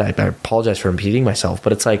if I did, I apologize for repeating myself.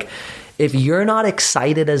 But it's like, if you're not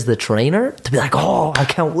excited as the trainer to be like, oh, I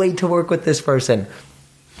can't wait to work with this person,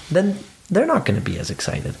 then they're not going to be as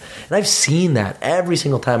excited. And I've seen that every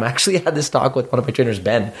single time. I actually had this talk with one of my trainers,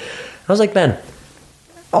 Ben. I was like, Ben,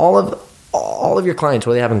 all of your clients,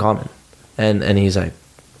 what do they have in common? And he's like,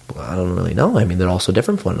 well, I don't really know. I mean, they're all so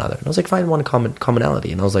different from one another. And I was like, find one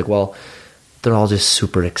commonality. And I was like, well, they're all just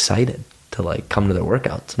super excited to like come to their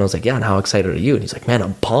workouts. And I was like, yeah, and how excited are you? And he's like, man,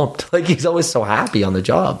 I'm pumped. Like, he's always so happy on the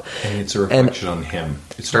job. And it's a reflection on him.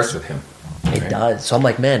 It starts with him. It does. So I'm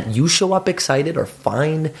like, man, you show up excited or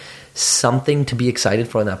find something to be excited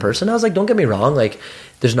for in that person. I was like, don't get me wrong, like,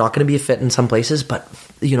 there's not going to be a fit in some places, but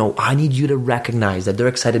you know, I need you to recognize that they're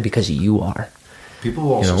excited because you are. People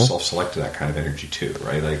will also self-select to that kind of energy too,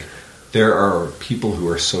 right? Like, there are people who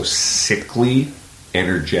are so sickly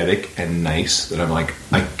energetic and nice that I'm like,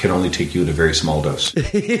 I can only take you at a very small dose.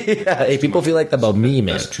 Yeah, hey, people feel like that about me,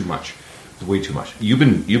 man. That's too much. It's way too much. You've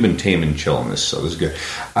been tame and chill on this, so this is good.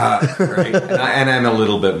 Right? and I'm a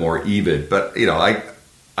little bit more even, but you know,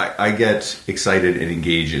 I get excited and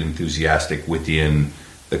engaged and enthusiastic within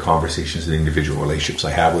the conversations and individual relationships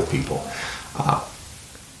I have with people.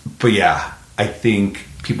 But yeah, I think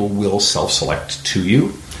people will self-select to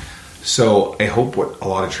you. So I hope what a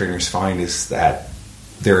lot of trainers find is that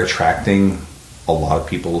they're attracting a lot of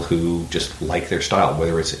people who just like their style,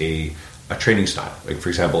 whether it's a training style. Like, for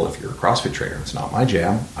example, if you're a CrossFit trainer, it's not my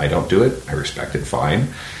jam. I don't do it. I respect it, fine.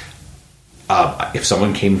 If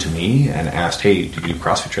someone came to me and asked, hey, do you do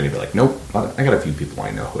CrossFit training? I'd be like, nope, I got a few people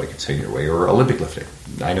I know who I could send your way. Or Olympic lifting.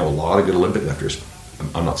 I know a lot of good Olympic lifters.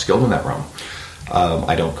 I'm not skilled in that realm.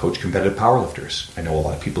 I don't coach competitive powerlifters. I know a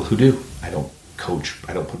lot of people who do. I don't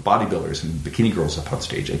put bodybuilders and bikini girls up on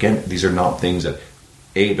stage. Again, these are not things that,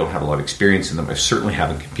 I don't have a lot of experience in them. I certainly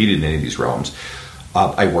haven't competed in any of these realms.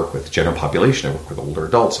 I work with general population. I work with older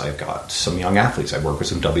adults. I've got some young athletes. I work with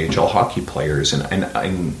some WHL hockey players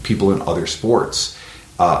and people in other sports.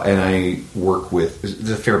 And I work with, there's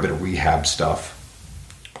a fair bit of rehab stuff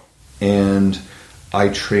and I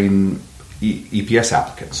train EPS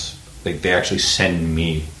applicants. Like they actually send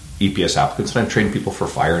me EPS applicants, and I've trained people for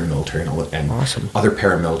fire and military and Awesome. other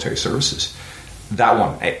paramilitary services. That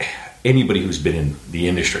one, anybody who's been in the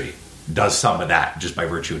industry does some of that just by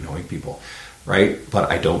virtue of knowing people, right?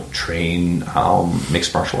 But I don't train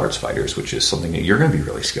mixed martial arts fighters, which is something that you're going to be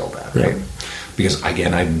really skilled at, right? Yeah. Because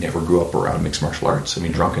again, I never grew up around mixed martial arts. I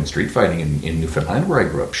mean, drunken street fighting in Newfoundland, where I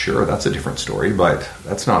grew up, sure, that's a different story, but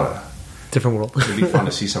that's not a Different world. It'd be fun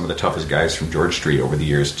to see some of the toughest guys from George Street over the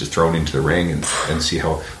years just thrown into the ring and see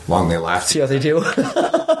how long they last. See how they do?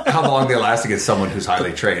 How long they last against someone who's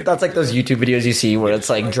highly trained. That's like those YouTube videos you see where it's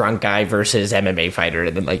like drunk guy versus MMA fighter,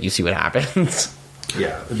 and then like you see what happens.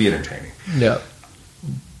 Yeah, it'd be entertaining. Yeah.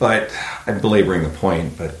 But I'm belaboring the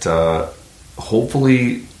point, but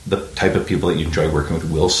hopefully the type of people that you enjoy working with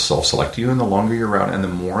will self-select you, and the longer you're around and the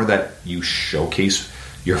more that you showcase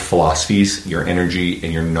your philosophies, your energy,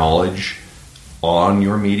 and your knowledge on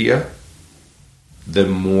your media, the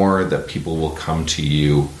more that people will come to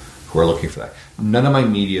you who are looking for that. None of my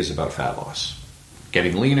media is about fat loss.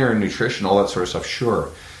 Getting leaner and nutrition, all that sort of stuff, sure.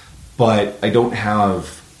 But I don't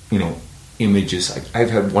have, images. I've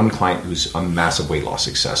had one client who's a massive weight loss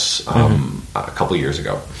success a couple of years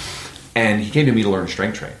ago. And he came to me to learn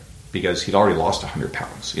strength train because he'd already lost 100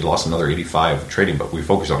 pounds. He'd lost another 85 training, but we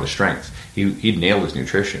focused on his strength. He'd nailed his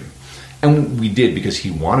nutrition. And we did because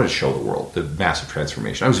he wanted to show the world the massive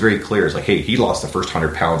transformation. I was very clear. It's like, hey, he lost the first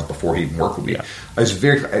 100 pounds before he even worked with me. Yeah. I was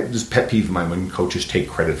this pet peeve of mine when coaches take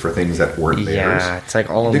credit for things that weren't theirs. Yeah, it's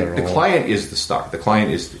like all of the client is the star. The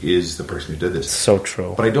client is the person who did this. So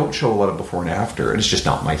true. But I don't show a lot of before and after, and it's just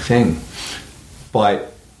not my thing.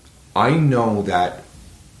 But I know that,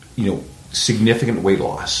 significant weight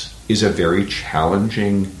loss is a very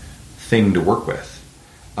challenging thing to work with.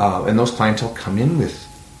 And those clientele come in with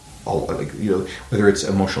whether it's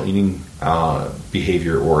emotional eating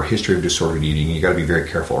behavior or history of disordered eating, you got to be very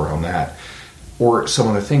careful around that, or some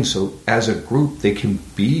other things. So as a group, they can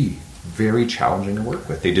be very challenging to work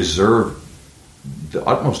with. They deserve the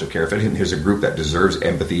utmost of care. If there's a group that deserves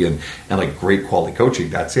empathy and like great quality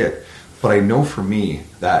coaching, that's it. But I know for me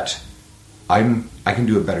that I can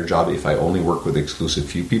do a better job if I only work with exclusive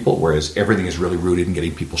few people, whereas everything is really rooted in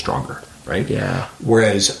getting people stronger, right? Yeah.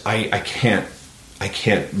 Whereas I can't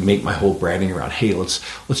make my whole branding around, hey,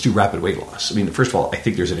 let's do rapid weight loss. I mean, first of all, I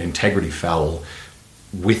think there's an integrity foul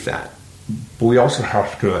with that. But we also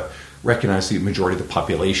have to recognize the majority of the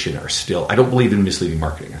population are still, I don't believe in misleading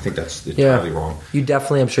marketing. I think that's entirely wrong. You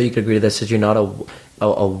definitely, I'm sure you could agree to this, is you're not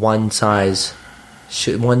a one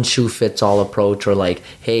shoe fits all approach, or like,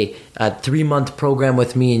 hey, a 3-month program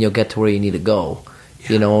with me and you'll get to where you need to go.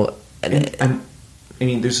 Yeah. And I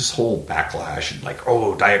mean, there's this whole backlash and like,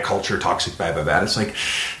 oh, diet culture, toxic, bad. It's like,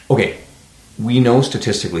 okay, we know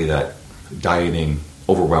statistically that dieting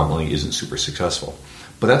overwhelmingly isn't super successful,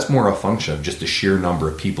 but that's more a function of just the sheer number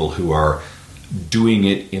of people who are doing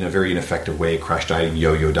it in a very ineffective way, crash dieting,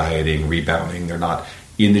 yo-yo dieting, rebounding. They're not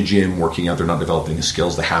in the gym working out, they're not developing the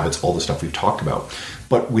skills, the habits, all the stuff we've talked about.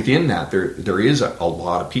 But within that, there is a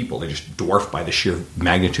lot of people. They're just dwarfed by the sheer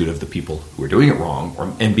magnitude of the people who are doing it wrong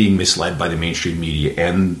and being misled by the mainstream media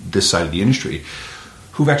and this side of the industry,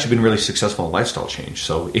 who've actually been really successful in lifestyle change.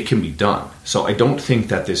 So it can be done. So I don't think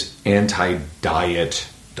that this anti-diet,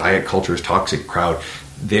 diet culture is toxic crowd,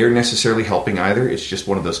 they're necessarily helping either. It's just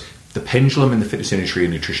one of those, the pendulum in the fitness industry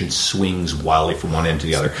and nutrition swings wildly from one end to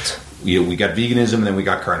the other. We got veganism, and then we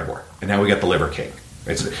got carnivore, and now we got the Liver King.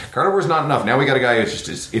 Carnivore is not enough. Now we got a guy who's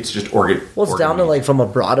just organ. Well, it's down to like from a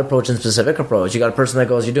broad approach and specific approach. You got a person that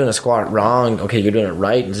goes, you're doing a squat wrong. Okay, you're doing it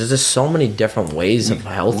right. And there's just so many different ways of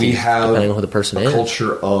healthy, depending on who the person is.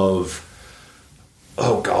 Culture of,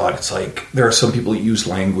 oh God, it's like there are some people that use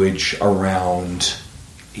language around,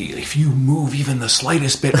 if you move even the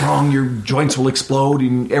slightest bit wrong, your joints will explode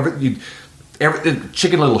and every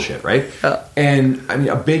chicken little shit, right? And I mean,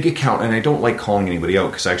 a big account, and I don't like calling anybody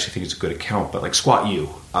out because I actually think it's a good account, but like Squat U.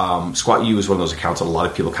 Squat U is one of those accounts that a lot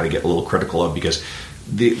of people kind of get a little critical of because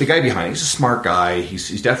the guy behind it, he's a smart guy.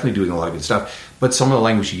 He's definitely doing a lot of good stuff, but some of the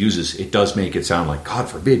language he uses, it does make it sound like, God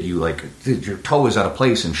forbid, you like, your toe is out of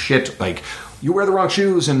place and shit, like, you wear the wrong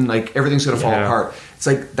shoes and like everything's going to fall apart. It's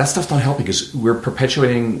like, that stuff's not helping because we're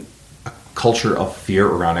perpetuating culture of fear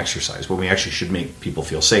around exercise when we actually should make people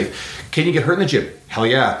feel safe. Can you get hurt in the gym? Hell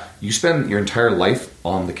yeah. You spend your entire life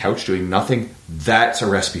on the couch doing nothing, that's a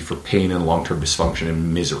recipe for pain and long-term dysfunction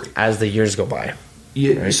and misery. As the years go by.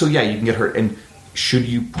 Yeah, right? So yeah, you can get hurt. And should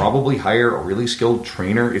you probably hire a really skilled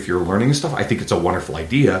trainer if you're learning stuff? I think it's a wonderful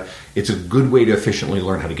idea. It's a good way to efficiently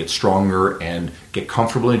learn how to get stronger and get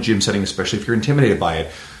comfortable in a gym setting, especially if you're intimidated by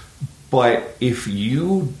it. But if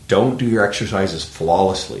you don't do your exercises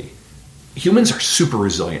flawlessly, humans are super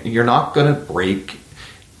resilient. You're not going to break.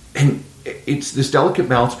 And it's this delicate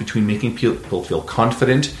balance between making people feel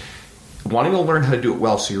confident, wanting to learn how to do it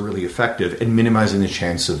well so you're really effective, and minimizing the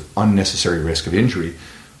chance of unnecessary risk of injury,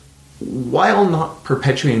 while not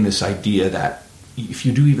perpetuating this idea that if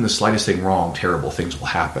you do even the slightest thing wrong, terrible things will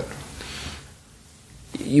happen.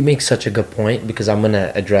 You make such a good point, because I'm going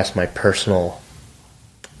to address my personal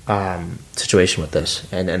situation with this.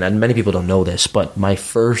 And many people don't know this, but my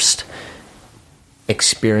first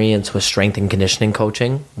experience with strength and conditioning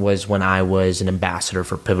coaching was when I was an ambassador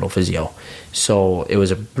for Pivotal Physio. So it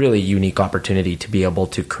was a really unique opportunity to be able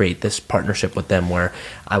to create this partnership with them, where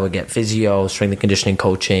I would get physio, strength and conditioning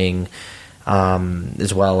coaching,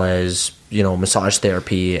 as well as, massage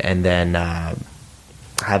therapy, and then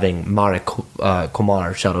having Marek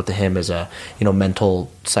Kumar, shout out to him, as a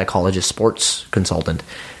mental psychologist, sports consultant.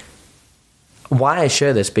 Why I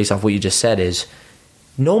share this based off what you just said is,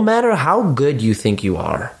 no matter how good you think you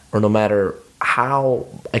are, or no matter how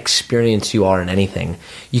experienced you are in anything,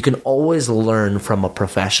 you can always learn from a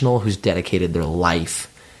professional who's dedicated their life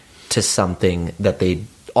to something that they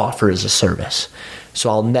offer as a service. So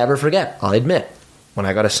I'll never forget, I'll admit, when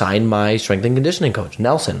I got assigned my strength and conditioning coach,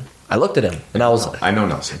 Nelson, I looked at him and I know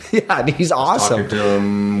Nelson. Yeah, and he's awesome. Talking to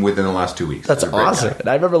him within the last 2 weeks. That's awesome. And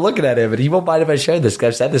I remember looking at him, and he won't mind if I share this,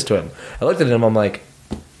 because I've said this to him. I looked at him, I'm like,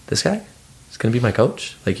 this guy is going to be my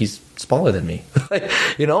coach? Like, he's smaller than me. And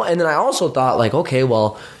then I also thought, like, okay,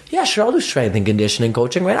 well, yeah, sure, I'll do strength and conditioning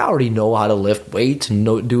coaching, right? I already know how to lift weights and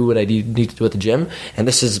do what I need to do at the gym. And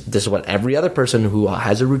this is what every other person who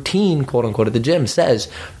has a routine, quote unquote, at the gym says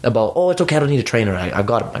about, oh, it's okay, I don't need a trainer. I've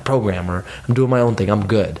got my program, or I'm doing my own thing. I'm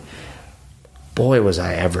good. Boy, was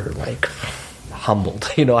I ever, like, humbled.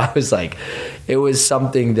 I was like, it was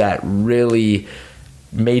something that really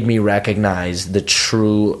made me recognize the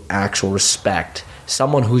true, actual respect.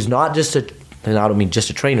 Someone who's not just and I don't mean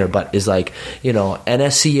just a trainer, but is like,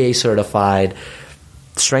 NSCA certified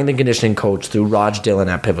strength and conditioning coach through Raj Dillon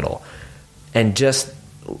at Pivotal. And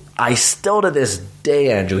I still to this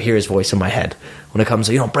day, Andrew, hear his voice in my head when it comes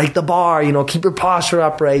to, break the bar, keep your posture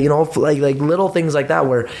upright, like little things like that,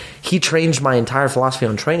 where he changed my entire philosophy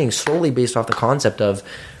on training solely based off the concept of,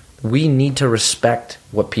 we need to respect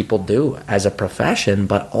what people do as a profession,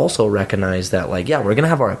 but also recognize that, like, yeah, we're going to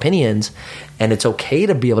have our opinions, and it's okay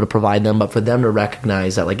to be able to provide them, but for them to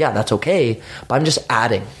recognize that, like, yeah, that's okay, but I'm just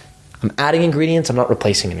adding. I'm adding ingredients, I'm not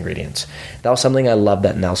replacing ingredients. That was something I love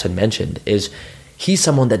that Nelson mentioned, is he's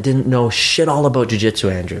someone that didn't know shit all about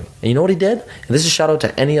jiu-jitsu, Andrew. And you know what he did? And this is a shout out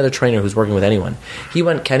to any other trainer who's working with anyone. He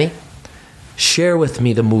went, Kenny, share with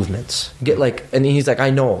me the movements. And he's like,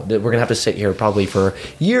 I know that we're going to have to sit here probably for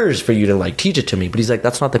years for you to, like, teach it to me. But he's like,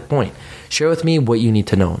 that's not the point. Share with me what you need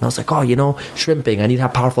to know. And I was like, shrimping. I need to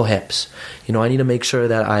have powerful hips. I need to make sure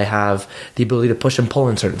that I have the ability to push and pull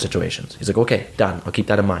in certain situations. He's like, okay, done. I'll keep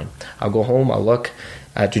that in mind. I'll go home. I'll look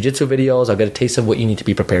at jiu-jitsu videos. I'll get a taste of what you need to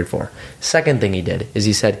be prepared for. Second thing he did is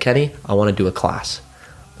he said, Kenny, I want to do a class.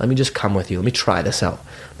 Let me just come with you. Let me try this out.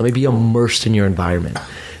 Let me be immersed in your environment.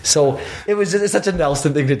 So it was just such a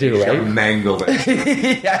Nelson thing to do, right? Mangled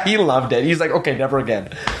it. Yeah, he loved it. He's like, okay, never again.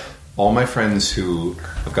 All my friends who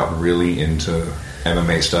have gotten really into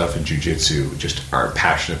MMA stuff and jiu-jitsu just are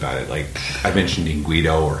passionate about it. Like I mentioned in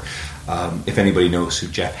Guido, or if anybody knows who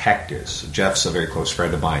Jeff Hecht is. Jeff's a very close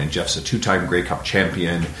friend of mine, and Jeff's a 2-time Grey Cup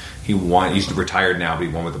champion. He's retired now, but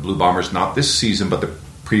he won with the Blue Bombers, not this season, but the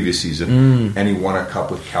previous season. And he won a cup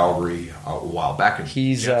with Calgary a while back. And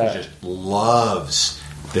he just loves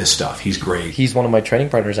this stuff. He's great. He's one of my training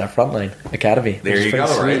partners at Frontline Academy. There you go,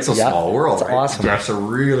 right? It's a small world, it's right? Awesome. Jeff's a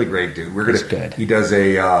really great dude. He's good. He does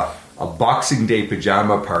a Boxing Day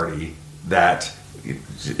pajama party that, we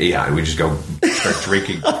just go start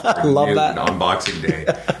drinking. I love that. On Boxing Day.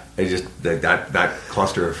 They just that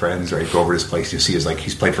cluster of friends, right? Go over to his place. You see,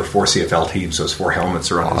 he's played for 4 CFL teams, so his 4 helmets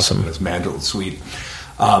are on his mantle suite.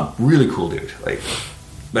 Really cool dude.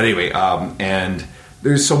 But anyway, and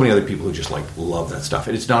there's so many other people who just love that stuff.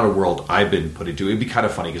 And it's not a world I've been put into. It'd be kind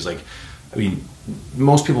of funny because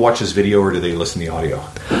most people watch this video, or do they listen to the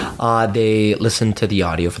audio? They listen to the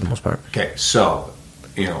audio for the most part. Okay, so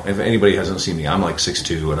if anybody hasn't seen me, I'm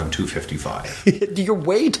 6'2" and I'm 255. You're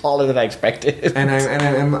way taller than I expected. And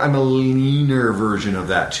I'm a leaner version of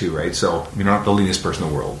that too, right? So you're not the leanest person in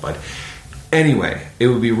the world, but anyway, it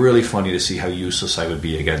would be really funny to see how useless I would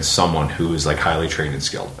be against someone who is highly trained and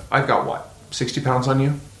skilled. I've got 60 pounds on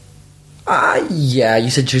you? Yeah, you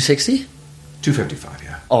said 260? 255,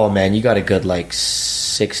 yeah. Oh man, you got a good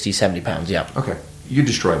 60, 70 pounds, yeah. Okay, you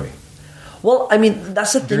destroy me. Well, I mean,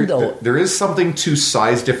 that's the thing, though. There is something to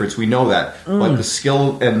size difference. We know that. But the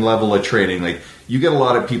skill and level of training, like, you get a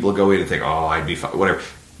lot of people go in and think, oh, I'd be fine, whatever.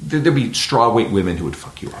 There'd be straw weight women who would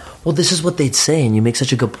fuck you up. Well, this is what they'd say, and you make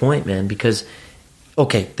such a good point, man, because,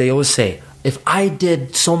 okay, they always say, if I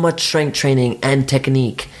did so much strength training and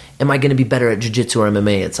technique, am I going to be better at jiu-jitsu or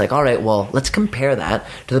MMA? It's like, all right, well, let's compare that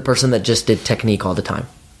to the person that just did technique all the time.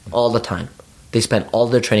 All the time. They spent all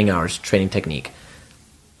their training hours training technique.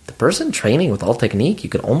 The person training with all technique, you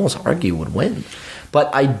could almost argue would win.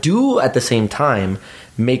 But I do, at the same time,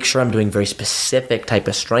 make sure I'm doing very specific type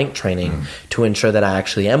of strength training to ensure that I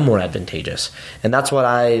actually am more advantageous. And that's what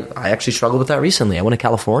I actually struggled with that recently. I went to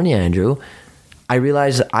California, Andrew. I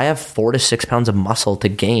realized I have 4 to 6 pounds of muscle to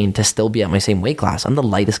gain to still be at my same weight class. I'm the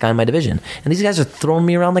lightest guy in my division. And these guys are throwing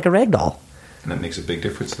me around like a rag doll. And that makes a big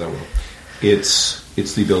difference, though. It's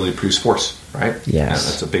the ability to produce force, right? Yes.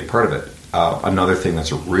 And that's a big part of it. Another thing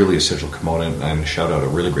that's a really essential component, and shout out a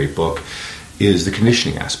really great book, is the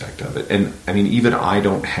conditioning aspect of it. And I mean, even I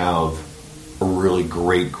don't have a really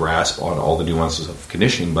great grasp on all the nuances of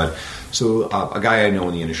conditioning, but so a guy I know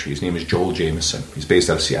in the industry, his name is Joel Jameson. He's based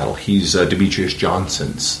out of Seattle. He's Demetrius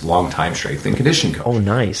Johnson's longtime strength and conditioning coach. Oh,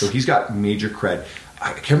 nice. So he's got major cred.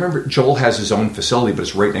 I can't remember, Joel has his own facility, but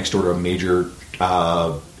it's right next door to a major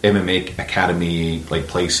MMA academy like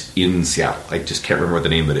place in Seattle. I just can't remember what the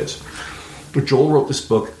name of it is. But Joel wrote this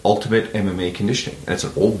book, Ultimate MMA Conditioning. And it's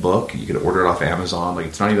an old book. You can order it off Amazon. Like,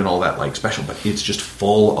 it's not even all that like special, but it's just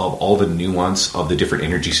full of all the nuance of the different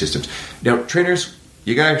energy systems. Now, trainers,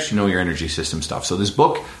 you gotta actually know your energy system stuff. So this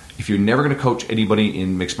book, if you're never going to coach anybody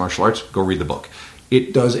in mixed martial arts, go read the book.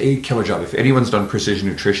 It does a killer job. If anyone's done precision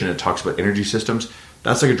nutrition and it talks about energy systems,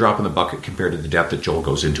 that's like a drop in the bucket compared to the depth that Joel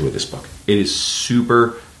goes into with this book. It is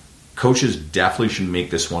super. Coaches definitely should make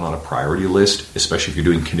this one on a priority list, especially if you're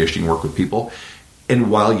doing conditioning work with people. And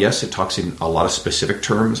while, yes, it talks in a lot of specific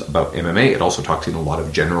terms about MMA, it also talks in a lot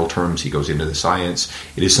of general terms. He goes into the science.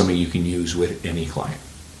 It is something you can use with any client.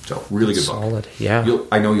 So, really good book. Solid, yeah.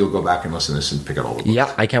 I know you'll go back and listen to this and pick out all the books.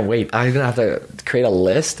 Yeah, I can't wait. I'm going to have to create a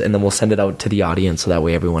list, and then we'll send it out to the audience so that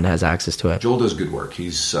way everyone has access to it. Joel does good work.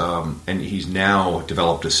 He's now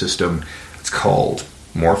developed a system. It's called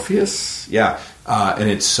Morpheus. Yeah. And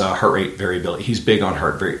it's heart rate variability. He's big on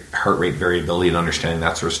heart rate variability and understanding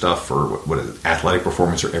that sort of stuff for what is it, athletic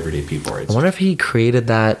performance or everyday people. Right? I wonder if he created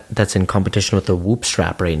that's in competition with the Whoop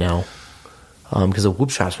strap right now. Because the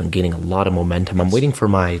Whoop strap's been gaining a lot of momentum. I'm waiting for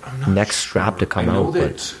my next strap to come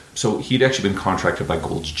out. So he'd actually been contracted by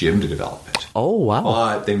Gold's Gym to develop it. Oh, wow.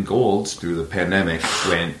 But then Gold's, through the pandemic,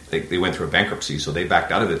 they went through a bankruptcy, so they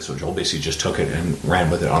backed out of it. So Joel basically just took it and ran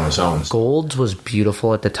with it on his own. Gold's was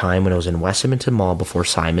beautiful at the time when it was in West Edmonton Mall before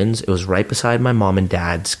Simon's. It was right beside my mom and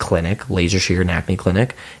dad's clinic, Laser Shear and Acne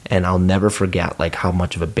Clinic. And I'll never forget like how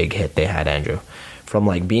much of a big hit they had, Andrew. From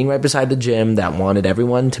like being right beside the gym that wanted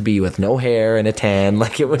everyone to be with no hair and a tan,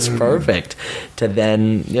 like it was perfect, to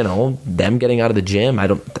then, them getting out of the gym.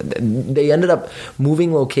 They ended up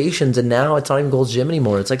moving locations, and now it's not even Gold's Gym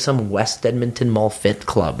anymore. It's like some West Edmonton Mall Fit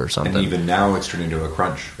Club or something. And even now it's turned into a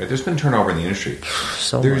crunch. Right? There's been turnover in the industry.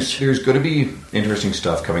 There's going to be interesting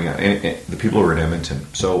stuff coming out. And the people who are in Edmonton.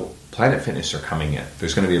 So Planet Fitness are coming in.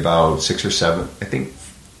 There's going to be about 6 or 7, I think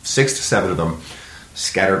 6 to 7 of them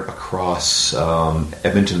scattered across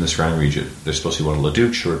Edmonton and the surrounding region. There's supposed to be one in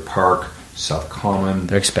Leduc, Sherwood Park, South Common.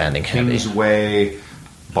 They're expanding heavy. Kingsway,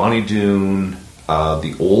 Bonnie Doon,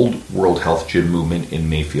 the old World Health Gym movement in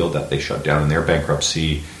Mayfield that they shut down in their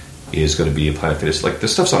bankruptcy is going to be a Planet Fitness. Like,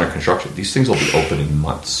 this stuff's under construction. These things will be open in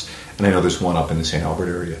months. And I know there's one up in the St. Albert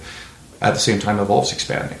area. At the same time, Evolve's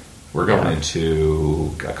expanding. We're going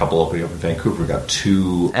into a couple opening up in Vancouver. We got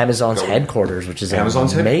 2 Amazon's headquarters, which is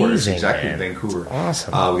Amazon's amazing, headquarters, exactly, man. in Vancouver.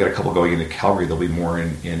 Awesome. We got a couple going into Calgary. There'll be more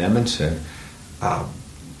in Edmonton.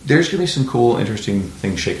 There's going to be some cool, interesting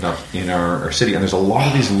things shaking up in our city, and there's a lot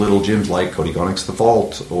of these little gyms like Cody Gonic's The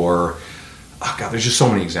Vault, or there's just so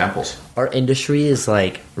many examples. Our industry is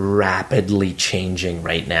like rapidly changing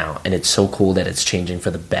right now, and it's so cool that it's changing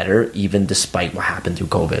for the better, even despite what happened through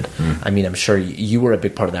COVID. I mean, I'm sure you were a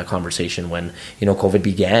big part of that conversation when COVID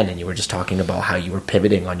began, and you were just talking about how you were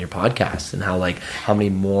pivoting on your podcast and how many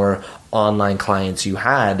more online clients you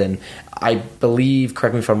had. And I believe,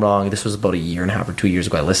 correct me if I'm wrong, this was about 1.5 years or 2 years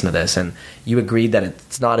ago I listened to this, and you agreed that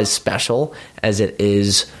it's not as special as it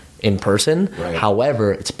is in person. Right.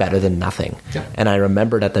 However, it's better than nothing. Yeah. And I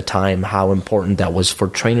remembered at the time how important that was for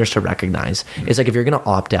trainers to recognize. It's like, if you're going to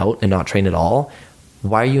opt out and not train at all,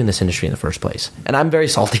 why are you in this industry in the first place? And I'm very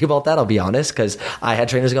salty about that, I'll be honest, because I had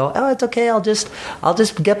trainers go, oh, it's okay, I'll just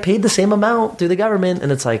get paid the same amount through the government.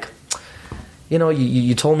 And it's like, you know,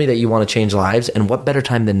 you told me that you want to change lives, and what better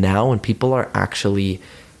time than now when people are actually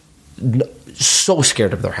so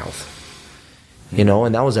scared of their health, you know?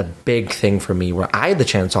 And that was a big thing for me where I had the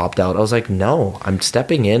chance to opt out. I was like, no, I'm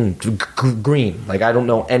stepping in green. Like, I don't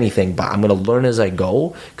know anything, but I'm going to learn as I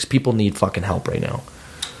go because people need fucking help right now.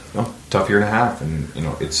 No, tough year and a half. And, you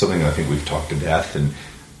know, it's something that I think we've talked to death, and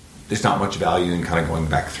there's not much value in kind of going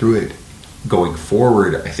back through it. Going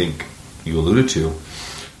forward, I think you alluded to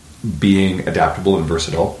being adaptable and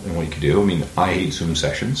versatile in what you can do. I mean, I hate Zoom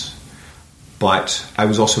sessions, but I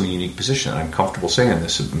was also in a unique position. I'm comfortable saying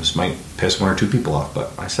this might piss one or two people off,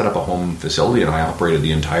 but I set up a home facility and I operated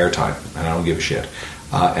the entire time, and I don't give a shit.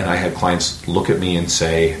 And I had clients look at me and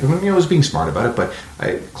say, you know, I was being smart about it, but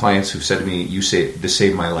I had clients who said to me, this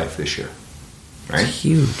saved my life this year. Right? It's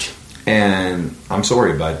huge. And I'm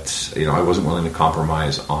sorry, but, you know, I wasn't willing to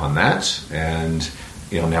compromise on that. And,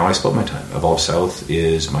 you know, now I split my time. Evolve South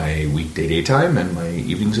is my weekday daytime, and my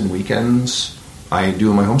evenings and weekends I do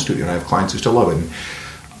in my home studio, and I have clients who still love it. And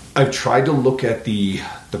I've tried to look at the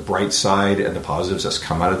bright side and the positives that's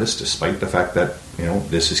come out of this, despite the fact that, you know,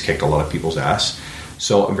 this has kicked a lot of people's ass.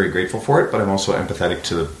 So I'm very grateful for it, but I'm also empathetic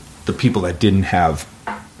to the people that didn't have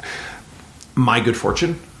my good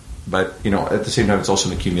fortune. But, you know, at the same time, it's also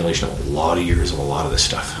an accumulation of a lot of years of a lot of this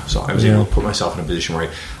stuff. So I was able to put myself in a position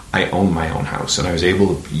where I own my own house, and I was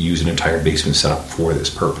able to use an entire basement setup for this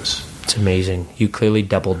purpose. It's amazing. You clearly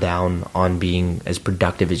doubled down on being as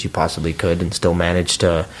productive as you possibly could, and still managed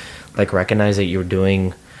to, like, recognize that you were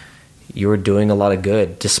doing a lot of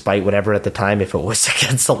good, despite whatever at the time, if it was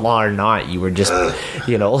against the law or not. You were just,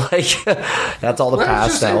 you know, like, that's all the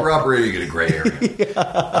past now. We're operating in a gray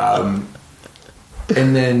area.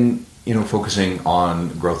 And then, you know, focusing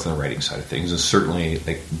on growth on the writing side of things, and certainly,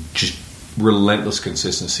 like, just relentless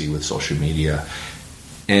consistency with social media.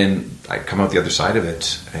 And I come out the other side of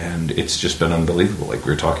it, and it's just been unbelievable. Like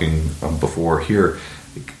we were talking before here,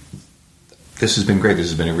 like, this has been great. This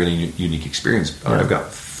has been a really unique experience. Yeah. I've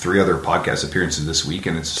got 3 other podcast appearances this week,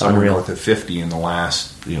 and it's somewhere north of 50 in the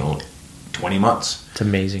last, 20 months. It's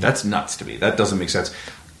amazing. That's nuts to me. That doesn't make sense.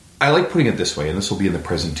 I like putting it this way, and this will be in the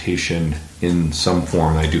presentation in some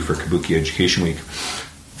form that I do for Kabuki Education Week.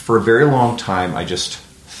 For a very long time, I just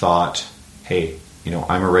thought, hey,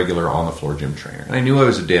 I'm a regular on-the-floor gym trainer. And I knew I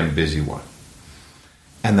was a damn busy one.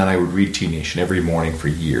 And then I would read T Nation every morning for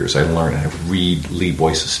years. I learned, and I would read Lee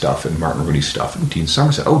Boyce's stuff and Martin Rooney's stuff and Dean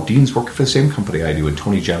Somerset. Oh, Dean's working for the same company I do, and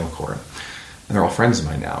Tony Gentilcore. And they're all friends of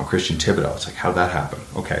mine now. Christian Thibodeau. It's like, how'd that happen?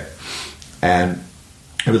 Okay. And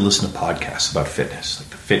I would listen to podcasts about fitness, like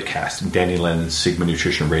the Fitcast and Danny Lennon's Sigma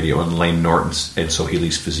Nutrition Radio and Lane Norton's and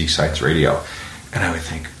Soheili's Physique Science Radio. And I would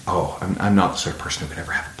think, oh, I'm not the sort of person who could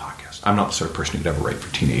ever have a podcast. I'm not the sort of person who could ever write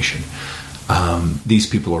for T Nation. These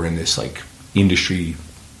people are in this like industry.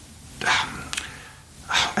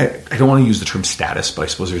 I don't want to use the term status, but I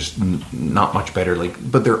suppose there's not much better.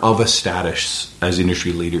 But they're of a status as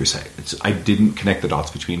industry leaders. I didn't connect the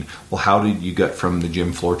dots between, well, how did you get from the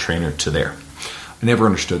gym floor trainer to there? I never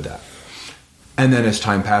understood that. And then as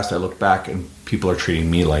time passed, I looked back and people are treating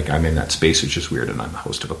me like I'm in that space, which is weird. And I'm the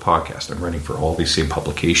host of a podcast. I'm running for all these same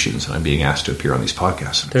publications, and I'm being asked to appear on these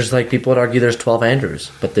podcasts. There's like people would argue there's 12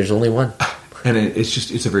 Andrews, but there's only one. And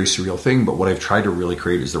it's a very surreal thing. But what I've tried to really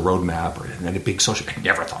create is the roadmap and then a big social. I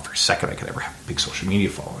never thought for a second I could ever have a big social media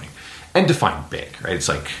following. And define big, right? It's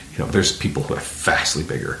like, there's people who are vastly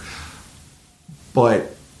bigger.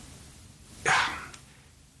 But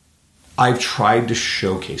I've tried to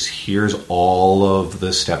showcase, here's all of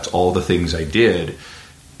the steps, all the things I did.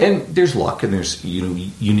 And there's luck and there's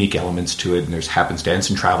unique elements to it, and there's happenstance,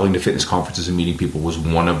 and traveling to fitness conferences and meeting people was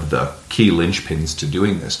one of the key linchpins to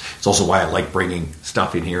doing this. It's also why I like bringing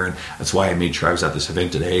stuff in here, and that's why I made sure I was at this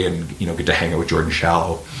event today and get to hang out with Jordan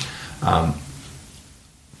Shallow.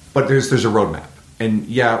 But there's a roadmap. And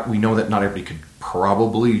yeah, we know that not everybody could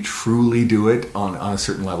probably truly do it on a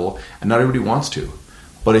certain level, and not everybody wants to.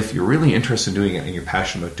 But if you're really interested in doing it and you're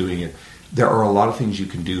passionate about doing it, there are a lot of things you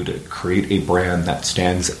can do to create a brand that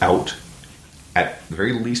stands out at the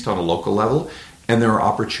very least on a local level. And there are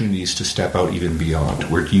opportunities to step out even beyond,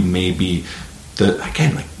 where you may be to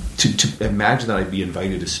imagine that I'd be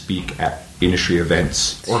invited to speak at industry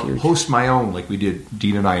events or host my own, like we did,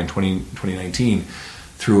 Dean and I, in 2019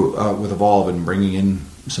 through with Evolve, and bringing in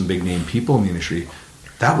some big name people in the industry.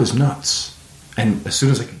 That was nuts. And as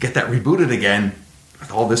soon as I could get that rebooted again,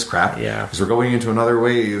 with all this crap, because we're going into another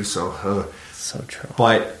wave, so true.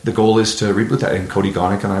 But the goal is to reboot that, and Cody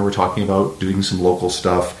Gonick and I were talking about doing some local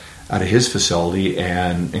stuff out of his facility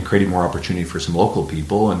and creating more opportunity for some local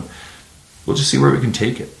people, and we'll just see where we can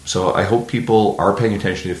take it. So I hope people are paying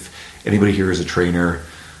attention. If anybody here is a trainer,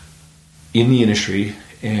 in the industry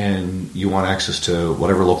and you want access to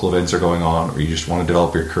whatever local events are going on, or you just want to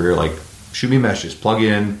develop your career, like, shoot me messages, plug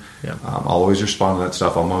in. Yeah. I'll always respond to that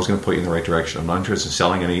stuff. I'm always going to put you in the right direction. I'm not interested in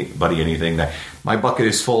selling anybody anything. That my bucket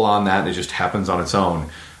is full on that, and it just happens on its own.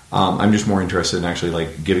 I'm just more interested in actually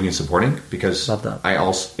like giving and supporting, because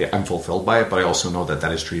I'm fulfilled by it, but I also know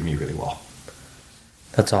that is treating me really well.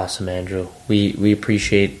 That's awesome, Andrew. We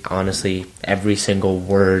appreciate, honestly, every single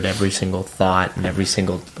word, every single thought, and every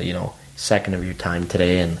single, second of your time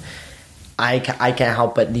today. And I can't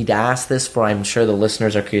help but need to ask this, for I'm sure the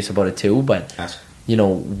listeners are curious about it too, but Ask.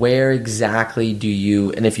 Where exactly do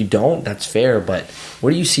you, and if you don't, that's fair, but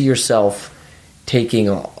where do you see yourself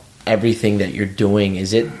taking everything that you're doing?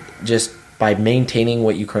 Is it just by maintaining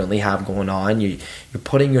what you currently have going on, you're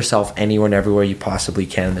putting yourself anywhere and everywhere you possibly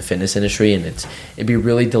can in the fitness industry, and it'd be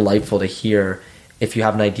really delightful to hear if you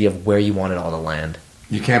have an idea of where you want it all to land?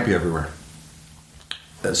 You can't be everywhere.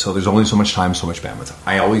 So there's only so much time, so much bandwidth.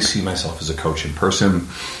 I always see myself as a coach in person.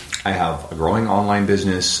 I have a growing online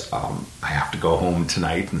business. I have to go home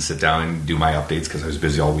tonight and sit down and do my updates because I was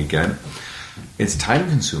busy all weekend. It's time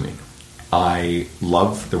consuming. I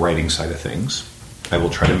love the writing side of things. I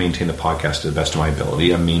will try to maintain the podcast to the best of my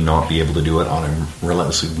ability. I may not be able to do it on a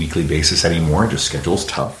relentlessly weekly basis anymore. Just schedule's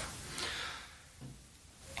tough.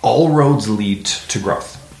 All roads lead to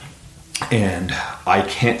growth. And I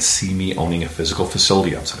can't see me owning a physical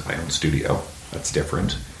facility outside of my own studio. That's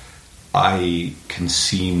different. I can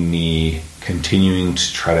see me continuing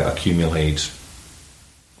to try to accumulate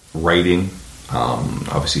writing.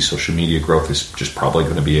 Obviously, social media growth is just probably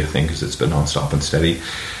going to be a thing because it's been nonstop and steady.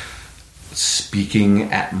 Speaking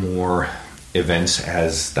at more events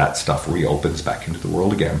as that stuff reopens back into the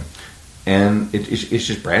world again. And it's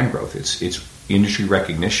just brand growth. It's industry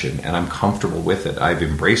recognition, and I'm comfortable with it. I've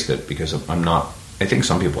embraced it because I'm not. I think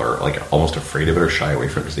some people are like almost afraid of it or shy away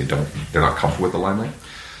from it because they're not comfortable with the limelight.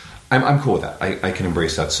 I'm cool with that. I can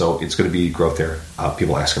embrace that. So it's going to be growth there.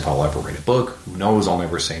 People ask if I'll ever write a book. Who knows? I'll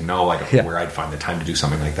never say no. I don't know where I'd find the time to do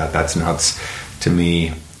something like that. That's nuts to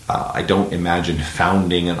me. I don't imagine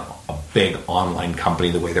founding a big online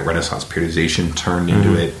company the way that Renaissance Periodization turned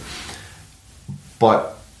into it.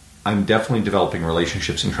 But I'm definitely developing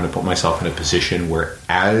relationships and trying to put myself in a position where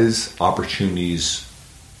as opportunities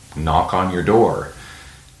knock on your door,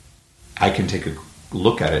 I can take a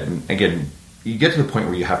look at it. And again, you get to the point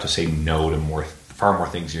where you have to say no to far more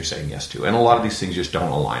things you're saying yes to. And a lot of these things just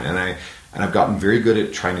don't align. And I've gotten very good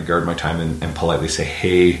at trying to guard my time and politely say,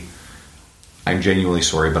 hey, I'm genuinely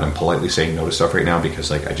sorry, but I'm politely saying no to stuff right now because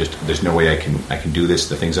there's no way I can do this.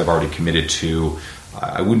 The things I've already committed to,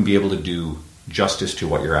 I wouldn't be able to do justice to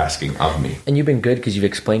what you're asking of me. And you've been good because you've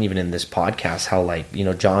explained even in this podcast how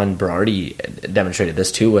John Berardi demonstrated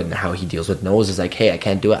this too, and how he deals with no's is like, hey, I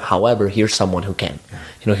can't do it. However, here's someone who can.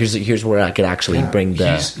 Here's where I could actually bring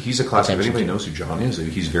the. He's a classic. If anybody knows who John is,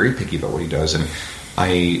 he's very picky about what he does.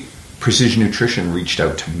 And Precision Nutrition reached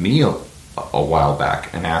out to me a while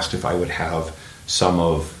back and asked if I would have some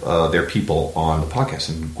of their people on the podcast,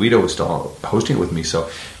 and Guido was still hosting it with me. So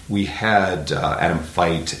we had Adam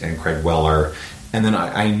Feit and Craig Weller, and then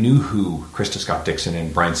I knew who Krista Scott Dixon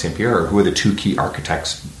and Brian St. Pierre, who are the two key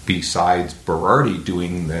architects besides Berardi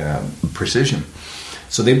doing the Precision.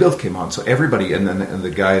 So they both came on. So everybody, and then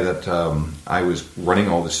the guy that I was running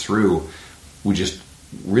all this through, we just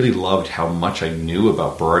really loved how much I knew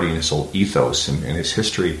about Berardi and his whole ethos and his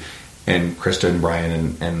history. And Krista and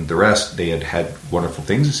Brian and the rest, they had wonderful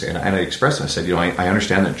things to say. And I expressed it. I said, I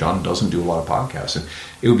understand that John doesn't do a lot of podcasts. And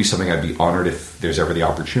it would be something I'd be honored if there's ever the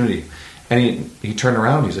opportunity. And he turned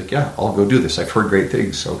around. He's like, yeah, I'll go do this. I've heard great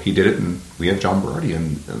things. So he did it. And we have John Berardi.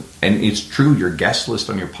 And it's true. Your guest list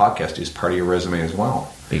on your podcast is part of your resume as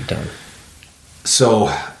well. Big time. So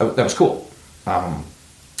that was cool.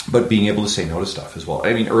 But being able to say no to stuff as well.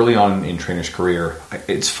 I mean, early on in Trainer's career,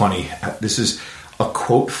 it's funny. This is a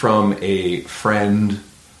quote from a friend,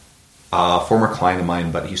 former client of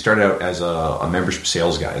mine, but he started out as a membership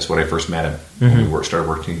sales guy is when I first met him. When we started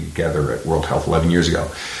working together at World Health 11 years ago.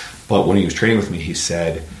 But when he was training with me, he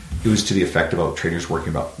said, it was to the effect about trainers worried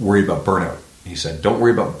about burnout. He said, don't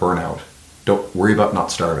worry about burnout. Don't worry about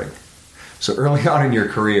not starving. So early on in your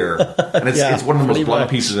career, and it's one of the most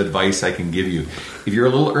blunt pieces of advice I can give you. If you're a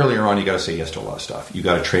little earlier on, you got to say yes to a lot of stuff. You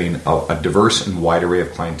got to train a diverse and wide array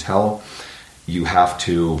of clientele. You have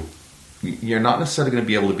to, you're not necessarily going to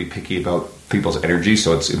be able to be picky about people's energy,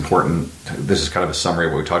 so it's important. This is kind of a summary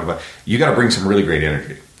of what we talked about. You got to bring some really great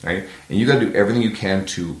energy, right? And you got to do everything you can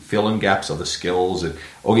to fill in gaps of the skills. And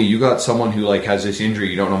okay, you got someone who has this injury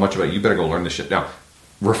you don't know much about. You better go learn this shit now.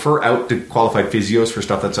 Refer out to qualified physios for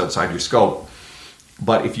stuff that's outside your scope.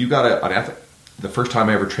 But if you got an athlete, the first time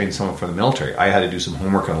I ever trained someone from the military, I had to do some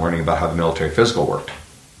homework on learning about how the military physical worked.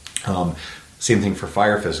 Same thing for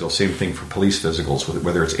fire physical, same thing for police physicals,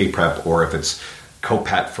 whether it's APREP or if it's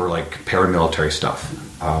COPAT for like paramilitary stuff,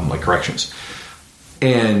 like corrections.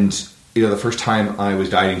 And, the first time I was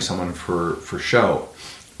dieting someone for show,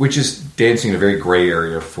 which is dancing in a very gray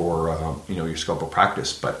area for, your scope of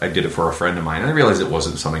practice. But I did it for a friend of mine, and I realized it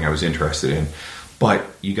wasn't something I was interested in. But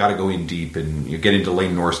you got to go in deep, and you get into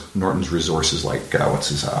Lane Norton's resources, like,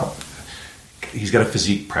 he's got a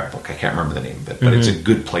physique prep book. I can't remember the name of it, but it's a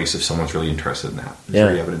good place if someone's really interested in that. It's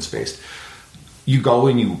very evidence-based. You go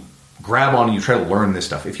and you grab on and you try to learn this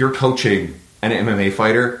stuff. If you're coaching an MMA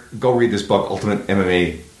fighter, go read this book, Ultimate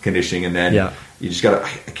MMA Conditioning, and then you just got to,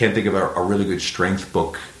 I can't think of a really good strength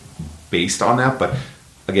book based on that, but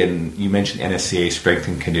again, you mentioned NSCA, strength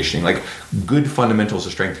and conditioning, like good fundamentals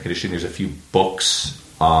of strength and conditioning. There's a few books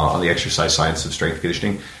on the exercise science of strength and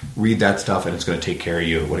conditioning. Read that stuff, and it's going to take care of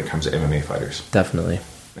you when it comes to MMA fighters. Definitely.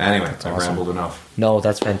 Anyway, I've rambled enough. No,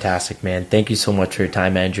 that's fantastic, man. Thank you so much for your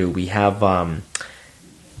time, Andrew. We have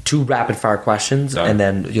 2 rapid fire questions, and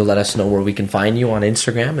then you'll let us know where we can find you on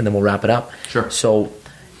Instagram, and then we'll wrap it up. Sure. So,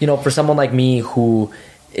 for someone like me who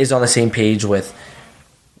is on the same page with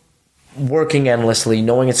working endlessly,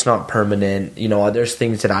 knowing it's not permanent, there's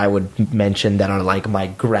things that I would mention that are like my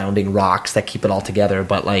grounding rocks that keep it all together.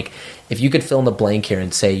 But like, if you could fill in the blank here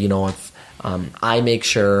and say, if I make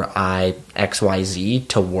sure I XYZ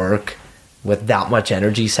to work with that much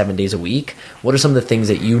energy 7 days a week, what are some of the things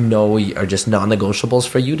that are just non-negotiables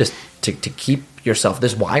for you to keep yourself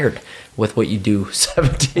this wired with what you do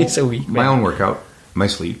 7 days a week? My own workout, my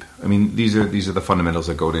sleep. I mean, these are the fundamentals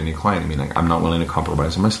that go to any client. I mean, I'm not willing to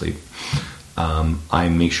compromise on my sleep. I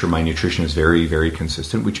make sure my nutrition is very, very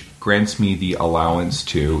consistent, which grants me the allowance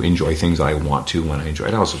to enjoy things that I want to when I enjoy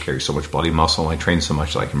it. I also carry so much body muscle, and I train so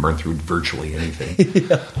much that I can burn through virtually anything.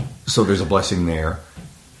 So there's a blessing there.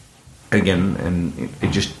 Again, and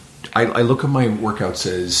it just, I look at my workouts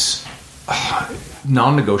as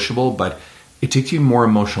non-negotiable, but it takes you more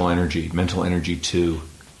emotional energy, mental energy to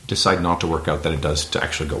decide not to work out than it does to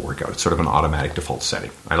actually go work out. It's sort of an automatic default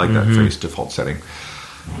setting. I like that phrase, default setting.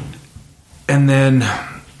 And then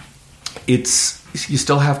you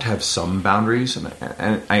still have to have some boundaries, and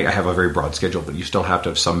I have a very broad schedule, but you still have to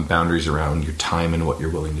have some boundaries around your time and what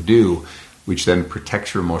you're willing to do, which then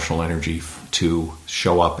protects your emotional energy to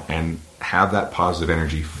show up and have that positive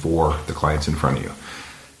energy for the clients in front of you.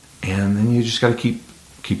 And then you just got to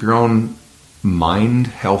keep your own mind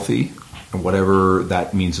healthy, and whatever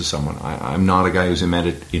that means to someone. I'm not a guy who's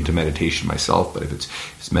into meditation myself, but if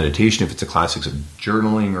it's meditation, if it's the classics of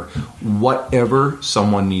journaling, or whatever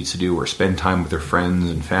someone needs to do, or spend time with their friends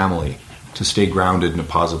and family to stay grounded in a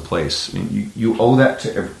positive place, I mean, you owe that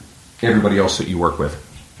to everybody else that you work with.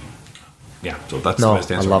 Yeah, so that's the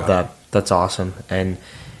best answer. I love that. That's awesome. And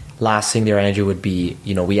last thing there, Andrew, would be,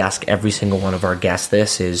 we ask every single one of our guests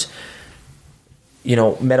this is,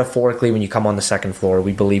 metaphorically, when you come on the second floor,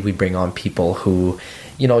 we believe we bring on people who,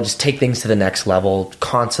 just take things to the next level,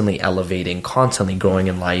 constantly elevating, constantly growing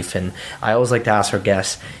in life. And I always like to ask our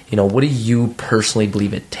guests, what do you personally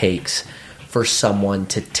believe it takes for someone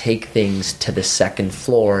to take things to the second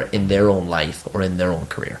floor in their own life or in their own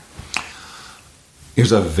career?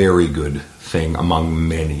 Here's a very good thing among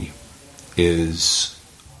many, is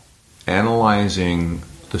analyzing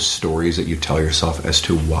the stories that you tell yourself as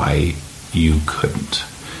to why you couldn't.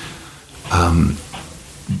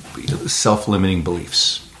 Self-limiting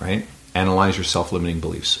beliefs, right? Analyze your self-limiting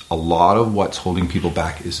beliefs. A lot of what's holding people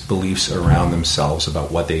back is beliefs around themselves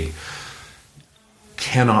about what they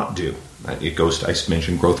cannot do. It goes to, I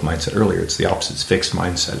mentioned growth mindset earlier. It's the opposite. It's fixed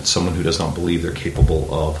mindset. It's someone who does not believe they're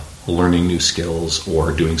capable of learning new skills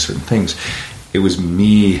or doing certain things. It was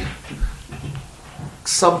me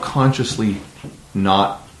subconsciously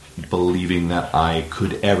not believing that I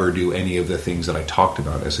could ever do any of the things that I talked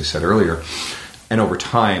about, as I said earlier, and over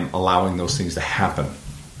time allowing those things to happen,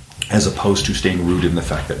 as opposed to staying rooted in the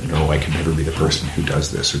fact that, no, I can never be the person who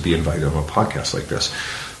does this or be invited on a podcast like this.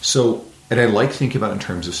 So, and I like thinking about it in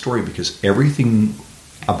terms of story, because everything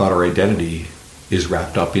about our identity is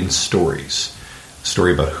wrapped up in stories. A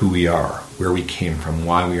story about who we are, where we came from,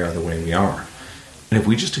 why we are the way we are. And if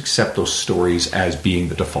we just accept those stories as being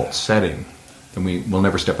the default setting, then we'll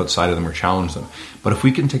never step outside of them or challenge them. But if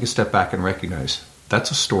we can take a step back and recognize, that's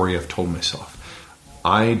a story I've told myself.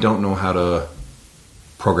 I don't know how to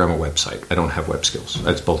program a website. I don't have web skills.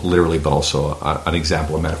 That's both literally, but also an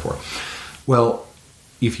example, a metaphor. Well,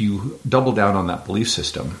 if you double down on that belief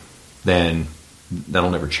system, then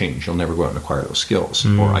that'll never change. You'll never go out and acquire those skills.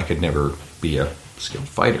 Or I could never be a skilled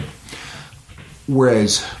fighter.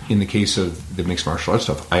 Whereas in the case of the mixed martial arts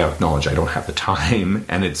stuff, I acknowledge I don't have the time,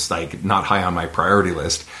 and it's like not high on my priority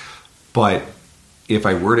list. But if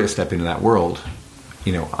I were to step into that world,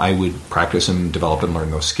 you know, I would practice and develop and learn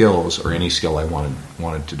those skills, or any skill I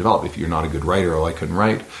wanted to develop. If you're not a good writer, or I couldn't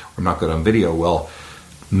write, or I'm not good on video, well,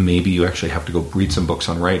 maybe you actually have to go read some books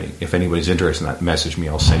on writing. If anybody's interested in that, message me.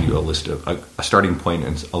 I'll send you a list of a starting point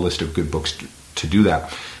and a list of good books to do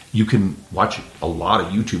that. You can watch a lot of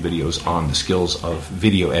YouTube videos on the skills of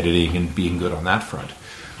video editing and being good on that front.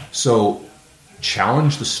 So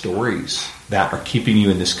challenge the stories that are keeping you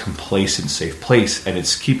in this complacent, safe place, and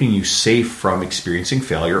it's keeping you safe from experiencing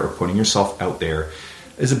failure or putting yourself out there.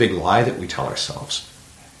 Is a big lie that we tell ourselves.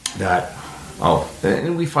 That,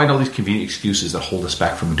 and we find all these convenient excuses that hold us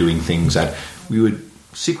back from doing things that we would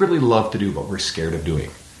secretly love to do, but we're scared of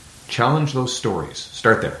doing. Challenge those stories.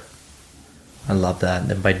 Start there. I love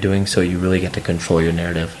that. And by doing so, you really get to control your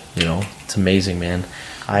narrative. You know, it's amazing, man.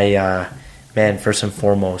 Man, first and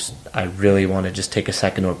foremost, I really want to just take a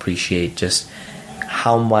second to appreciate just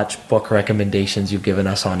how much book recommendations you've given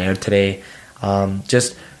us on air today.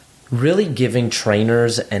 Just really giving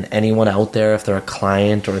trainers and anyone out there, if they're a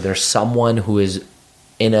client or they're someone who is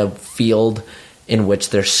in a field in which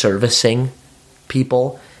they're servicing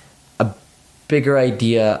people, a bigger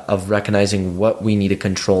idea of recognizing what we need to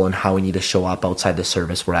control and how we need to show up outside the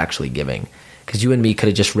service we're actually giving. Because you and me could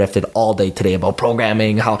have just riffed all day today about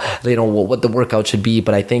programming, how, you know, what the workout should be.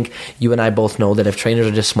 But I think you and I both know that if trainers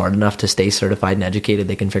are just smart enough to stay certified and educated,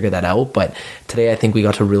 they can figure that out. But today I think we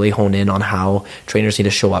got to really hone in on how trainers need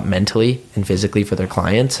to show up mentally and physically for their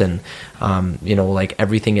clients, and, you know, like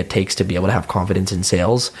everything it takes to be able to have confidence in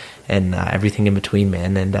sales and everything in between,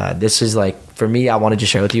 man. And this is like, for me, I wanted to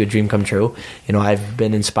share with you a dream come true. You know, I've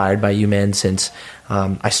been inspired by you, man, since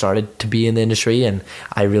I started to be in the industry, and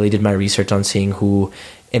I really did my research on seeing who,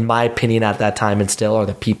 in my opinion at that time and still, are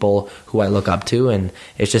the people who I look up to, and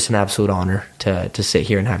it's just an absolute honor to sit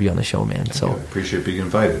here and have you on the show, man. So I appreciate being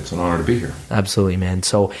invited. It's an honor to be here. Absolutely, man.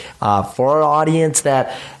 So for our audience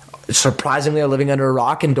that surprisingly are living under a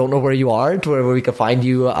rock and don't know where you are, to where we can find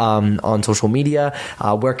you on social media,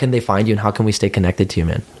 where can they find you and how can we stay connected to you,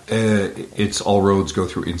 man? It's all roads go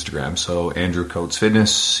through Instagram. So Andrew Coates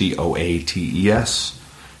Fitness, COATES.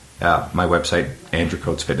 My website,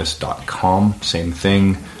 andrewcoatesfitness.com. Same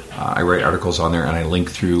thing. I write articles on there, and I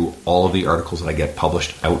link through all of the articles that I get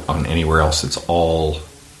published out on anywhere else. It's all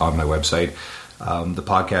on my website. The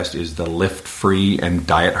podcast is the Lift Free and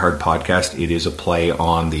Diet Hard podcast. It is a play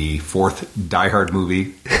on the fourth Die Hard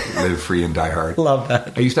movie, Live Free and Die Hard. Love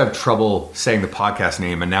that. I used to have trouble saying the podcast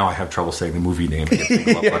name, and now I have trouble saying the movie name.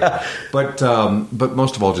 Yeah. But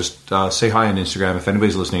most of all, just say hi on Instagram. If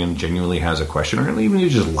anybody's listening and genuinely has a question, or even you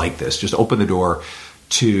just like this, just open the door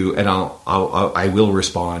to, and I will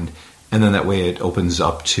respond. And then that way it opens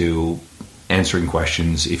up to answering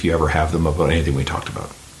questions if you ever have them about anything we talked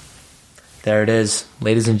about. There it is.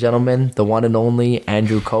 Ladies and gentlemen, the one and only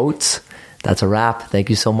Andrew Coates. That's a wrap. Thank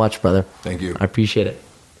you so much, brother. Thank you. I appreciate it.